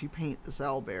struggling to paint this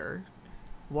owlbear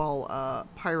while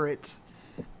Pirate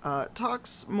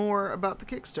talks more about the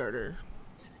Kickstarter.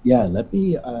 Yeah, let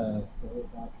me go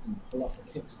back and pull up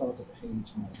the Kickstarter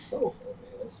page myself over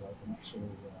here so I can actually.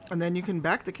 And then you can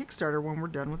back the Kickstarter when we're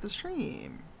done with the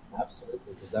stream.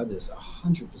 Absolutely, because that is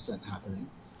 100% happening.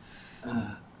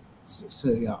 So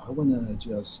yeah, I want to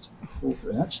just pull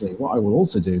through. And actually, what I will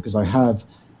also do, because I have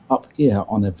up here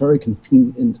on a very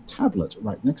convenient tablet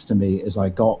right next to me, is I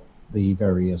got the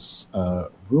various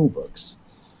rule books,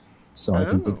 so I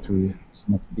can dig through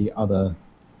some of the other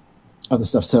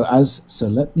stuff. So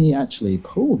let me actually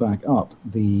pull back up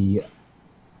the.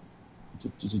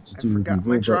 I forgot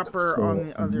my dropper on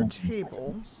the other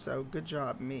table, so good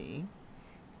job me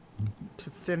to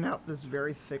thin out this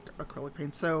very thick acrylic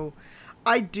paint. So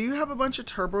I do have a bunch of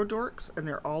turbo dorks, and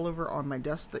they're all over on my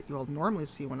desk that you all normally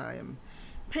see when I am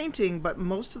painting, but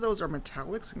most of those are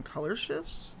metallics and color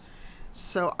shifts.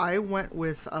 So I went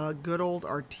with good old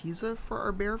Arteza for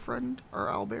our bear friend, our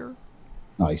owlbear.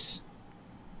 Nice.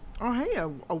 Oh hey,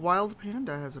 a wild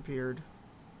panda has appeared.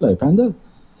 Hello, panda.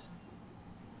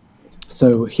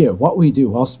 So here, what we do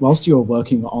whilst you're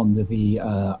working on the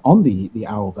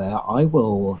owlbear, I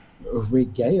will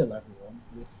regale everyone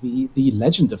with the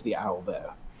legend of the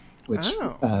owlbear, which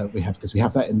we have because we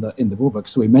have that in the rulebook.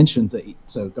 So we mentioned that.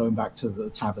 So going back to the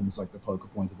taverns, like the focal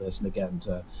point of this, and again,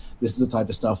 this is the type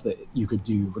of stuff that you could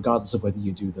do regardless of whether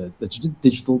you do the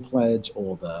digital pledge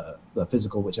or the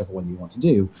physical, whichever one you want to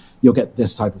do. You'll get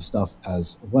this type of stuff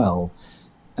as well.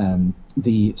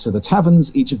 So the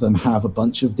taverns, each of them have a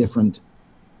bunch of different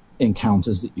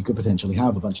encounters that you could potentially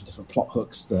have, a bunch of different plot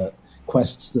hooks, the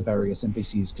quests the various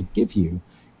NPCs could give you,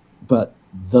 but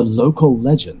the local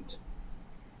legend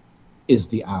is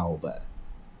the owlbear,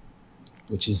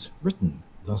 which is written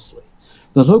thusly.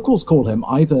 The locals call him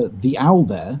either the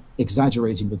owlbear,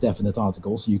 exaggerating the definite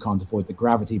article so you can't avoid the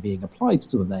gravity being applied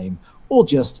to the name, or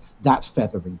just that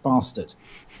feathery bastard.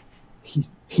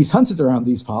 He's hunted around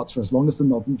these parts for as long as the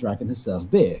Northern Dragon has served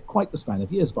beer, quite the span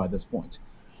of years by this point.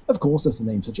 Of course, as the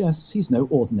name suggests, he's no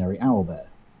ordinary owlbear.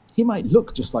 He might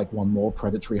look just like one more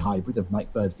predatory hybrid of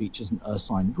nightbird features and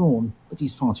ursine brawn, but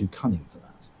he's far too cunning for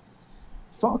that.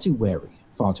 Far too wary,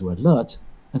 far too alert,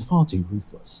 and far too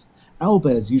ruthless.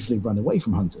 Owlbears usually run away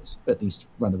from hunters, at least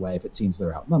run away if it seems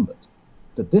they're outnumbered.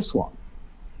 But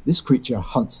this creature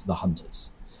hunts the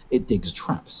hunters. It digs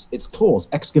traps, its claws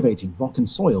excavating rock and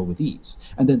soil with ease,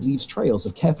 and then leaves trails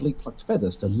of carefully plucked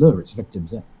feathers to lure its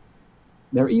victims in.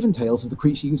 There are even tales of the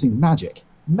creature using magic,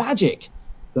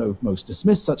 though most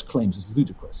dismiss such claims as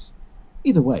ludicrous.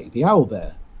 Either way, the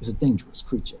owlbear is a dangerous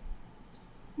creature.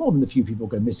 More than a few people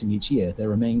go missing each year, their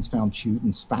remains found chewed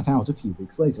and spat out a few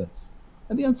weeks later.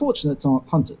 And the unfortunates aren't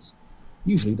hunters.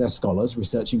 Usually they're scholars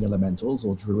researching elementals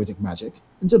or druidic magic,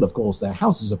 until of course their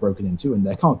houses are broken into and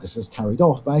their carcasses carried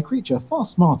off by a creature far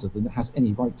smarter than it has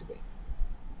any right to be.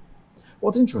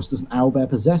 What interest does an owlbear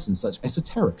possess in such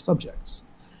esoteric subjects?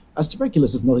 As to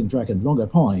regulars of Northern Dragon long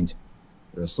opined,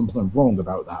 there is something wrong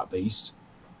about that beast.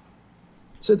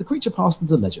 So the creature passed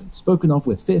into legend, spoken of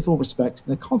with fearful respect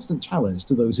and a constant challenge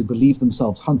to those who believe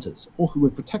themselves hunters, or who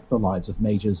would protect the lives of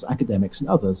mages, academics, and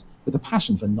others with a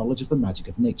passion for knowledge of the magic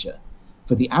of nature.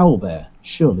 For the owlbear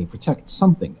surely protects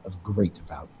something of great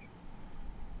value.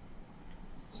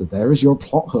 So there is your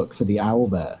plot hook for the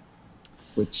owlbear,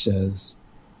 which is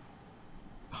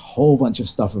a whole bunch of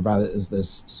stuff about it.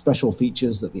 There's special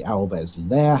features that the owlbear's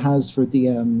lair has for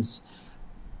DMs.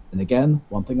 And again,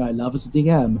 one thing I love as a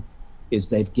DM is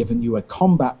they've given you a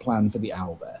combat plan for the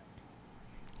owlbear.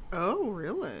 Oh,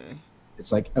 really?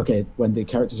 It's like, okay, when the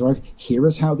characters arrive, here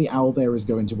is how the owlbear is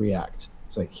going to react.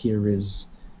 It's like, here is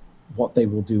what they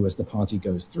will do as the party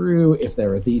goes through. If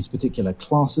there are these particular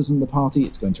classes in the party,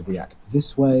 it's going to react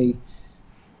this way.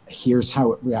 Here's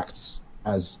how it reacts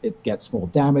as it gets more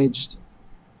damaged.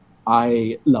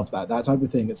 I love that type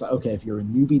of thing. It's like, okay, if you're a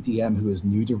newbie DM who is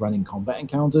new to running combat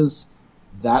encounters,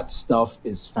 that stuff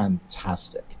is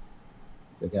fantastic.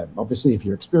 Again, obviously, if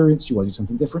you're experienced, you want to do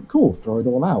something different, cool, throw it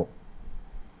all out.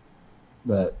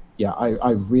 But yeah,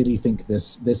 I really think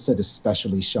this set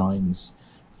especially shines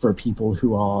for people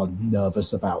who are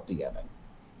nervous about DMing.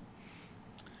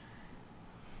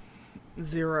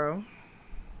 0.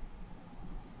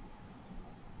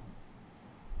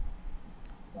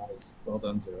 Nice. Well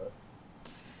done, 0.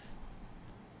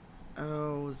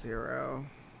 Oh, 0.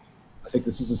 I think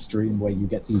this is a stream where you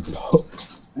get the...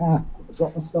 I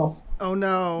dropped my stuff. Oh,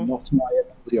 no. Knocked my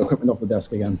audio equipment off the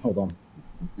desk again. Hold on.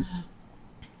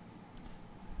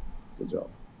 Good job.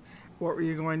 What were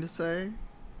you going to say?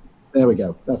 There we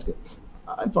go. That's good.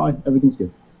 I'm fine. Everything's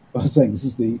good. I was saying this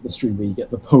is the stream where you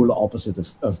get the polar opposite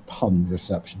of pun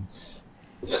reception.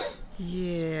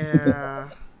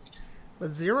 Yeah. But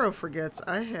 0 forgets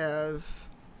I have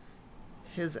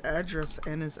his address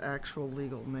and his actual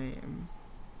legal name.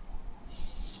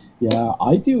 Yeah,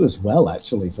 I do as well,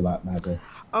 actually, for that matter.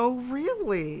 Oh,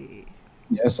 really?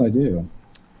 Yes, I do.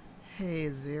 Hey,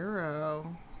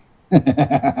 0.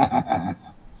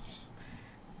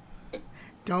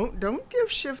 Don't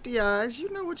give shifty eyes.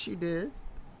 You know what you did.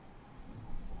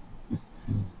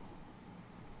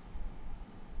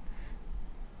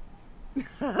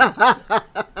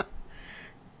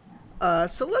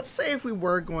 So let's say if we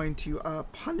were going to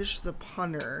punish the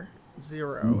punner,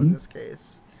 0 in this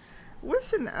case,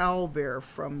 with an owlbear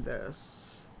from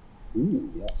this.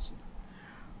 Ooh, yes.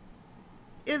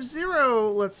 If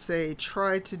 0, let's say,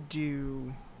 tried to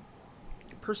do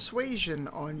persuasion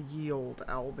on ye old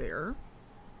owlbear,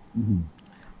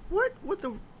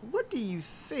 what do you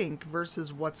think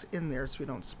versus what's in there, so we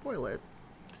don't spoil it?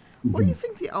 What do you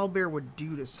think the owlbear would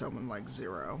do to someone like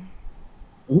 0?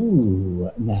 Ooh,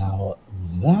 now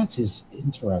that is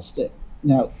interesting.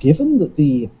 Now, given that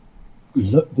the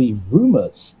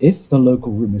rumors, if the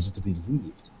local rumors are to be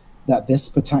believed, that this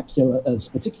particular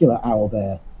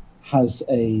owlbear has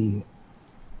the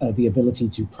ability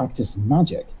to practice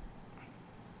magic,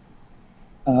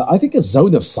 I think a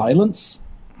zone of silence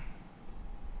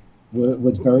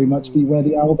would very much be where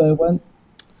the owlbear went.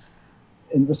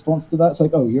 In response to that, it's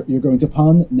like, oh, you're going to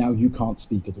pun, now you can't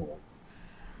speak at all.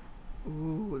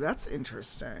 Ooh, that's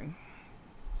interesting.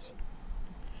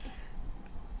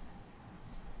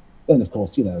 Then, of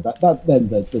course, you know that then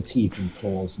the teeth and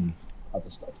claws and other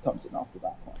stuff comes in after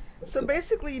that point. But, so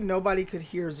basically, nobody could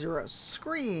hear 0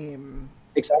 scream.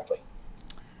 Exactly.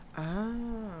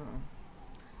 Oh.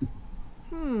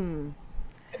 In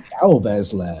the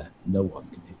owlbear's lair, no one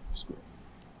can hear you scream.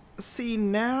 See,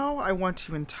 now I want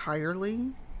to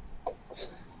entirely.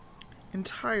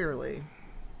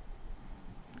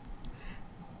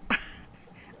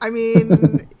 I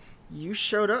mean, you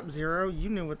showed up, 0. You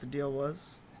knew what the deal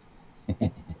was.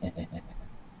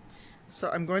 So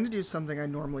I'm going to do something I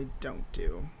normally don't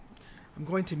do. I'm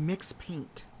going to mix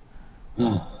paint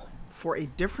for a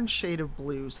different shade of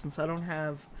blue, since I don't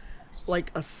have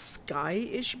like a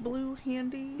sky-ish blue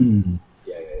handy.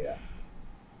 Yeah.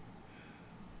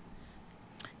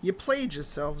 You played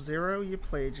yourself, 0. You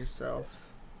played yourself.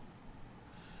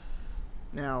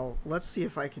 Now, let's see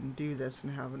if I can do this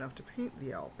and have enough to paint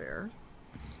the owlbear.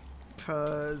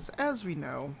 Because, as we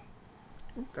know...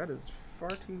 that is far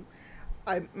too...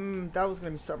 that was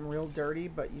going to be something real dirty,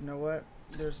 but you know what?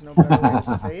 There's no better way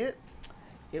to say it.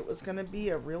 It was going to be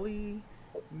a really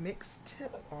mixed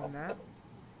tip on that.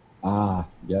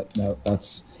 Yeah, no,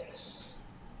 that's...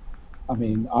 I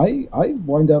mean, I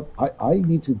wind up... I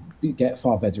need to get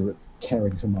far better at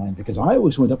caring for mine, because I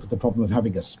always wind up with the problem of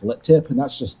having a split tip, and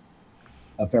that's just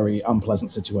a very unpleasant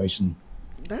situation.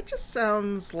 That just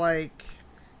sounds like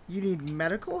you need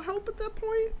medical help at that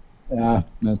point. Yeah,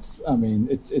 I mean,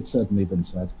 it's certainly been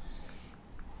said.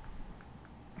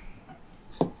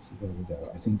 So there we go.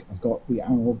 I think I've got the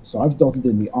owl. So I've dotted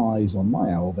in the eyes on my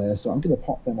owlbear. So I'm going to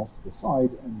pop them off to the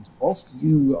side. And whilst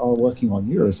you are working on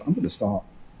yours, I'm going to start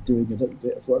doing a little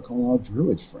bit of work on our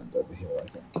druid friend over here, I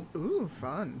think. Ooh,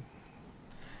 fun.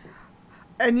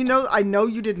 And you know, I know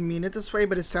you didn't mean it this way,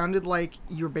 but it sounded like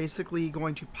you're basically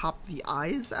going to pop the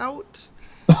eyes out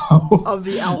of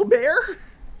the owlbear.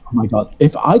 Oh my god.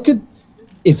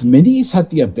 If minis had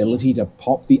the ability to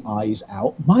pop the eyes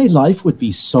out, my life would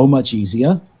be so much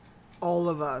easier. All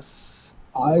of us.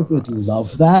 I would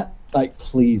love that. Like,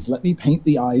 please, let me paint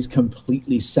the eyes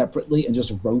completely separately and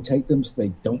just rotate them so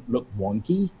they don't look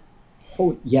wonky.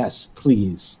 Oh, yes,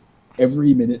 please.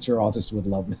 Every miniature artist would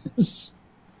love this.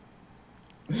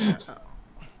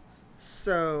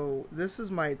 So, this is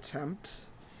my attempt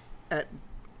at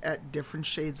different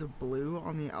shades of blue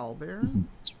on the owlbear. Mm-hmm.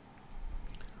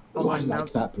 Oh, I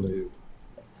like that blue.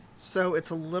 So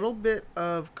it's a little bit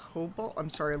of cobalt. I'm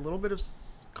sorry, a little bit of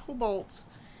cobalt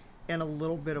and a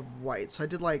little bit of white. So I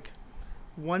did like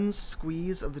one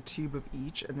squeeze of the tube of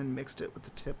each, and then mixed it with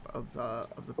the tip of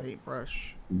the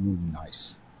paintbrush. Ooh,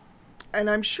 nice. And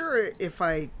I'm sure if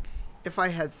I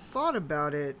had thought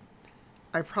about it,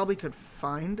 I probably could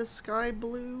find a sky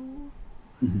blue.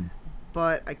 Mm-hmm.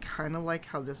 But I kind of like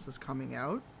how this is coming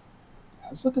out.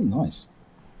 That's looking nice.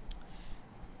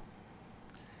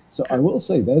 So I will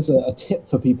say there's a tip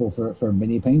for people for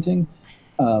mini painting.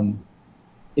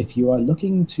 If you are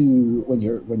looking to, when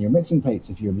you're mixing paints,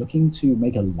 if you're looking to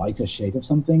make a lighter shade of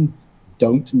something,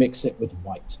 don't mix it with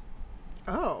white.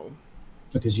 Oh.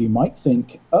 Because you might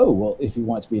think, oh, well, if you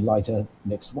want it to be lighter,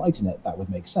 mix white in it. That would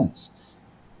make sense.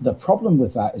 The problem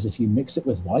with that is if you mix it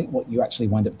with white, what you actually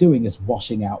wind up doing is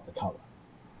washing out the color.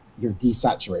 You're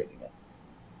desaturating it.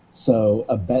 So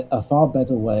a far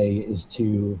better way is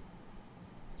to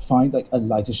find like a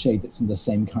lighter shade that's in the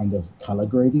same kind of color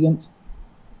gradient.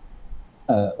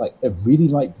 Like a really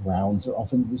light browns are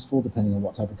often useful depending on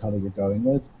what type of color you're going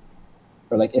with.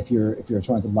 Or like if you're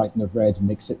trying to lighten a red,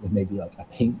 mix it with maybe like a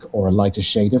pink or a lighter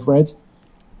shade of red.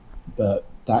 But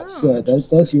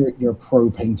there's your pro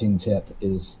painting tip,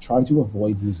 is try to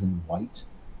avoid using white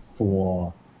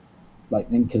for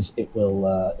lightning, because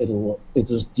it'll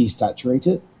just desaturate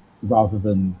it rather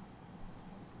than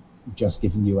just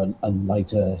giving you a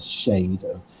lighter shade.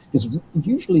 Because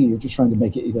usually you're just trying to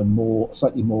make it either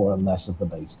slightly more or less of the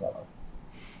base color.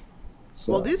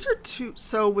 So, well, these are two.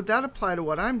 So would that apply to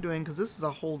what I'm doing? Because this is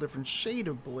a whole different shade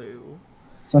of blue.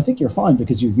 So I think you're fine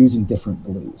because you're using different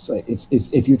blues. It's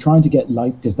if you're trying to get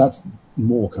light, because that's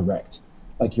more correct.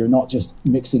 Like you're not just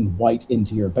mixing white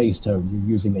into your base tone. You're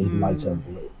using a lighter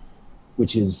blue,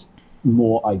 which is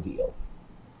more ideal.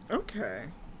 Okay.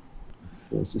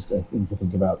 So it's just a thing to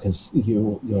think about, because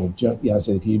you'll just, I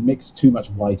said, if you mix too much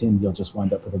white in, you'll just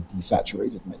wind up with a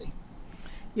desaturated mini.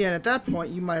 Yeah, and at that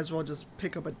point, you might as well just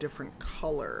pick up a different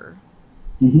color.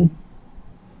 Mm-hmm.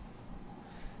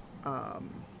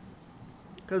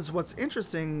 Because what's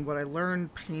interesting, what I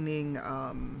learned painting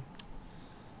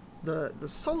the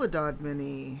Soledad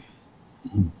mini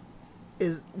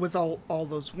is with all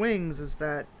those wings, is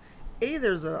that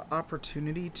there's an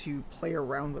opportunity to play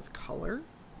around with color.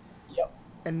 Yep.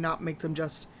 And not make them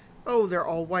just, oh, they're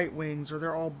all white wings or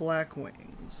they're all black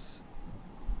wings.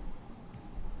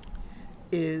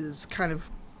 Is kind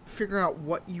of figuring out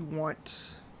what you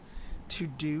want to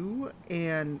do.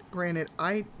 And granted,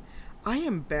 I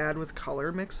am bad with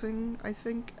color mixing, I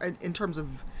think, in terms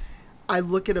of, I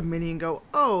look at a mini and go,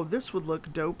 oh, this would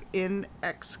look dope in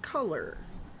X color.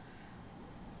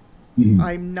 Mm-hmm.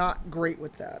 I'm not great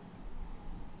with that.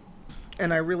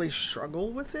 And I really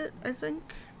struggle with it, I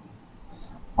think.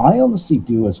 I honestly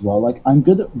do as well. Like, I'm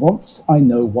good at, once I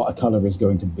know what a color is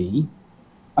going to be,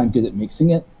 I'm good at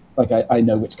mixing it. Like, I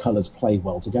know which colors play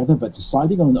well together, but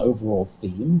deciding on an overall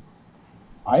theme,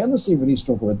 I honestly really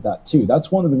struggle with that too.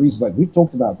 That's one of the reasons, like, we've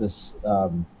talked about this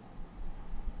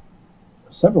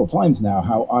several times now,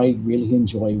 how I really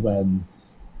enjoy when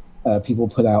people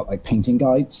put out, like, painting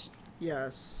guides.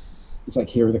 Yes. It's like,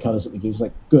 here are the colors that we use.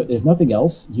 Like, good. If nothing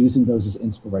else, using those as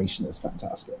inspiration is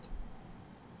fantastic.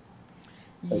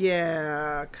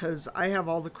 Yeah, because I have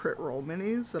all the crit roll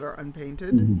minis that are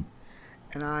unpainted. Mm-hmm.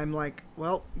 And I'm like,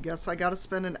 well, guess I got to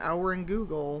spend an hour in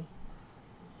Google.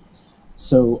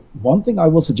 So one thing I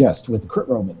will suggest with the crit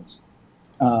roll minis,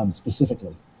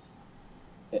 specifically,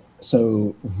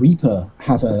 so Reaper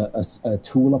have a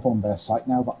tool up on their site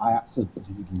now that I absolutely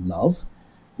love,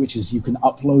 which is you can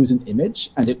upload an image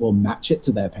and it will match it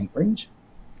to their paint range.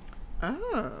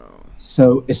 Oh.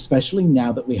 So especially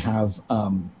now that we have...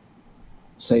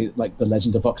 say like the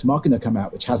Legend of Vox Machina come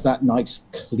out, which has that nice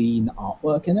clean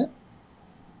artwork in it,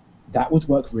 that would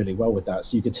work really well with that.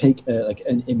 So you could take like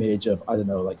an image of, I don't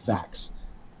know, like Vax,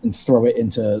 and throw it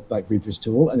into like Reaper's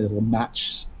tool, and it'll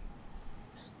match.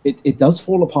 It does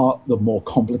fall apart the more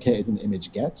complicated an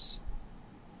image gets,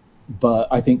 but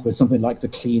I think with something like the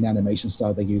clean animation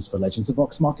style they used for Legends of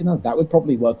Vox Machina, that would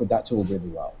probably work with that tool really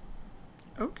well.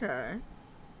 Okay.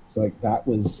 So like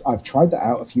I've tried that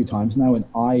out a few times now, and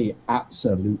I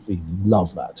absolutely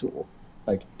love that tool.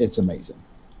 Like, it's amazing.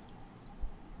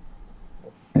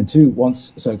 And two,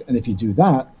 and if you do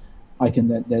that, I can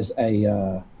then, there's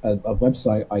a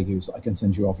website I use I can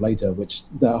send you off later, which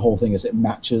the whole thing is it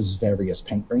matches various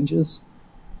paint ranges.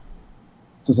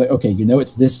 So it's like, okay,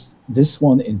 it's this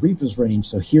one in Reaper's range,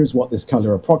 so here's what this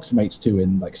color approximates to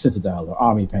in like Citadel or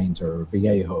Army Paint or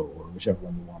Viejo or whichever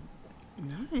one you want.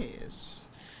 Nice.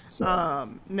 So,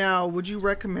 now, would you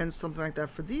recommend something like that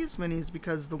for these minis?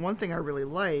 Because the one thing I really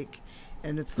like,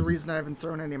 and it's the reason I haven't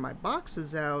thrown any of my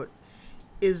boxes out,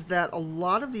 is that a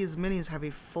lot of these minis have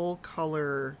a full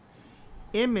color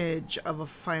image of a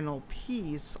final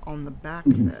piece on the back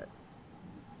of it.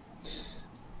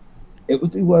 It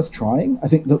would be worth trying. I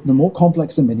think the more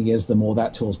complex a mini is, the more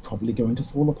that tool's probably going to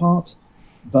fall apart.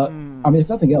 But I mean, if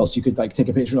nothing else, you could like take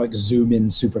a picture, like zoom in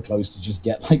super close to just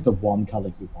get like the one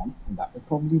color you want, and that would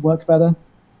probably work better.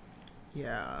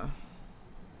 Yeah.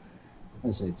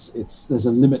 As there's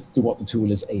a limit to what the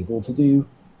tool is able to do.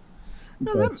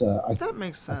 No, but that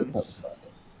makes sense.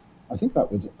 I think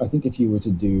if you were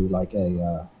to do like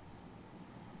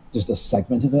just a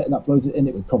segment of it and upload it in,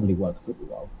 it would probably work pretty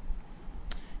well.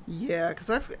 Yeah,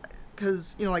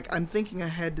 because like I'm thinking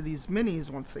ahead to these minis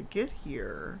once they get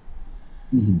here,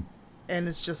 and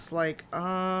it's just like,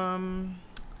 well,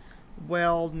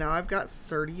 now I've got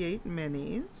 38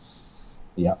 minis.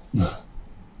 Yeah.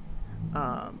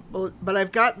 But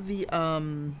I've got the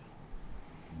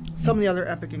some of the other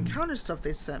Epic Encounter stuff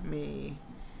they sent me,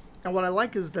 and what I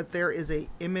like is that there is a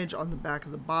image on the back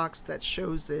of the box that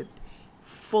shows it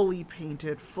fully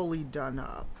painted, fully done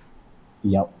up.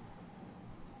 Yep.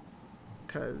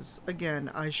 Because, again,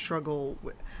 I struggle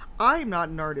with... I'm not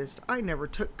an artist. I never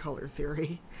took color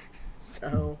theory.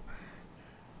 So...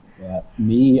 Yeah,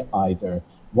 me either.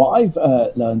 What I've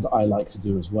learned I like to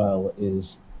do as well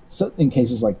is, in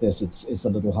cases like this, it's a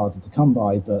little harder to come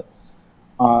by, but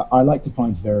I like to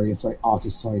find various like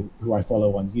artists who I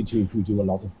follow on YouTube who do a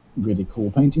lot of really cool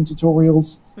painting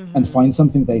tutorials, and find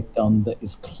something they've done that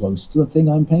is close to the thing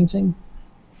I'm painting.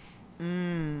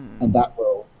 And that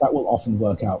will often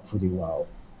work out pretty well.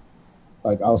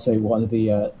 Like, I'll say one of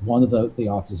the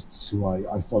artists who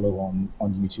I follow on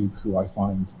YouTube, who I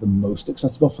find the most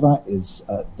accessible for that, is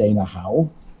Dana Howe.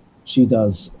 She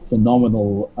does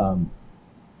phenomenal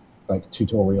like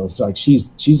tutorials. So, like,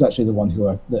 she's actually the one who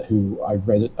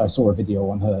I saw a video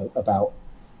on her about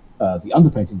the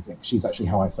underpainting thing. She's actually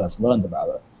how I first learned about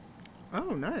it.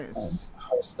 Oh, nice. And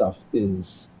her stuff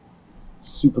is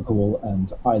super cool,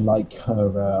 and I like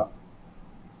her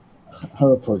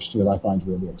approach to it. I find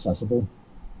really accessible.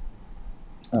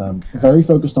 Very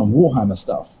focused on Warhammer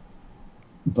stuff,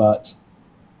 but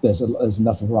there's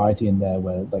enough variety in there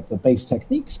where like the base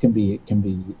techniques can be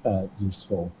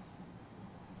useful.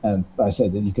 And I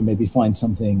said that you can maybe find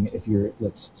something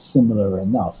that's similar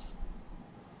enough.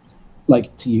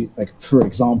 Like, to use, like, for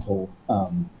example,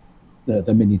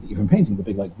 the mini that you've been painting, the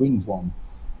big like winged one,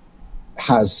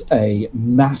 has a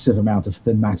massive amount of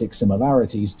thematic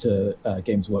similarities to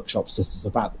Games Workshop's Sisters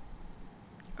of Battle.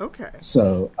 Okay.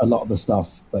 So a lot of the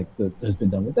stuff like that has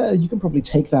been done with there, you can probably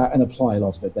take that and apply a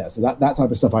lot of it there. So that type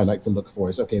of stuff I like to look for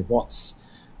is, okay, what's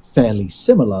fairly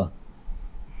similar,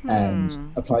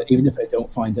 and apply. Even if I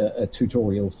don't find a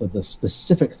tutorial for the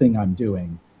specific thing I'm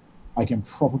doing, I can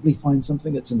probably find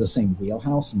something that's in the same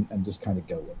wheelhouse and just kind of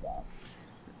go with that.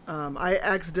 I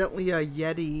accidentally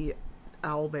Yeti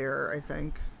Owlbear, I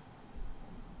think.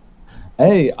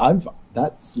 Hey,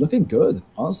 that's looking good.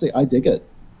 Honestly, I dig it.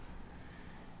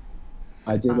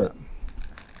 I dig it.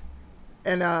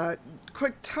 And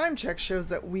quick time check shows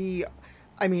that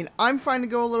I'm fine to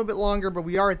go a little bit longer, but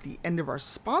we are at the end of our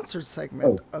sponsored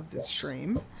segment of this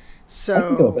stream. So I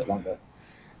can go a bit longer.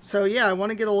 So yeah, I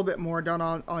want to get a little bit more done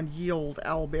on Yield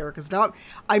Owlbear, because now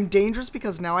I'm dangerous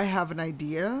because now I have an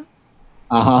idea.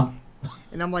 And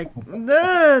I'm like,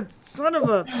 son of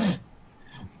a...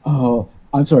 Oh,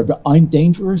 I'm sorry, but I'm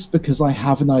dangerous because I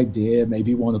have an idea,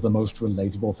 maybe one of the most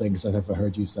relatable things I've ever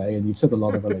heard you say, and you've said a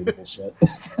lot of relatable shit.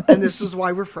 And this is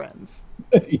why we're friends.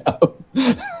 Yeah.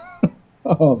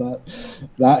 Oh,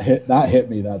 that hit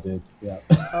me, that did. Yeah.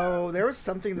 Oh, there was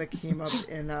something that came up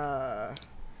in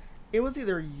it was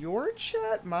either your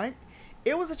chat, mine.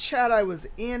 It was a chat I was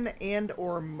in and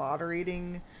or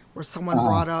moderating where someone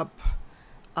brought up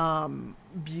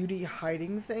beauty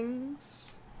hiding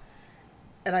things.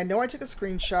 And I know I took a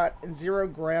screenshot and Zero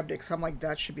grabbed it because I'm like,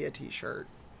 that should be a t-shirt.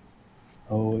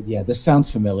 Oh yeah, this sounds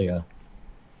familiar.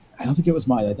 I don't think it was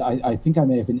mine. I think I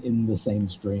may have been in the same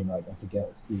stream. Like I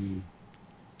forget who.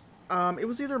 It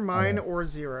was either mine or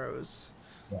Zero's.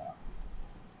 Yeah.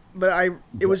 But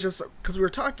it was just because we were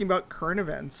talking about current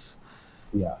events.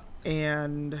 Yeah.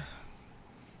 And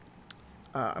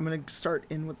I'm going to start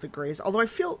in with the grays. Although I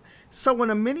feel, so when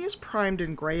a mini is primed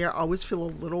in gray, I always feel a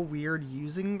little weird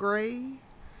using gray.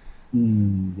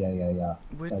 Yeah.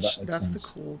 Which, that's the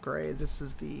cool gray. This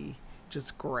is the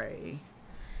just gray.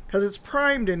 Because it's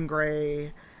primed in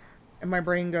gray, and my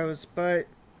brain goes, but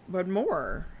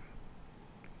more.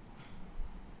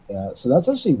 Yeah, so that's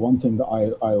actually one thing that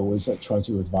I always try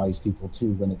to advise people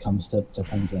to when it comes to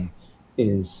painting,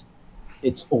 is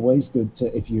it's always good to,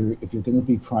 if you're going to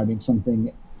be priming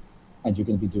something and you're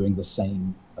going to be doing the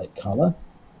same like color,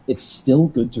 it's still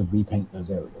good to repaint those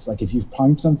areas. Like if you've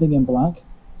primed something in black,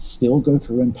 still go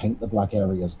through and paint the black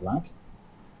areas black,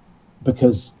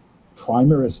 because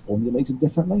primer is formulated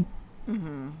differently.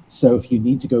 So if you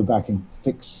need to go back and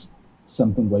fix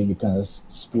something where you've kind of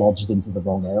splodged into the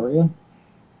wrong area,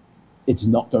 it's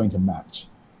not going to match.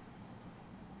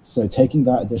 So taking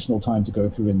that additional time to go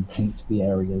through and paint the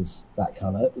areas that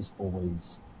color is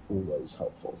always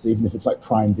helpful. So even if it's like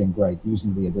primed in gray,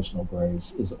 using the additional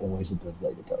grays is always a good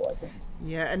way to go, I think.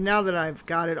 Yeah, and now that I've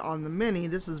got it on the mini,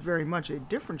 this is very much a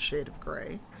different shade of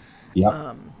gray.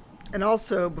 Yeah. And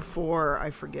also, before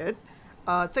I forget,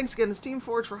 thanks again to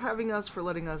Steamforge for having us, for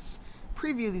letting us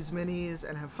preview these minis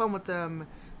and have fun with them,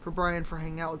 for Brian for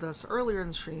hanging out with us earlier in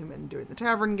the stream and doing the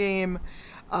Tavern Game,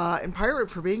 and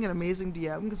Pirate for being an amazing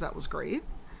DM, because that was great.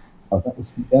 Oh,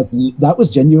 that was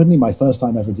genuinely my first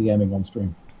time ever DMing on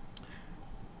stream.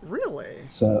 Really?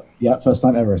 So yeah, first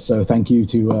time ever. So thank you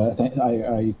to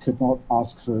I could not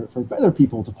ask for better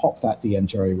people to pop that DM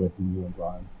cherry with than you and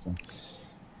Brian.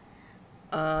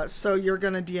 So you're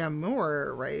gonna DM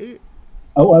more, right?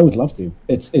 Oh, I would love to.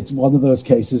 It's one of those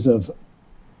cases of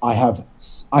I have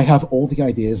all the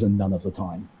ideas and none of the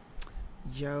time.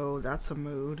 Yo, that's a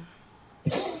mood.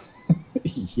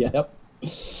 Yep,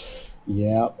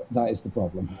 that is the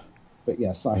problem. But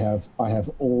yes, I have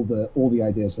all the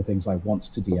ideas for things I want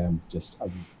to DM. Just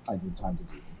I need time to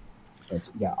do them. But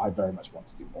yeah, I very much want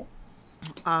to do more.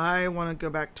 I want to go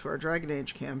back to our Dragon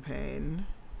Age campaign.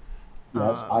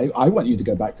 Yes, I want you to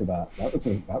go back to that.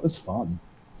 That was fun.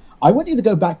 I want you to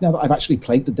go back now that I've actually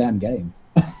played the damn game.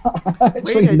 I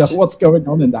actually know what's going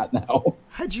on in that now.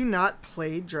 Had you not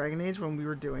played Dragon Age when we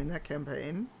were doing that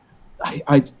campaign?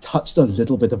 I touched a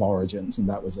little bit of Origins, and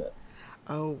that was it.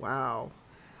 Oh, wow.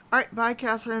 All right, bye,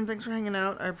 Catherine. Thanks for hanging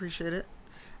out. I appreciate it.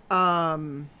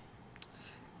 Well,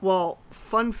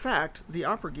 fun fact, the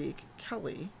opera geek,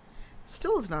 Kelly,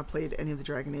 still has not played any of the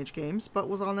Dragon Age games, but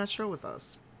was on that show with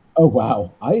us. Oh,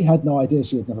 wow. I had no idea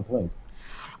she had never played.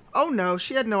 Oh, no,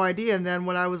 she had no idea. And then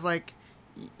when I was like,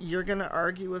 you're going to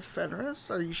argue with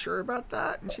Fenris? Are you sure about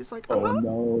that? And she's like, oh,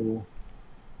 no.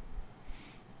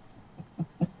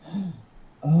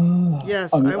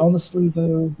 Yes. I mean, honestly,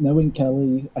 though, knowing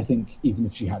Kelly, I think even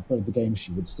if she had played the game,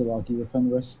 she would still argue with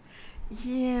Fenris.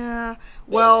 Yeah.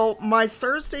 Well, my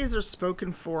Thursdays are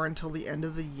spoken for until the end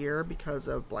of the year because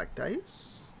of Black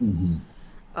Dice.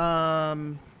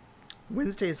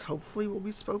 Wednesdays hopefully will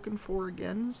be spoken for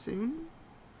again soon,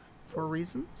 for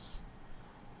reasons.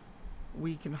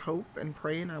 We can hope and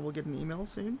pray, and I will get an email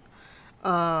soon.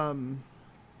 Owlbear,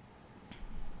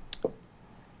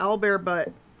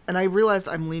 but... And I realized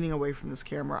I'm leaning away from this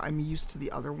camera. I'm used to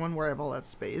the other one where I have all that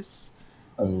space.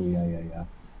 Oh, yeah.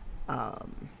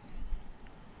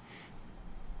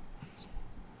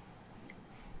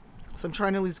 So I'm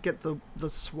trying to at least get the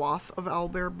swath of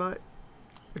Owlbear butt.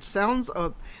 Which sounds...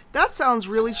 that sounds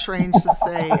really strange to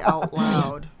say out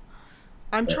loud.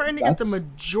 I'm trying to get the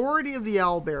majority of the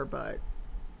Owlbear butt.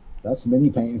 That's mini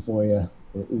painting for you.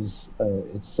 It is.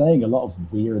 It's saying a lot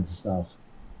of weird stuff.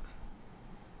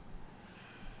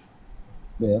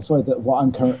 Yeah, that's why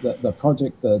the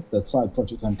project, the side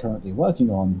project I'm currently working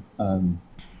on,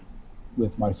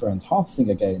 with my friend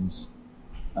Hearthsinger Games,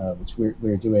 which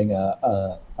we're doing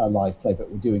a live play, but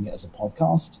we're doing it as a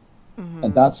podcast.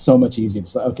 And that's so much easier.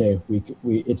 So okay, we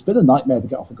it's been a nightmare to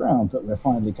get off the ground, but we're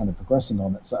finally kind of progressing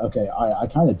on it. So okay, I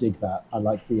kind of dig that. I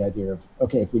like the idea of,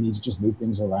 okay, if we need to just move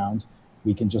things around,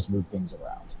 we can just move things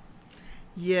around.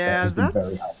 Yeah, that's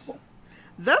very helpful.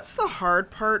 That's the hard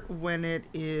part when it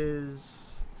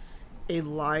is a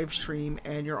live stream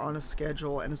and you're on a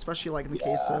schedule, and especially like in the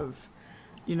case of,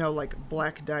 like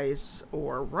Black Dice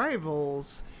or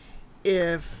Rivals,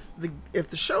 if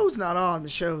the show's not on, the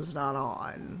show's not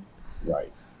on.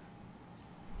 Right.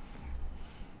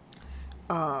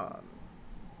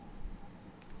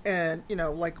 And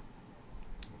like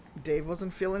Dave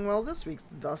wasn't feeling well this week,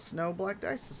 thus no Black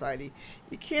Dice Society.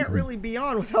 You can't really be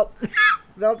on without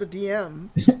without the DM.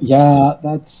 Yeah,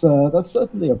 that's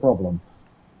certainly a problem.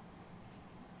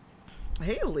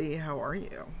 Hey Lee, how are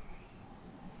you?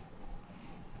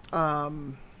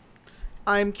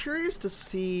 I'm curious to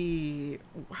see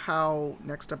how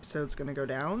next episode's going to go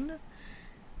down.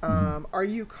 Are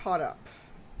you caught up?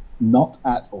 Not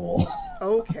at all.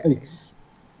 Okay.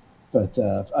 But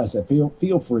I said,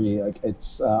 feel free. Like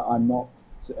it's, I'm not.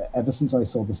 Ever since I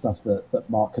saw the stuff that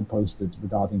Mark had posted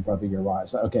regarding Brother Uriah,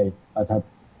 so okay, I've had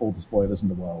all the spoilers in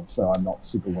the world, so I'm not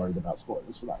super worried about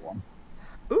spoilers for that one.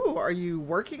 Ooh, are you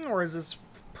working or is this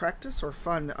practice or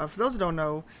fun? For those who don't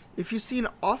know, if you've seen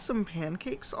awesome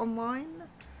pancakes online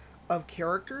of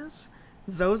characters,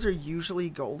 those are usually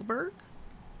Goldberg.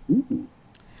 Ooh.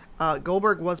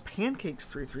 Goldberg was Pancakes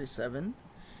 337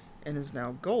 and is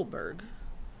now Goldberg.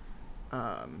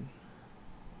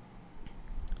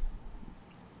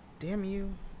 Damn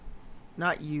you.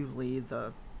 Not you, Lee,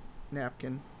 the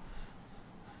napkin.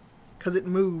 Because it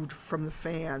moved from the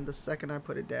fan the second I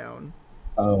put it down.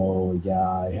 Oh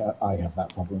yeah, I have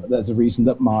that problem. There's a reason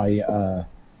that my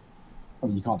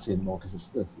you can't see it anymore because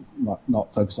it's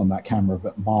not focused on that camera.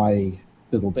 But my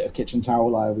little bit of kitchen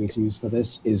towel I always use for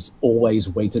this is always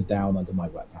weighted down under my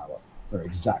wet palette for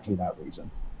exactly that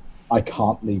reason. I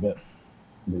can't leave it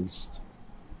loose;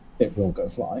 it will go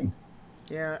flying.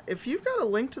 Yeah, if you've got a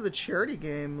link to the charity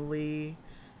game, Lee,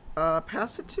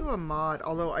 pass it to a mod.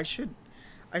 Although I should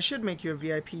make you a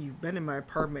VIP. You've been in my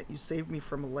apartment. You saved me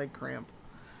from a leg cramp.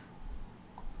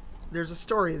 There's a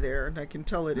story there, and I can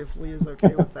tell it if Lee is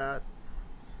okay with that.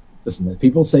 Listen,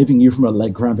 people saving you from a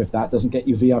leg cramp, if that doesn't get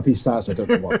you VIP status, I don't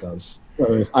know what does.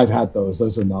 I've had those.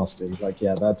 Those are nasty. Like,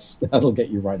 yeah, that'll get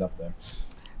you right up there.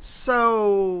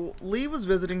 So, Lee was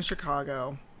visiting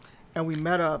Chicago, and we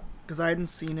met up, because I hadn't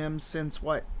seen him since,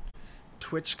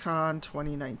 TwitchCon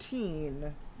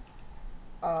 2019.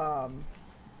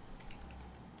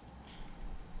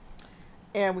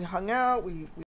 And we hung out, we